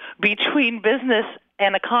demarcation between business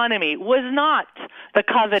and economy was not the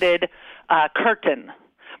coveted curtain,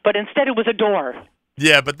 but instead it was a door.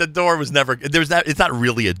 Yeah, but the door was never. It's not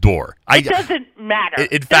really a door. It doesn't matter.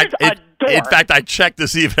 In fact, There's a door. In fact, I checked to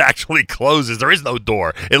see if it actually closes. There is no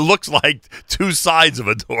door. It looks like two sides of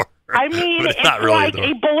a door. I mean, it's it's really like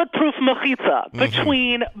a bulletproof mechitza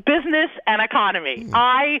between business and economy.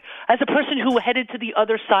 I, as a person who headed to the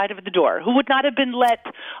other side of the door, who would not have been let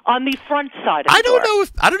on the front side of the door.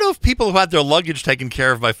 I don't know if people who had their luggage taken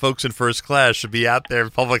care of by folks in first class should be out there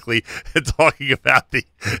publicly talking about the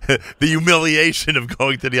humiliation of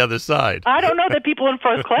going to the other side. I don't know that people in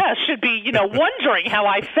first class should be, wondering how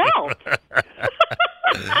I felt.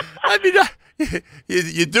 I mean,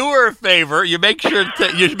 you do her a favor. You make sure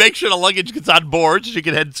the luggage gets on board so you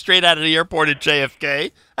can head straight out of the airport at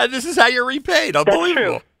JFK, and this is how you're repaid.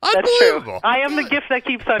 Unbelievable. That's true. I am the gift that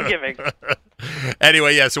keeps on giving.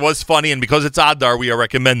 Anyway, yes, it was funny, and because it's Adar, we are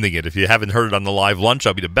recommending it. If you haven't heard it on the live lunch,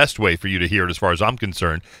 that'll be the best way for you to hear it as far as I'm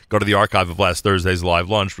concerned. Go to the archive of last Thursday's live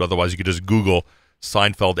lunch, but otherwise you could just Google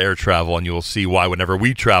Seinfeld air travel, and you will see why whenever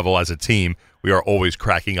we travel as a team, we are always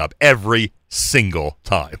cracking up every single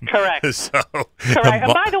time. Correct. Correct.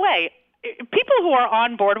 And by the way, people who are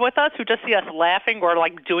on board with us, who just see us laughing or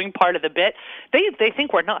like doing part of the bit, they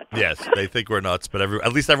think we're nuts. Yes, they think we're nuts, but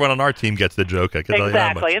at least everyone on our team gets the joke. I can tell you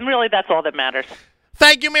that much. Exactly, and really that's all that matters.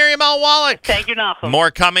 Thank you, Miriam L. Wallach. Thank you, Nachum.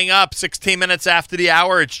 More coming up, 16 minutes after the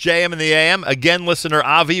hour. It's JM in the AM. Again, listener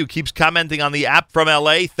Avi, who keeps commenting on the app from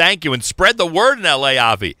L.A., thank you, and spread the word in L.A.,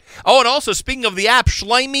 Avi. Oh, and also, speaking of the app,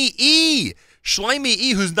 Shlomi E.,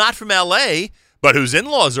 who's not from L.A., but whose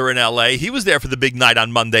in-laws are in L.A., he was there for the big night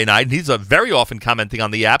on Monday night, and he's very often commenting on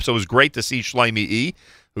the app, so it was great to see Shlomi E.,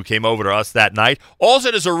 who came over to us that night. Also,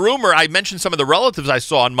 there's a rumor, I mentioned some of the relatives I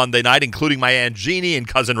saw on Monday night, including my Aunt Jeannie and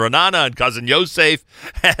cousin Renana and cousin Yosef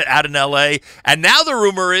out in L.A., and now the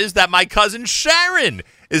rumor is that my cousin Sharon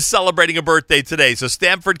is celebrating a birthday today. So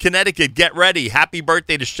Stamford, Connecticut, get ready. Happy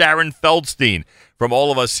birthday to Sharon Feldstein from all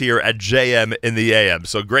of us here at JM in the AM.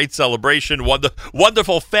 So great celebration.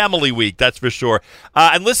 Wonderful family week, that's for sure.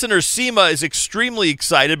 And listener Seema is extremely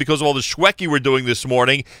excited because of all the Shweki we're doing this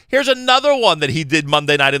morning. Here's another one that he did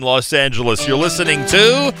Monday night in Los Angeles. You're listening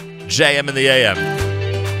to JM in the AM.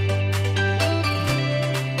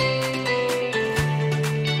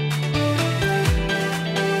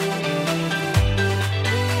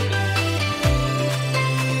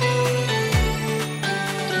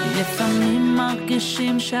 לפעמים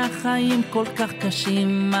מרגישים שהחיים כל כך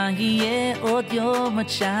קשים, מה יהיה עוד יום עד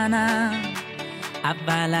שנה?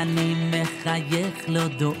 אבל אני מחייך, לא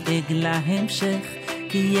דואג להמשך,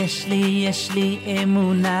 כי יש לי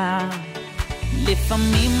אמונה.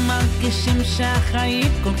 לפעמים מרגישים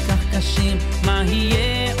שהחיים כל כך קשים, מה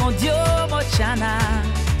יהיה עוד יום עוד שנה?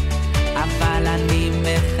 אבל אני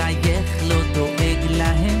מחייך, לא דואג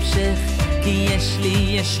להמשך, כי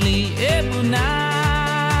יש לי אמונה.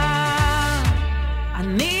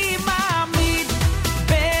 אני מאמין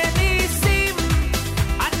בניסים,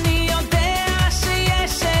 אני יודע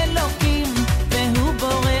שיש אלוקים, והוא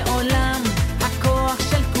בורא עולם, הכוח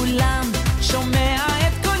של כולם, שומע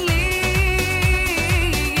את קולי.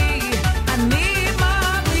 אני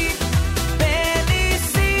מאמין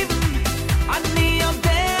בניסים, אני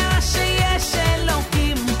יודע שיש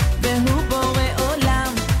אלוקים, והוא בורא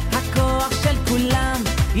עולם, הכוח של כולם,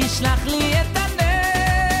 ישלח לי את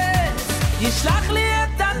הנס, ישלח לי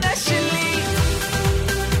את הנס שלי.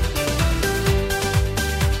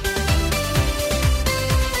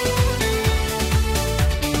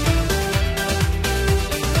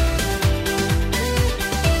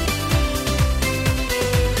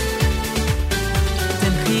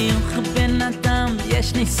 תן חיוך בן אדם,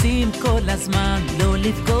 יש ניסים כל הזמן, לא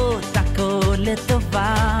לבכות, הכל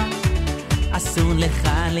לטובה. אסור לך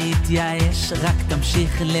להתייאש, רק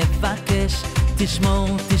תמשיך לבקש,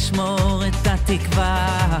 תשמור את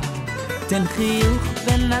התקווה. תן חיוך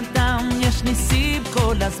בן אדם, יש ניסים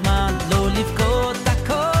כל הזמן, לא לבכות,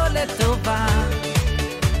 הכל לטובה.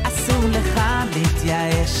 אסור לך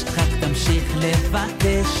להתייאש, רק תמשיך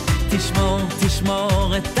לבקש,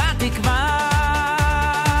 תשמור את התקווה.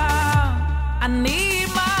 אני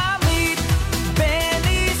מאמין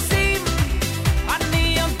בניסים,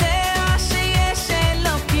 אני יודע שיש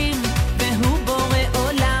אלוקים, והוא בורא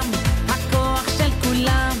עולם, הכוח של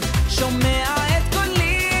כולם, שומע את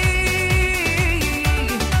קולי.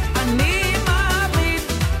 אני מאמין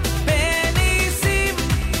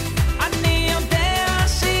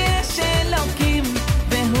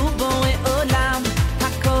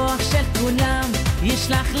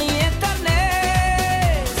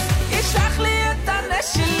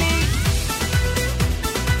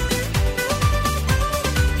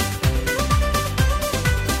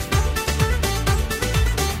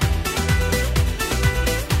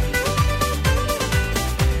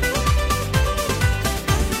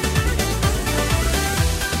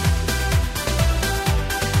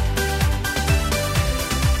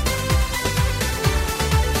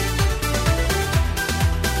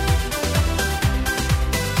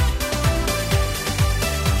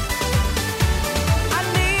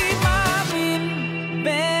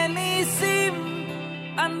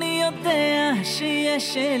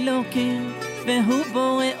שיש אלוקים והוא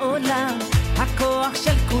בורא עולם, הכוח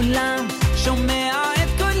של כולם שומע את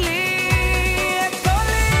קולי, את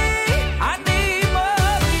קולי. אני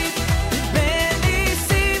מוריד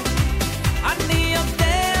בניסים, אני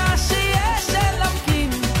יודע שיש אלוקים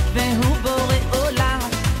והוא בורא עולם,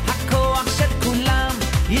 הכוח של כולם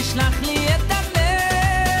ישלח לי את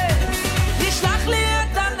הנס, ישלח לי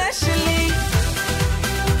את הנס שלי.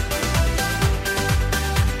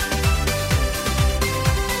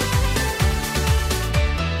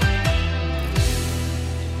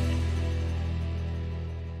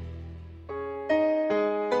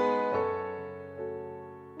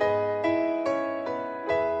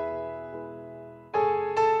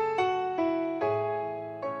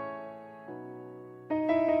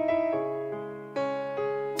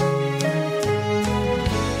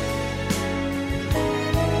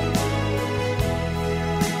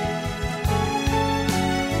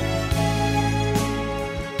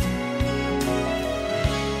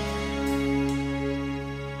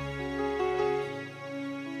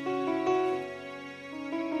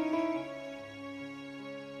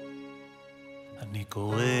 אני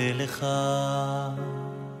קורא לך,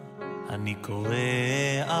 אני קורא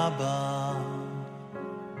אבא,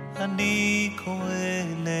 אני קורא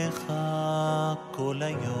לך כל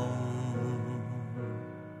היום.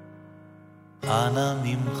 אנא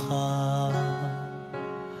ממך,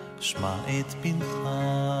 שמע את פנך,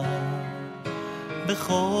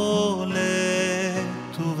 בכל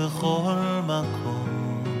עת ובכל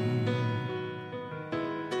מקום.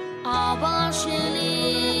 אבא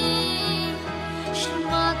שלי,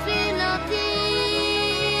 שמע תפילתי,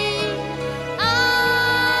 עד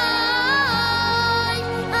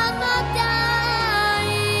מתי?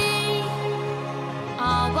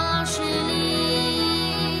 אבא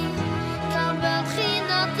שלי, קבל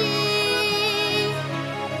חינתי,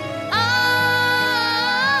 עד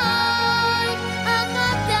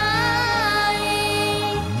מתי?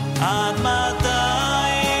 עד מתי?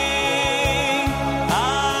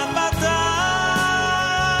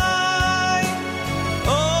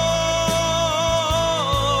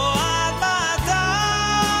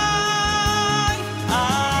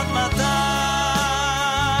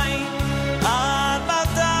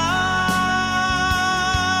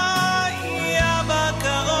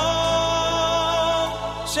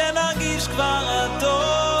 שנרגיש כבר הטוב,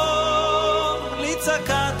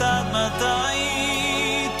 לצעקת עד מתי,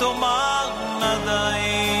 תאמר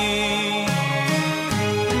נדי.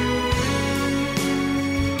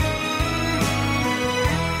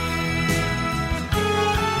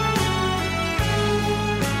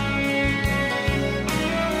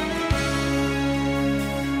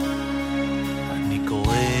 אני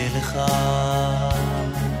קורא לך,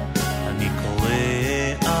 אני קורא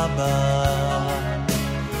אבא,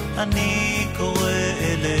 אני קורא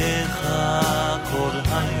אליך כל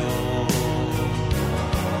היום,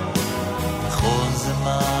 בכל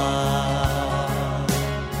זמן,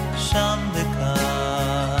 שם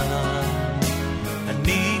וכאן,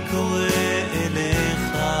 אני קורא אליך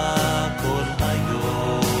כל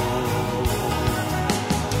היום.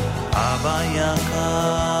 אבא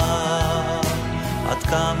יקר, עד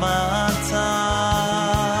כמה עצר,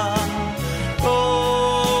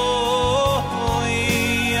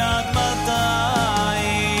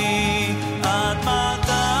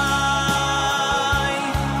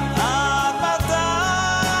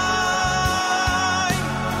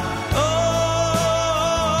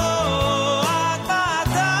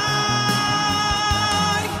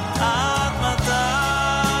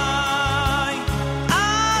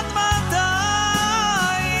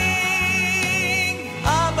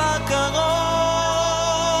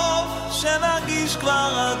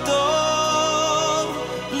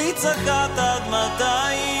 צחקת עד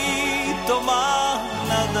מתי, תאמר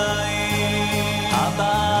נדי.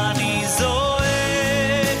 אבא אני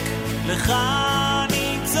זועק, לך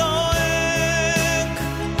אני צועק,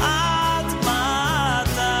 עד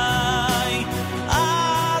מתי,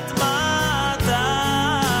 עד מתי,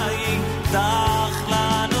 דח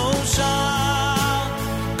לנו שם,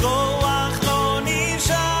 כוח לא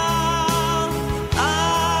נשאר,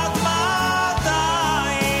 עד מתי,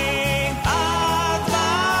 עד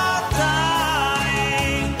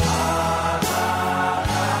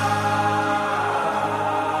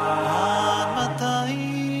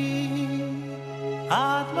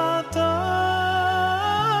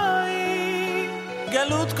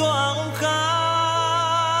גלות כה ארוכה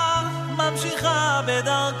ממשיכה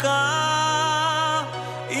בדרכה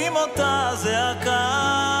עם אותה זעקה,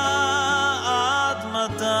 עד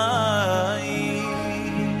מתי,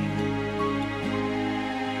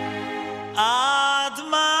 עד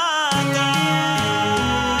מתי.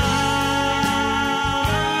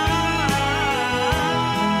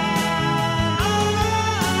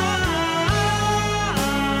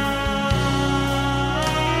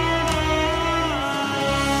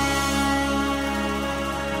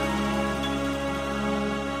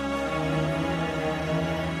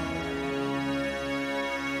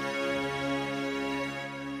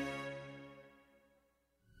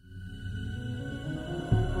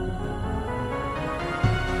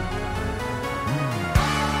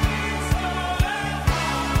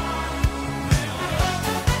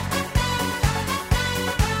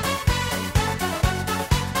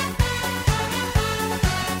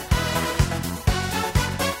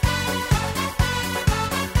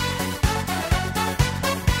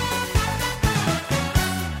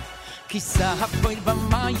 hapoy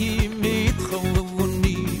b'mayim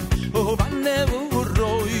mitchoni Ovane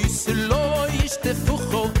urois lo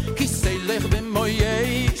yishtefucho Kiseilech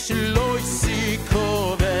b'moyesh lo yisiko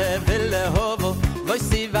Velehovo lo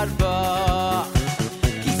yisivarba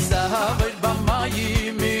Kisahapoy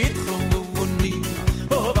b'mayim mitchoni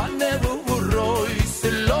Ovane urois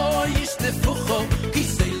lo yishtefucho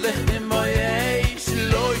Kiseilech b'moyesh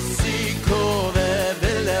lo yisiko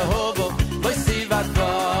Velehovo lo yisivarba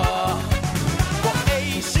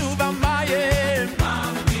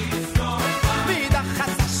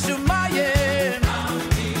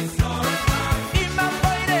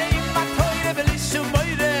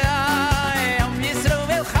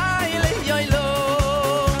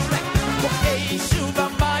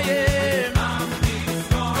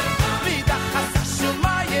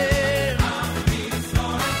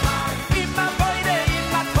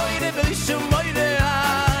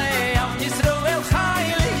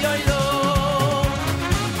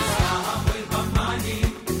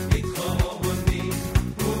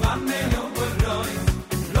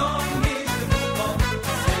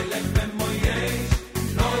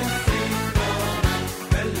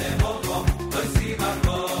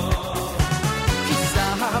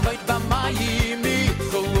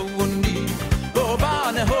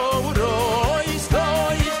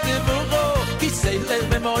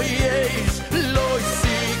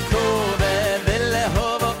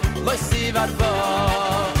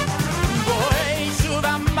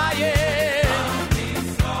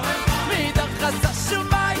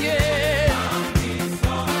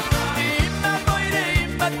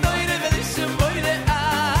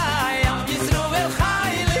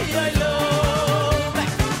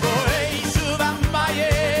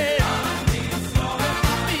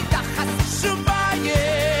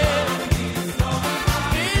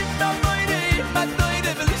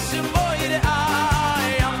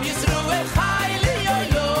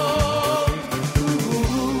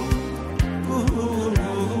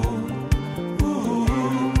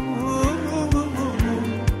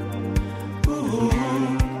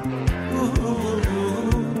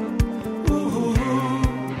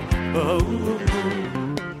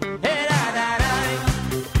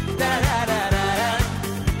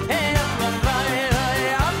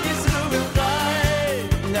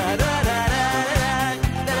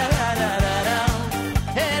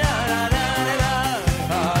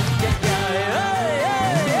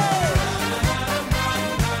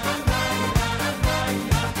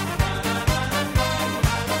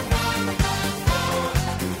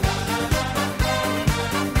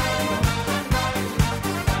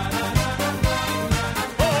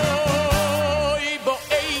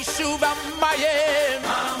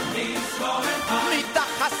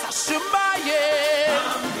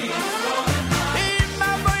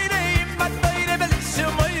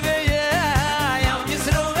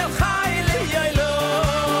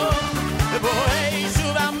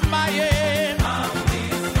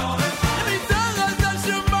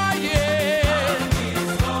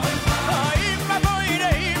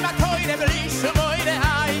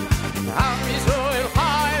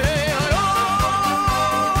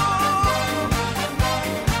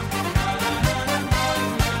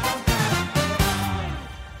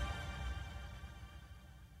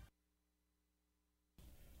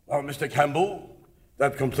Now, Mr. Campbell,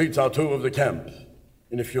 that completes our tour of the camp.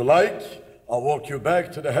 And if you like, I'll walk you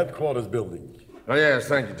back to the headquarters building. Oh, yes,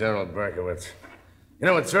 thank you, General Berkowitz. You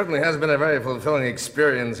know, it certainly has been a very fulfilling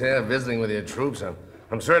experience here visiting with your troops.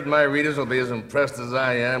 I'm certain my readers will be as impressed as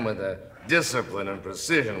I am with the discipline and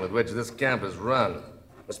precision with which this camp is run,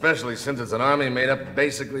 especially since it's an army made up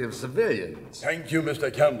basically of civilians. Thank you,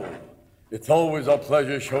 Mr. Campbell. It's always a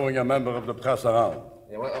pleasure showing a member of the press around.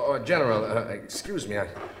 Yeah, well, General, excuse me,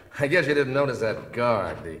 I guess you didn't notice that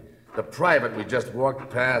guard. The private we just walked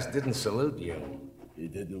past didn't salute you. He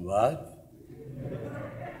didn't what?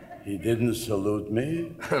 He didn't salute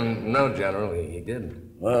me? No, General, he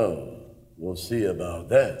didn't. Well, we'll see about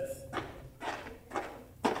that.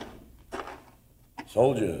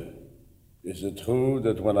 Soldier, is it true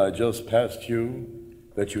that when I just passed you,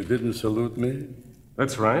 that you didn't salute me?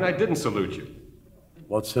 That's right, I didn't salute you.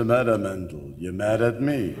 What's the matter, Mendel? You mad at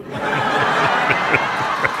me?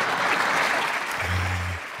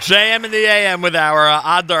 JM in the AM with our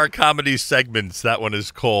Adar comedy segments. That one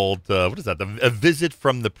is called, what is that? A Visit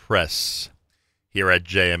from the Press here at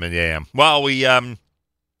JM in the AM. Well, we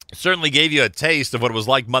certainly gave you a taste of what it was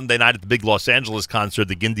like Monday night at the big Los Angeles concert,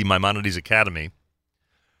 the Gindi Maimonides Academy.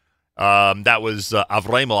 That was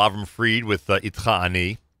Avram Fried with Itcha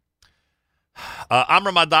Ani.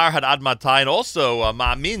 Amram Adar had Ad Matai, and also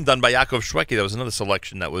Ma'amin done by Yaakov Shweki. That was another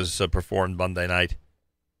selection that was performed Monday night.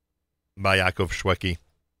 by Yaakov Shweki.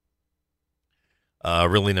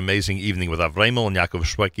 Really an amazing evening with Avremel and Yaakov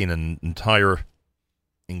Shweki and an entire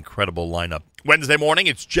incredible lineup. Wednesday morning,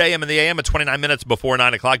 it's JM in the AM at 29 minutes before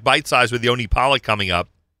 9 o'clock. Bite Size with Yoni Pollack coming up.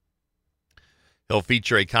 He'll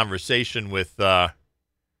feature a conversation with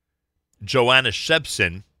Joanna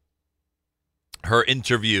Shebson, her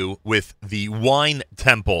interview with the Wine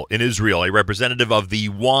Temple in Israel. A representative of the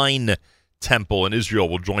Wine Temple in Israel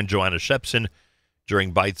will join Joanna Shebson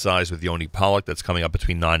during Bite Size with Yoni Pollack. That's coming up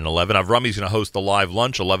between 9 and 11. Avrami's going to host the live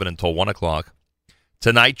lunch, 11 until 1 o'clock.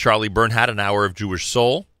 Tonight, Charlie Bernhardt, an hour of Jewish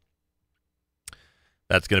Soul.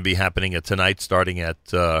 That's going to be happening tonight, starting at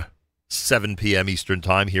 7 p.m. Eastern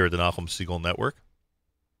Time here at the Nachum Segal Network.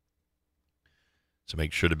 So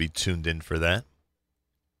make sure to be tuned in for that.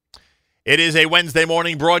 It is a Wednesday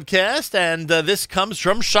morning broadcast, and this comes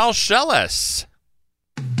from Shalsheles.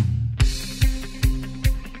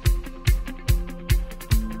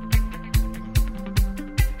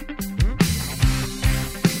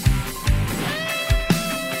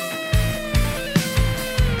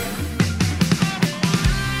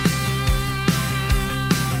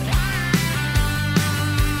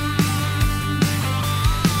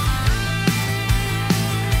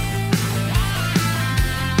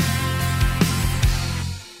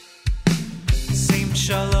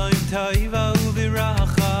 Shalom Taiva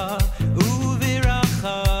Uviracha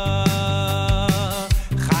Uviracha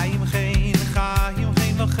Chaim Chaim Chaim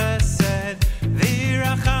Chaim V'chesed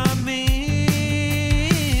Virachamim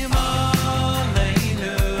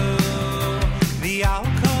Aleinu V'al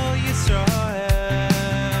Kol Yisrael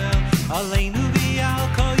Aleinu V'al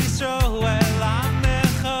Kol Yisrael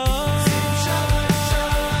Amecha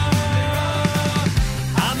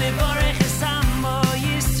Amevorech Esamo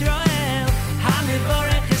Yisrael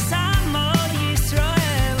Amevorech Esamo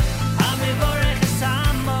Yisrael Amevorech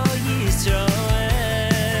Esamo Yisrael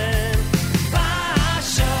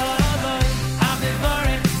Ba'ashalom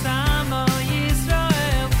Amevorech Esamo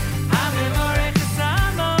Yisrael Amevorech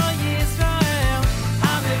Esamo Yisrael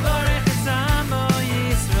Amevorech Esamo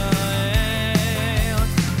Yisrael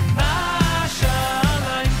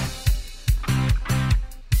Ba'ashalom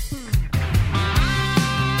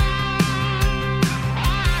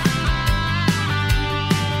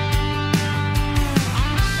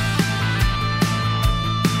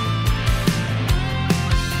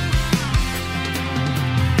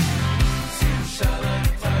Shalom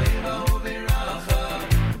Taiva Uviracha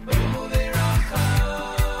Uviracha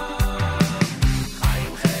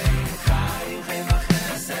Chaim Chaim Chaim Chaim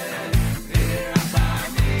V'chesed Virachamim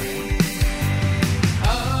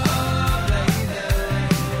Aleinu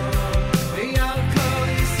V'al Kol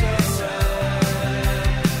Yisrael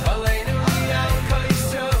Aleinu V'al Kol Yisrael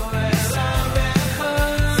Amecha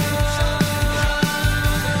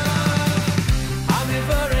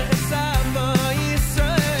Amevorech Esamo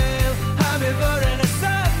Yisrael Amevorech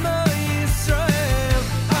Esamo Yisrael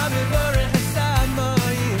Amevorech Esamo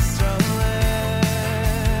Yisrael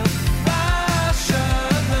Ba'ashalom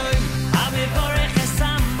Amevorech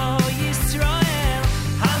Esamo Yisrael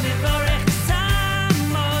Amevorech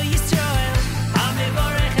Esamo Yisrael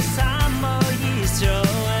Amevorech Esamo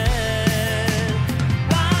Yisrael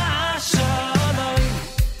Ba'ashalom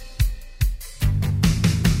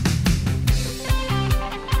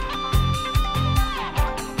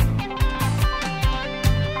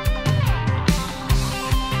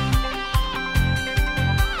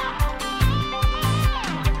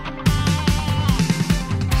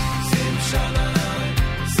Sim Shalom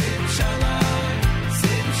Sim Shalom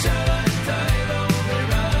Sim Shalom Taiva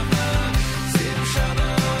Uviracha Sim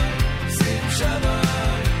Shalom Sim Shalom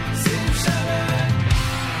Sim Shalom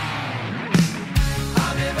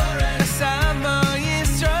Amevorech Esamo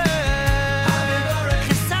Yisrael Amevorech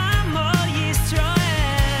Esamo Yisrael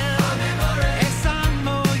Amevorech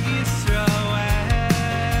Esamo Yisrael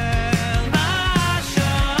Ba'ashalom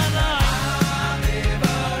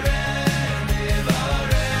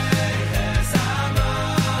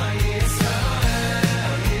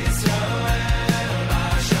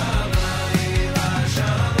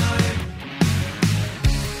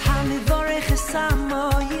Hamevorech Esamo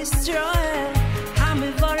Yisrael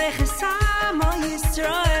Hamevorech Esamo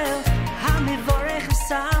Yisrael Hamevorech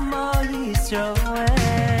Esamo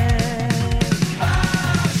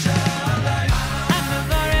Yisrael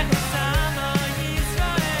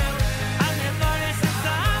Hamevorech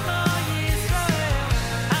Esamo Yisrael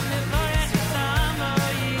Hamevorech Esamo Yisrael Hamevorech Esamo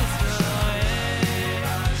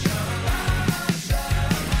Yisrael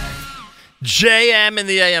JM in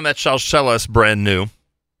the AM at Shalsheles, brand new,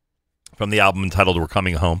 from the album entitled We're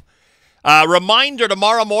Coming Home. Reminder,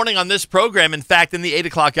 tomorrow morning on this program, in fact, in the 8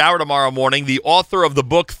 o'clock hour tomorrow morning, the author of the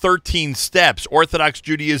book 13 Steps, Orthodox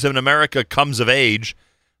Judaism in America Comes of Age,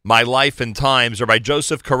 My Life and Times, Rabbi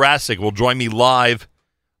Joseph Karasik will join me live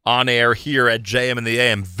on air here at JM in the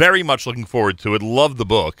AM. Very much looking forward to it. Love the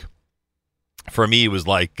book. For me, it was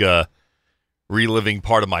like reliving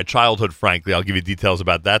part of my childhood, frankly. I'll give you details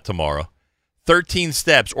about that tomorrow. 13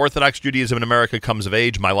 Steps, Orthodox Judaism in America Comes of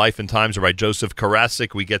Age, My Life and Times, by Joseph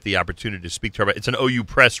Karasik. We get the opportunity to speak to her. It's an OU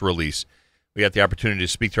Press release. We got the opportunity to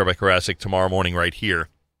speak to her by Karasik tomorrow morning right here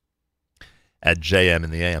at JM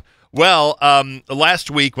in the AM. Well,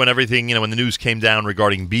 last week when everything, when the news came down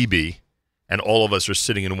regarding Bibi, and all of us are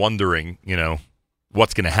sitting and wondering,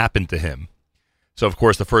 what's going to happen to him. So, of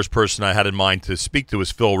course, the first person I had in mind to speak to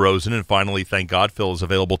was Phil Rosen, and finally, thank God, Phil is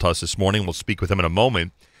available to us this morning. We'll speak with him in a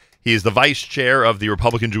moment. He is the vice chair of the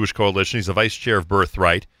Republican Jewish Coalition. He's the vice chair of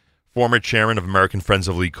Birthright, former chairman of American Friends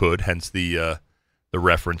of Likud, hence the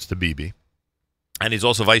reference to Bibi. And he's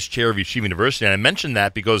also vice chair of Yeshiva University. And I mentioned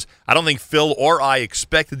that because I don't think Phil or I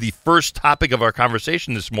expected the first topic of our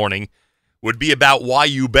conversation this morning would be about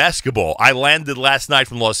YU basketball. I landed last night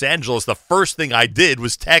from Los Angeles. The first thing I did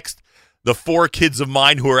was text the 4 kids of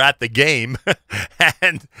mine who were at the game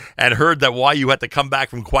and heard that YU had to come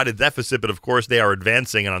back from quite a deficit, but of course they are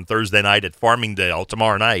advancing, and on Thursday night at Farmingdale,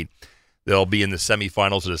 tomorrow night, they'll be in the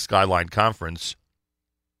semifinals of the Skyline Conference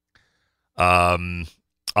on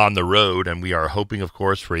the road, and we are hoping, of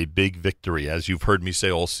course, for a big victory. As you've heard me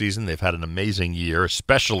say all season, they've had an amazing year,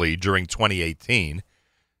 especially during 2018,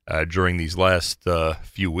 during these last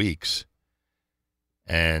few weeks.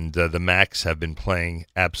 And the Macs have been playing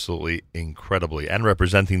absolutely incredibly and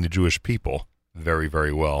representing the Jewish people very,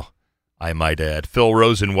 very well, I might add. Phil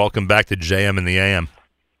Rosen, welcome back to JM in the AM.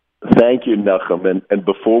 Thank you, Nachum. And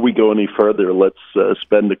before we go any further, let's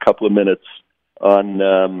spend a couple of minutes on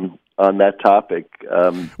that topic.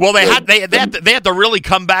 Well, they had to really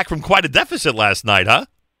come back from quite a deficit last night, huh?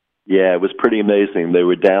 Yeah, it was pretty amazing. They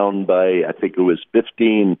were down by, I think it was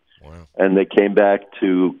 15. Wow. And they came back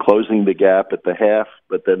to closing the gap at the half,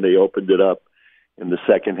 but then they opened it up in the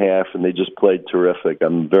second half, and they just played terrific.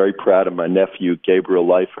 I'm very proud of my nephew, Gabriel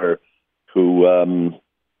Leifer, who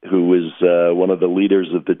is one of the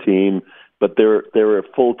leaders of the team. But they're a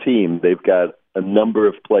full team. They've got a number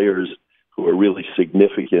of players who are really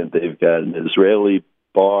significant. They've got an Israeli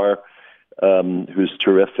Bar, who's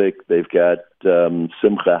terrific. They've got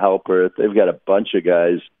Simcha Halpert. They've got a bunch of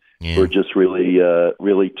guys who are just really,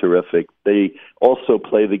 really terrific. They also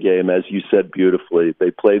play the game, as you said beautifully.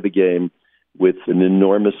 They play the game with an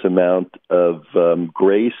enormous amount of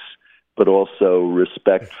grace, but also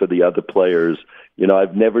respect for the other players.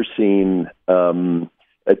 I've never seen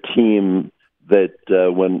a team that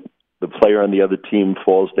when the player on the other team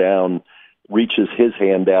falls down, reaches his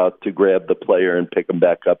hand out to grab the player and pick him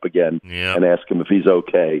back up again and ask him if he's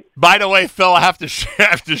okay. By the way, Phil, I have to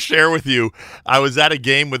share with you, I was at a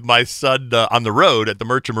game with my son on the road at the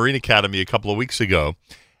Merchant Marine Academy a couple of weeks ago,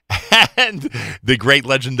 and the great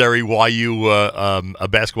legendary YU a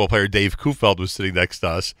basketball player, Dave Kufeld, was sitting next to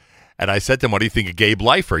us. And I said to him, what do you think of Gabe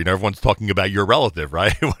Leifer? Everyone's talking about your relative,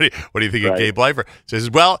 right? what do you think of Gabe Leifer? So he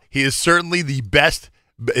says, well, he is certainly the best.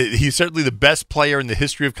 He's certainly the best player in the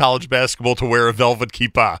history of college basketball to wear a velvet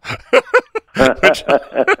kippah,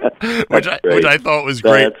 which I thought was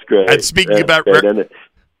great. That's great. And speaking about, and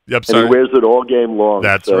he wears it all game long.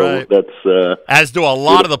 That's so right. That's as do a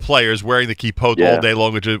lot of the players wearing the kippot all day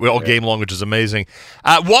long, all game long, which is amazing.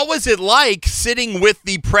 What was it like sitting with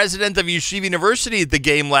the president of Yeshiva University at the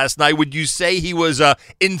game last night? Would you say he was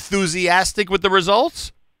enthusiastic with the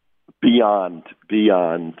results? Beyond.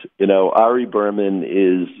 Ari Berman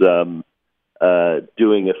is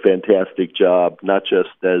doing a fantastic job, not just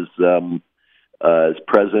as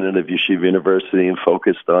president of Yeshiva University and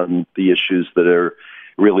focused on the issues that are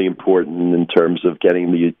really important in terms of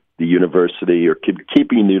getting the university or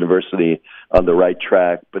keeping the university on the right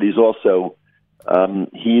track, but he's also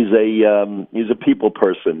he's a people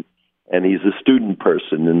person and he's a student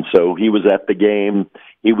person, and so he was at the game.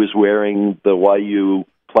 He was wearing the YU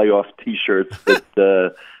playoff T-shirts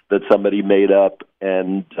that somebody made up,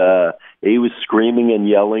 and he was screaming and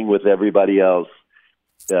yelling with everybody else.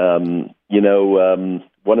 One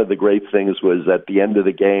of the great things was at the end of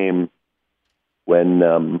the game when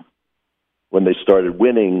they started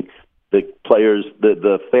winning, the players,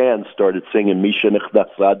 the fans started singing Misha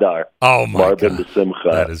Nechnas Adar. Oh my Marvin God, Simcha.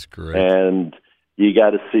 that is great. And you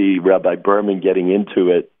got to see Rabbi Berman getting into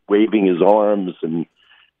it, waving his arms and.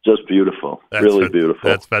 Just beautiful. Really beautiful.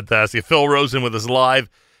 That's fantastic. Phil Rosen with us live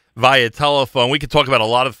via telephone. We could talk about a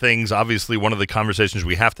lot of things. Obviously, one of the conversations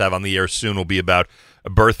we have to have on the air soon will be about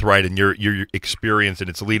Birthright and your experience and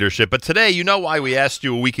its leadership. But today, you know why we asked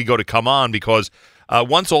you a week ago to come on, because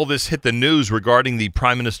once all this hit the news regarding the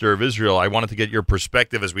Prime Minister of Israel, I wanted to get your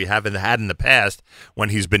perspective, as we haven't had in the past when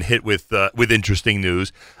he's been hit with interesting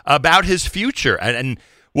news about his future.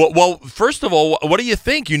 Well, first of all, what do you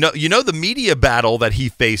think? You know the media battle that he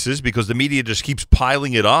faces, because the media just keeps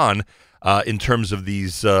piling it on in terms of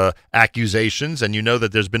these accusations, and you know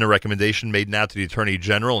that there's been a recommendation made now to the Attorney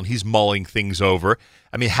General, and he's mulling things over.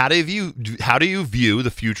 I mean, how do you view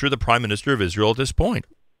the future of the Prime Minister of Israel at this point?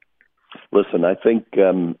 Listen, I think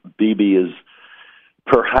Bibi is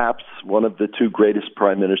perhaps one of the two greatest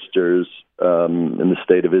prime ministers in the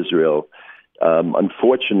state of Israel.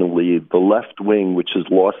 Unfortunately, the left wing, which has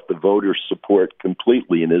lost the voter support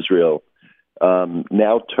completely in Israel,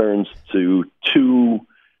 now turns to two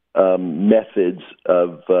methods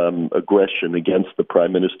of aggression against the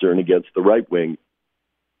prime minister and against the right wing.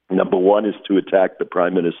 Number one is to attack the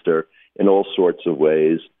prime minister in all sorts of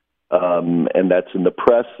ways, and that's in the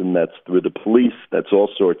press, and that's through the police. That's all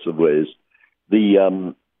sorts of ways.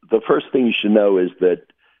 The first thing you should know is that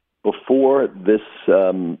before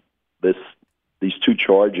these two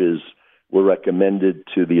charges were recommended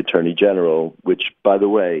to the Attorney General, which, by the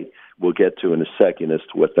way, we'll get to in a second as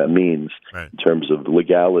to what that means in terms of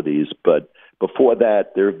legalities. But before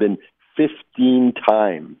that, there have been 15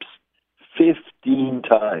 times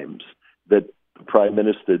that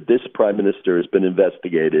this Prime Minister has been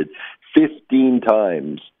investigated, 15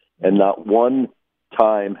 times, and not one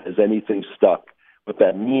time has anything stuck. What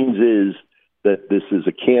that means is that this is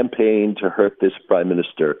a campaign to hurt this Prime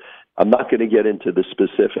Minister. I'm not going to get into the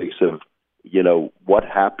specifics of, what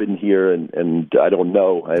happened here, and I don't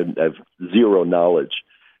know. I have zero knowledge.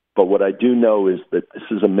 But what I do know is that this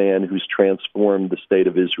is a man who's transformed the state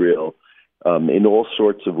of Israel in all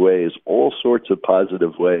sorts of ways, all sorts of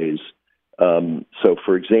positive ways. So,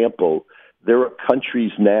 for example, there are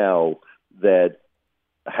countries now that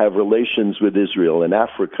have relations with Israel. In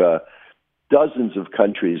Africa, dozens of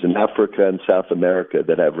countries in Africa and South America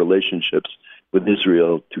that have relationships with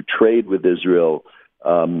Israel, to trade with Israel,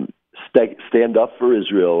 stand up for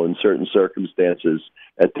Israel in certain circumstances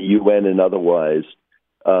at the UN and otherwise,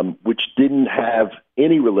 which didn't have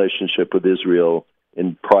any relationship with Israel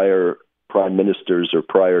in prior prime ministers or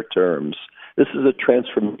prior terms. This is a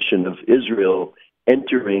transformation of Israel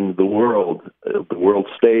entering the world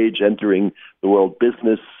stage, entering the world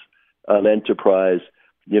business enterprise.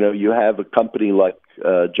 You have a company like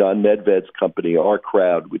John Medved's company, Our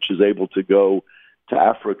Crowd, which is able to go to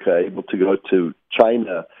Africa, able to go to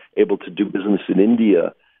China, able to do business in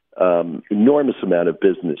India, enormous amount of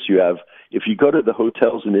business. If you go to the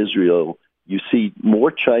hotels in Israel, you see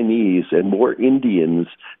more Chinese and more Indians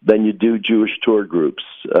than you do Jewish tour groups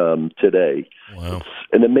today. Wow. It's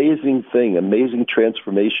an amazing thing, amazing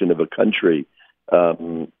transformation of a country.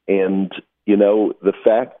 And the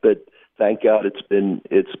fact that, thank God, it's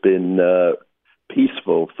been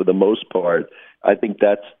peaceful for the most part. I think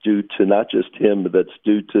that's due to not just him, but that's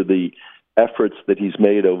due to the efforts that he's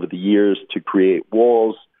made over the years to create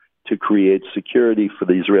walls, to create security for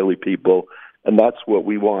the Israeli people. And that's what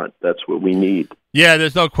we want. That's what we need. Yeah,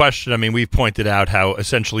 there's no question. I mean, we've pointed out how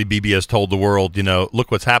essentially Bibi has told the world,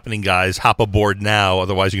 look what's happening, guys. Hop aboard now,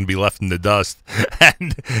 otherwise you're going to be left in the dust.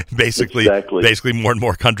 And basically more and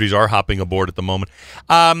more countries are hopping aboard at the moment.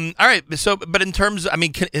 All right. So, but in terms,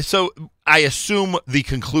 I assume the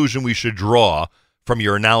conclusion we should draw from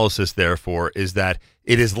your analysis, therefore, is that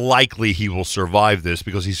it is likely he will survive this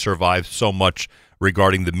because he survived so much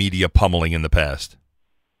regarding the media pummeling in the past.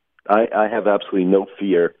 I have absolutely no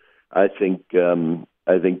fear. I think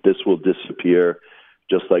this will disappear,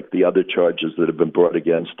 just like the other charges that have been brought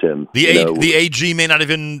against him. The AG may not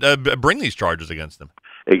even bring these charges against him.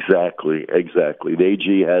 Exactly. The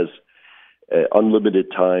AG has unlimited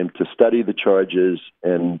time to study the charges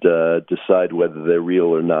and decide whether they're real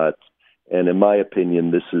or not. And in my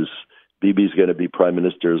opinion, Bibi's going to be prime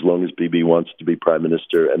minister as long as Bibi wants to be prime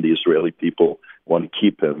minister, and the Israeli people want to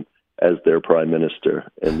keep him as their prime minister.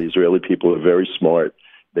 And the Israeli people are very smart.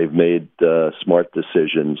 They've made smart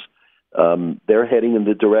decisions. They're heading in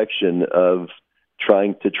the direction of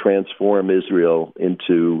trying to transform Israel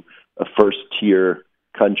into a first-tier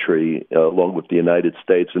country along with the United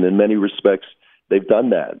States. And in many respects, they've done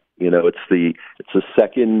that. It's the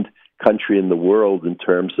second country in the world in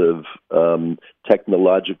terms of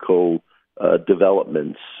technological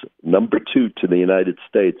developments. Number 2 to the United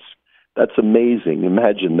States. That's amazing.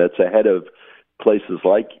 Imagine that's ahead of places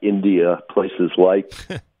like India, places like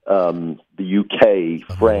the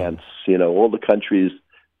UK, France, all the countries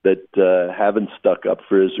that haven't stuck up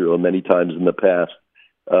for Israel many times in the past,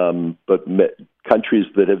 but countries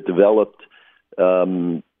that have developed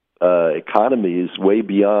economies way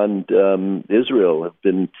beyond Israel have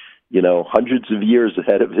been, hundreds of years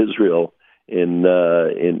ahead of Israel in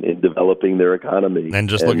developing their economy. And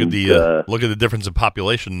just look at the difference in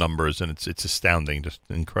population numbers, and it's astounding, just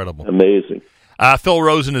incredible, amazing. Phil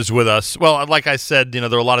Rosen is with us. Well, like I said, there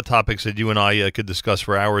are a lot of topics that you and I could discuss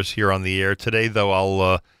for hours here on the air. Today, though,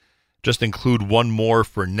 I'll just include one more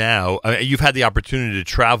for now. You've had the opportunity to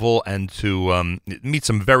travel and to meet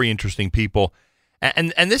some very interesting people.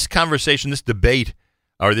 And this conversation, this debate,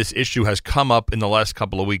 or this issue has come up in the last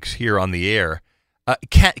couple of weeks here on the air.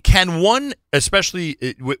 Can one,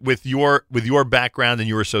 especially with your background and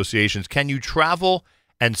your associations, can you travel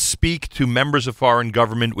and speak to members of foreign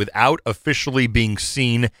government without officially being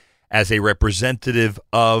seen as a representative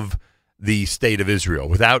of the state of Israel,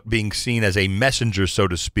 without being seen as a messenger, so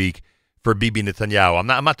to speak, for Bibi Netanyahu?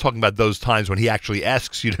 I'm not talking about those times when he actually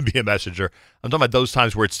asks you to be a messenger. I'm talking about those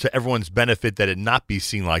times where it's to everyone's benefit that it not be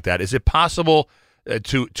seen like that. Is it possible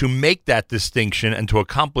to make that distinction and to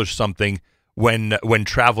accomplish something when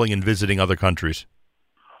traveling and visiting other countries?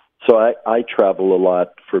 So I travel a lot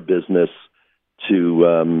for business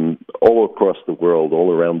to all across the world,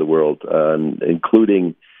 all around the world,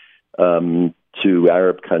 including to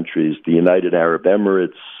Arab countries, the United Arab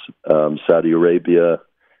Emirates, Saudi Arabia,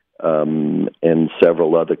 and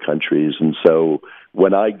several other countries. And so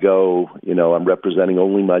when I go, I'm representing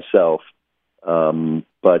only myself,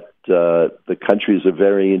 but the countries are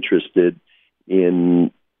very interested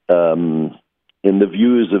in the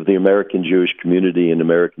views of the American Jewish community and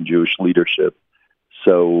American Jewish leadership.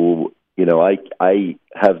 So, I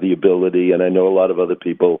have the ability, and I know a lot of other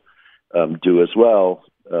people do as well,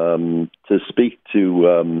 to speak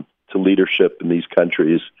to leadership in these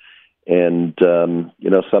countries. And,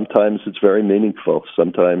 sometimes it's very meaningful.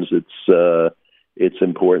 Sometimes it's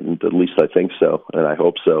important. At least I think so, and I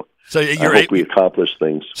hope so. So I hope we accomplish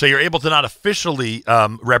things. So you're able to not officially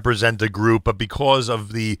represent a group, but because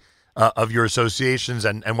of the of your associations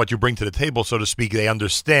and what you bring to the table, so to speak, they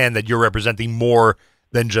understand that you're representing more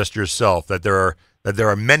than just yourself. That there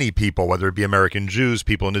are many people, whether it be American Jews,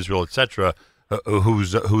 people in Israel, etc.,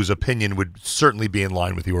 whose opinion would certainly be in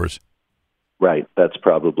line with yours. Right, that's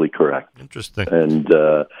probably correct. Interesting, and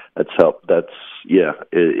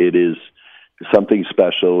it is something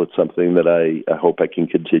special. It's something that I hope I can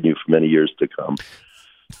continue for many years to come.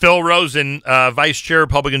 Phil Rosen, Vice Chair,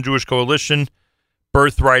 Republican Jewish Coalition,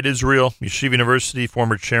 Birthright Israel, Yeshiva University,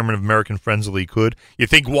 former Chairman of American Friends of Likud. You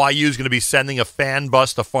think YU is going to be sending a fan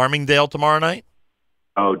bus to Farmingdale tomorrow night?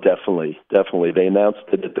 Oh, definitely. They announced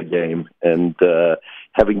it at the game, and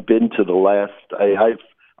having been to the last,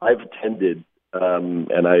 I've attended,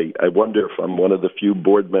 and I wonder if I'm one of the few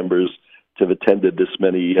board members to have attended this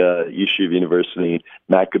many Yeshiva University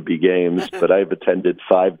Maccabee games, but I've attended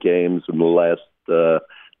 5 games in the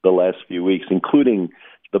last few weeks, including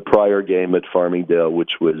the prior game at Farmingdale,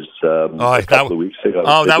 which was a couple of weeks ago.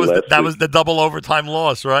 Oh, that was the double overtime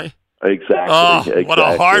loss, right? Exactly. What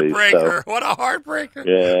a heartbreaker! So, what a heartbreaker!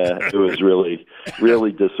 Yeah, it was really,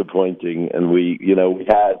 really disappointing, and we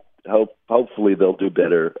had hopefully they'll do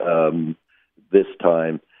better this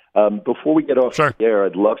time. Before we get off the air,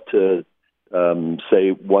 I'd love to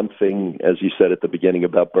say one thing, as you said at the beginning,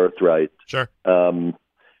 about Birthright. Sure.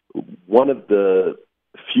 One of the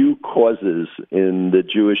few causes in the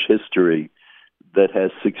Jewish history that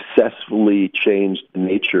has successfully changed the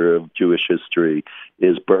nature of Jewish history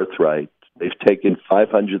is Birthright. They've taken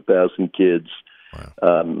 500,000 kids,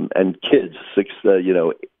 and kids,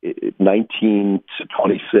 19 to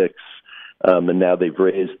 26, and now they've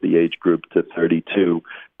raised the age group to 32.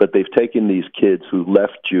 But they've taken these kids who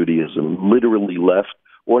left Judaism, literally left,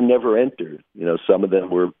 or never entered. Some of them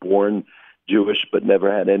were born Jewish but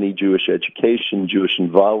never had any Jewish education, Jewish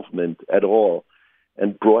involvement at all,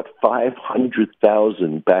 and brought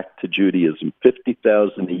 500,000 back to Judaism,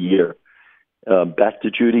 50,000 a year, back to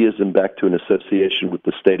Judaism, back to an association with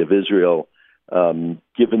the State of Israel,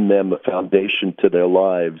 giving them a foundation to their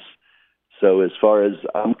lives. So as far as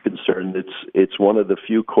I'm concerned, it's one of the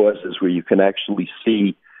few causes where you can actually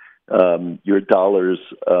see your dollars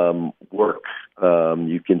work.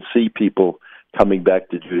 You can see people coming back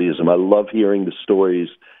to Judaism. I love hearing the stories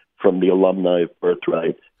from the alumni of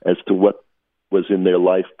Birthright as to what was in their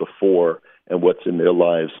life before and what's in their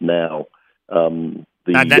lives now. And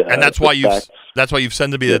that's why you've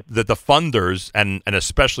said to me that the funders and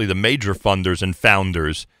especially the major funders and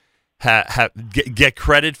founders get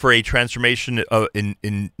credit for a transformation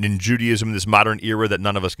in Judaism in this modern era that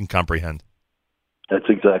none of us can comprehend. That's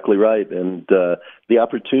exactly right. And the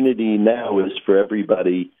opportunity now is for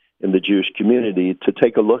everybody in the Jewish community to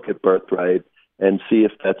take a look at birthright and see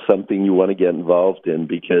if that's something you want to get involved in,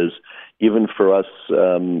 because even for us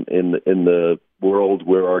in the world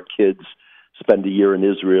where our kids spend a year in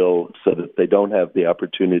Israel so that they don't have the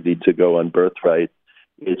opportunity to go on birthright,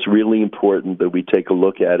 it's really important that we take a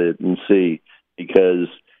look at it and see, because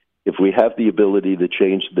if we have the ability to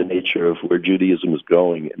change the nature of where Judaism is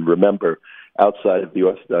going, and remember, outside of the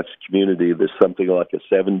Orthodox community, there's something like a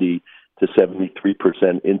 70 to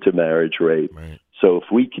 73% intermarriage rate. Right. So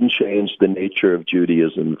if we can change the nature of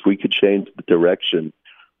Judaism, if we could change the direction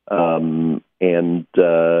and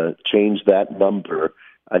change that number,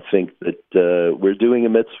 I think that we're doing a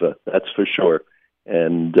mitzvah, that's for sure.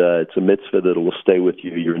 And it's a mitzvah that will stay with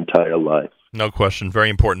you your entire life. No question. Very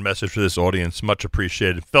important message for this audience. Much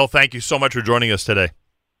appreciated. Phil, thank you so much for joining us today.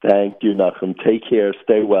 Thank you, Nachum. Take care.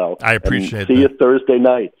 Stay well. I appreciate it. See you Thursday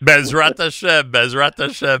night. Bezrat Hashem. Bezrat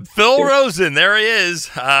Hashem. Phil Rosen, there he is.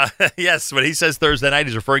 Yes, when he says Thursday night,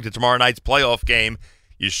 he's referring to tomorrow night's playoff game,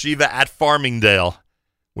 Yeshiva at Farmingdale.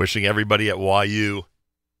 Wishing everybody at YU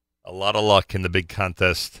a lot of luck in the big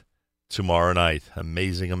contest tomorrow night.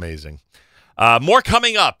 Amazing, amazing. More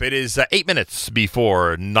coming up. It is 8 minutes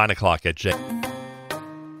before 9 o'clock at J.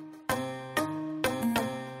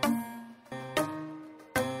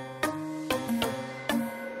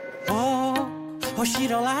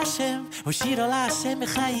 Oshiro Lashem,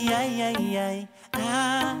 b'chai,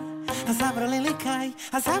 Azabra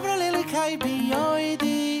lilikai,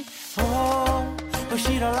 biyoidi. Oh,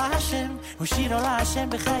 Oshiro Lashem, b'chai,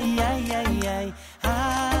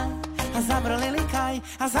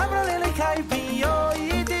 Azabra lilikai,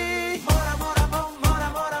 biyoidi. Mora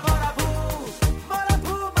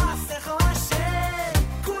bu, masecho Hashem,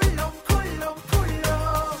 kulom,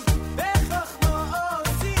 bechachmo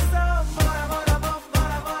osiso. Mora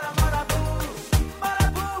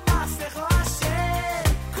bu, masecho Hashem,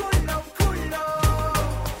 kulom,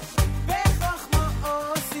 bechachmo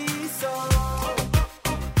osiso.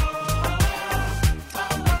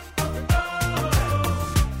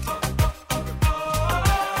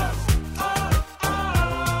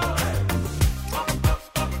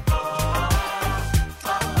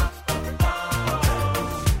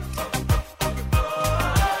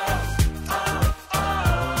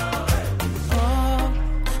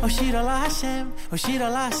 Oshira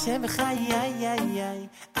Lashem, b'chai,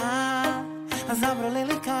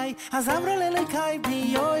 Azabra lilikai,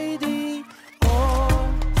 biyoidi. Oh,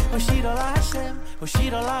 Oshira Lashem, b'chai,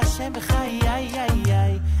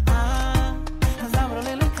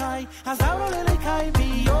 Azabra lilikai,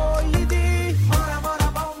 biyoidi. Mora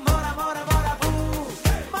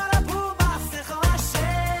bu, masecho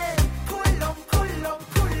Hashem, kulom,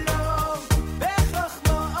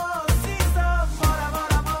 bechachmo osiso.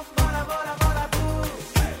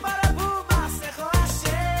 Mora bu, masecho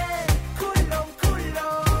Hashem, kulom,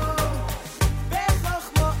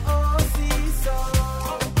 bechachmo osiso.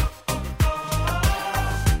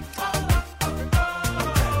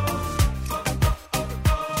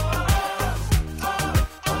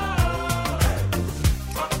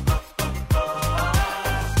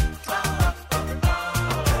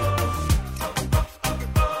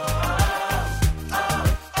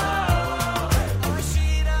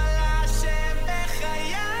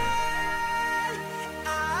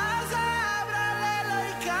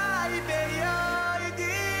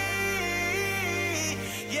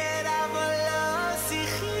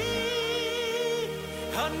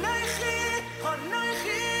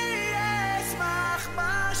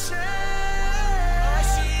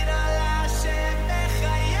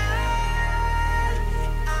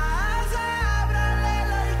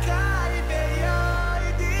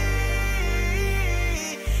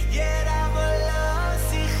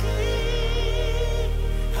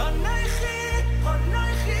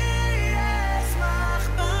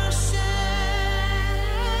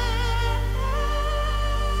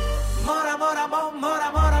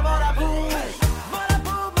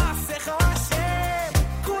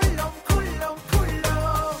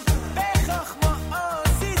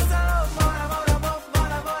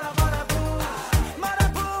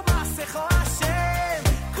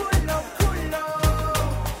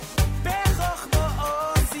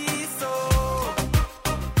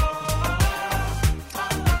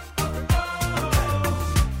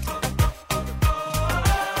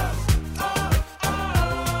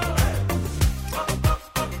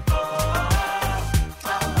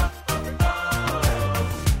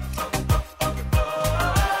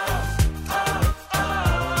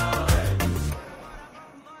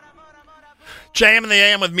 JM in the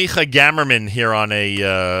AM with Micha Gammerman here on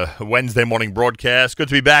a Wednesday morning broadcast. Good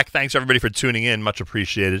to be back. Thanks, everybody, for tuning in. Much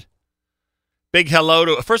appreciated. Big hello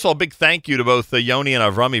to, first of all, big thank you to both Yoni and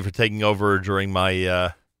Avrami for taking over during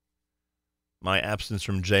my my absence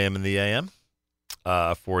from JM in the AM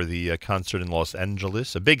for the concert in Los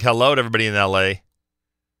Angeles. A big hello to everybody in L.A.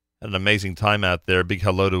 Had an amazing time out there. Big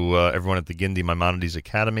hello to everyone at the Gindi Maimonides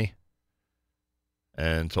Academy.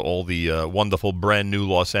 And to all the wonderful brand new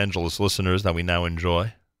Los Angeles listeners that we now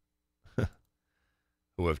enjoy,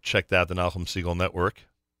 who have checked out the Nachum Segal Network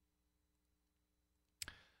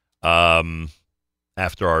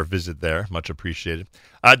after our visit there. Much appreciated.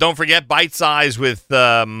 Don't forget, Bite Size with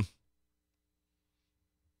Yoni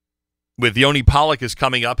Pollack is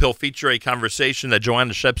coming up. He'll feature a conversation that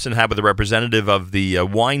Joanna Shepson had with a representative of the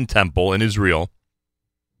wine temple in Israel.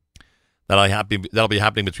 That'll be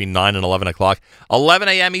happening between 9 and 11 o'clock. 11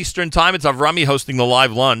 a.m. Eastern Time, it's Avrami hosting the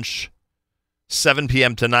live lunch. 7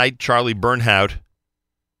 p.m. tonight, Charlie Bernhout,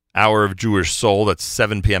 Hour of Jewish Soul. That's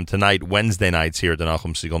 7 p.m. tonight, Wednesday nights here at the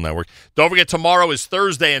Nachum Segal Network. Don't forget, tomorrow is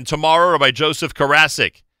Thursday, and tomorrow, Rabbi Joseph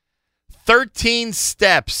Karasik. 13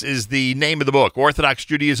 Steps is the name of the book. Orthodox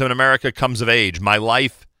Judaism in America Comes of Age, My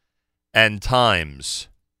Life and Times.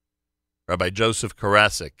 Rabbi Joseph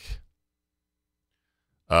Karasik.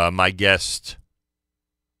 My guest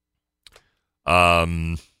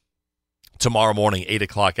tomorrow morning, 8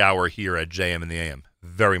 o'clock hour here at JM in the AM.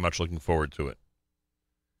 Very much looking forward to it.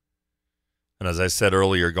 And as I said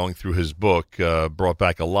earlier, going through his book brought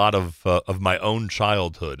back a lot of my own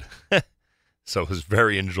childhood. So it was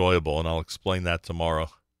very enjoyable, and I'll explain that tomorrow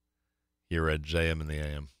here at JM in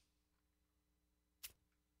the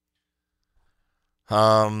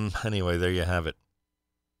AM. Anyway, there you have it.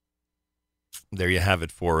 There you have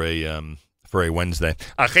it for a Wednesday.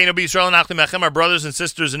 Achenu b'Yisrael and Achim Echem, our brothers and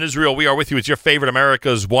sisters in Israel, we are with you. It's your favorite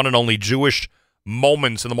America's one and only Jewish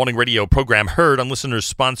Moments in the Morning radio program, heard on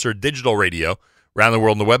listeners-sponsored digital radio around the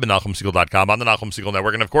world on the web at NachumSegal.com, on the Nachum Segal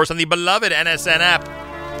Network, and of course on the beloved NSN app.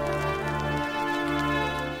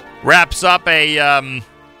 Wraps up a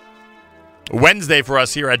Wednesday for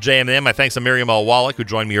us here at JMM. My thanks to Miriam L. Wallach, who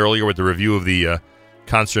joined me earlier with the review of the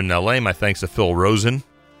concert in L.A. My thanks to Phil Rosen,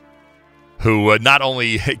 who not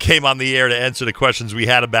only came on the air to answer the questions we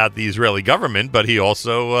had about the Israeli government, but he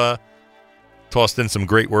also tossed in some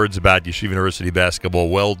great words about Yeshiva University basketball.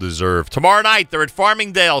 Well-deserved. Tomorrow night, they're at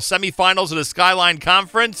Farmingdale, semifinals of the Skyline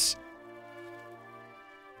Conference.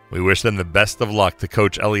 We wish them the best of luck to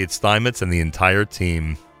Coach Elliot Steinmetz and the entire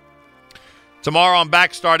team. Tomorrow, I'm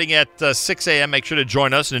back starting at 6 a.m. Make sure to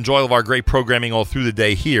join us and enjoy all of our great programming all through the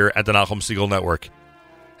day here at the Nachum Segal Network.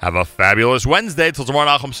 Have a fabulous Wednesday. Till tomorrow,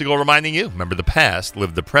 Nachum Segal reminding you, remember the past,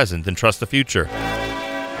 live the present, and trust the future.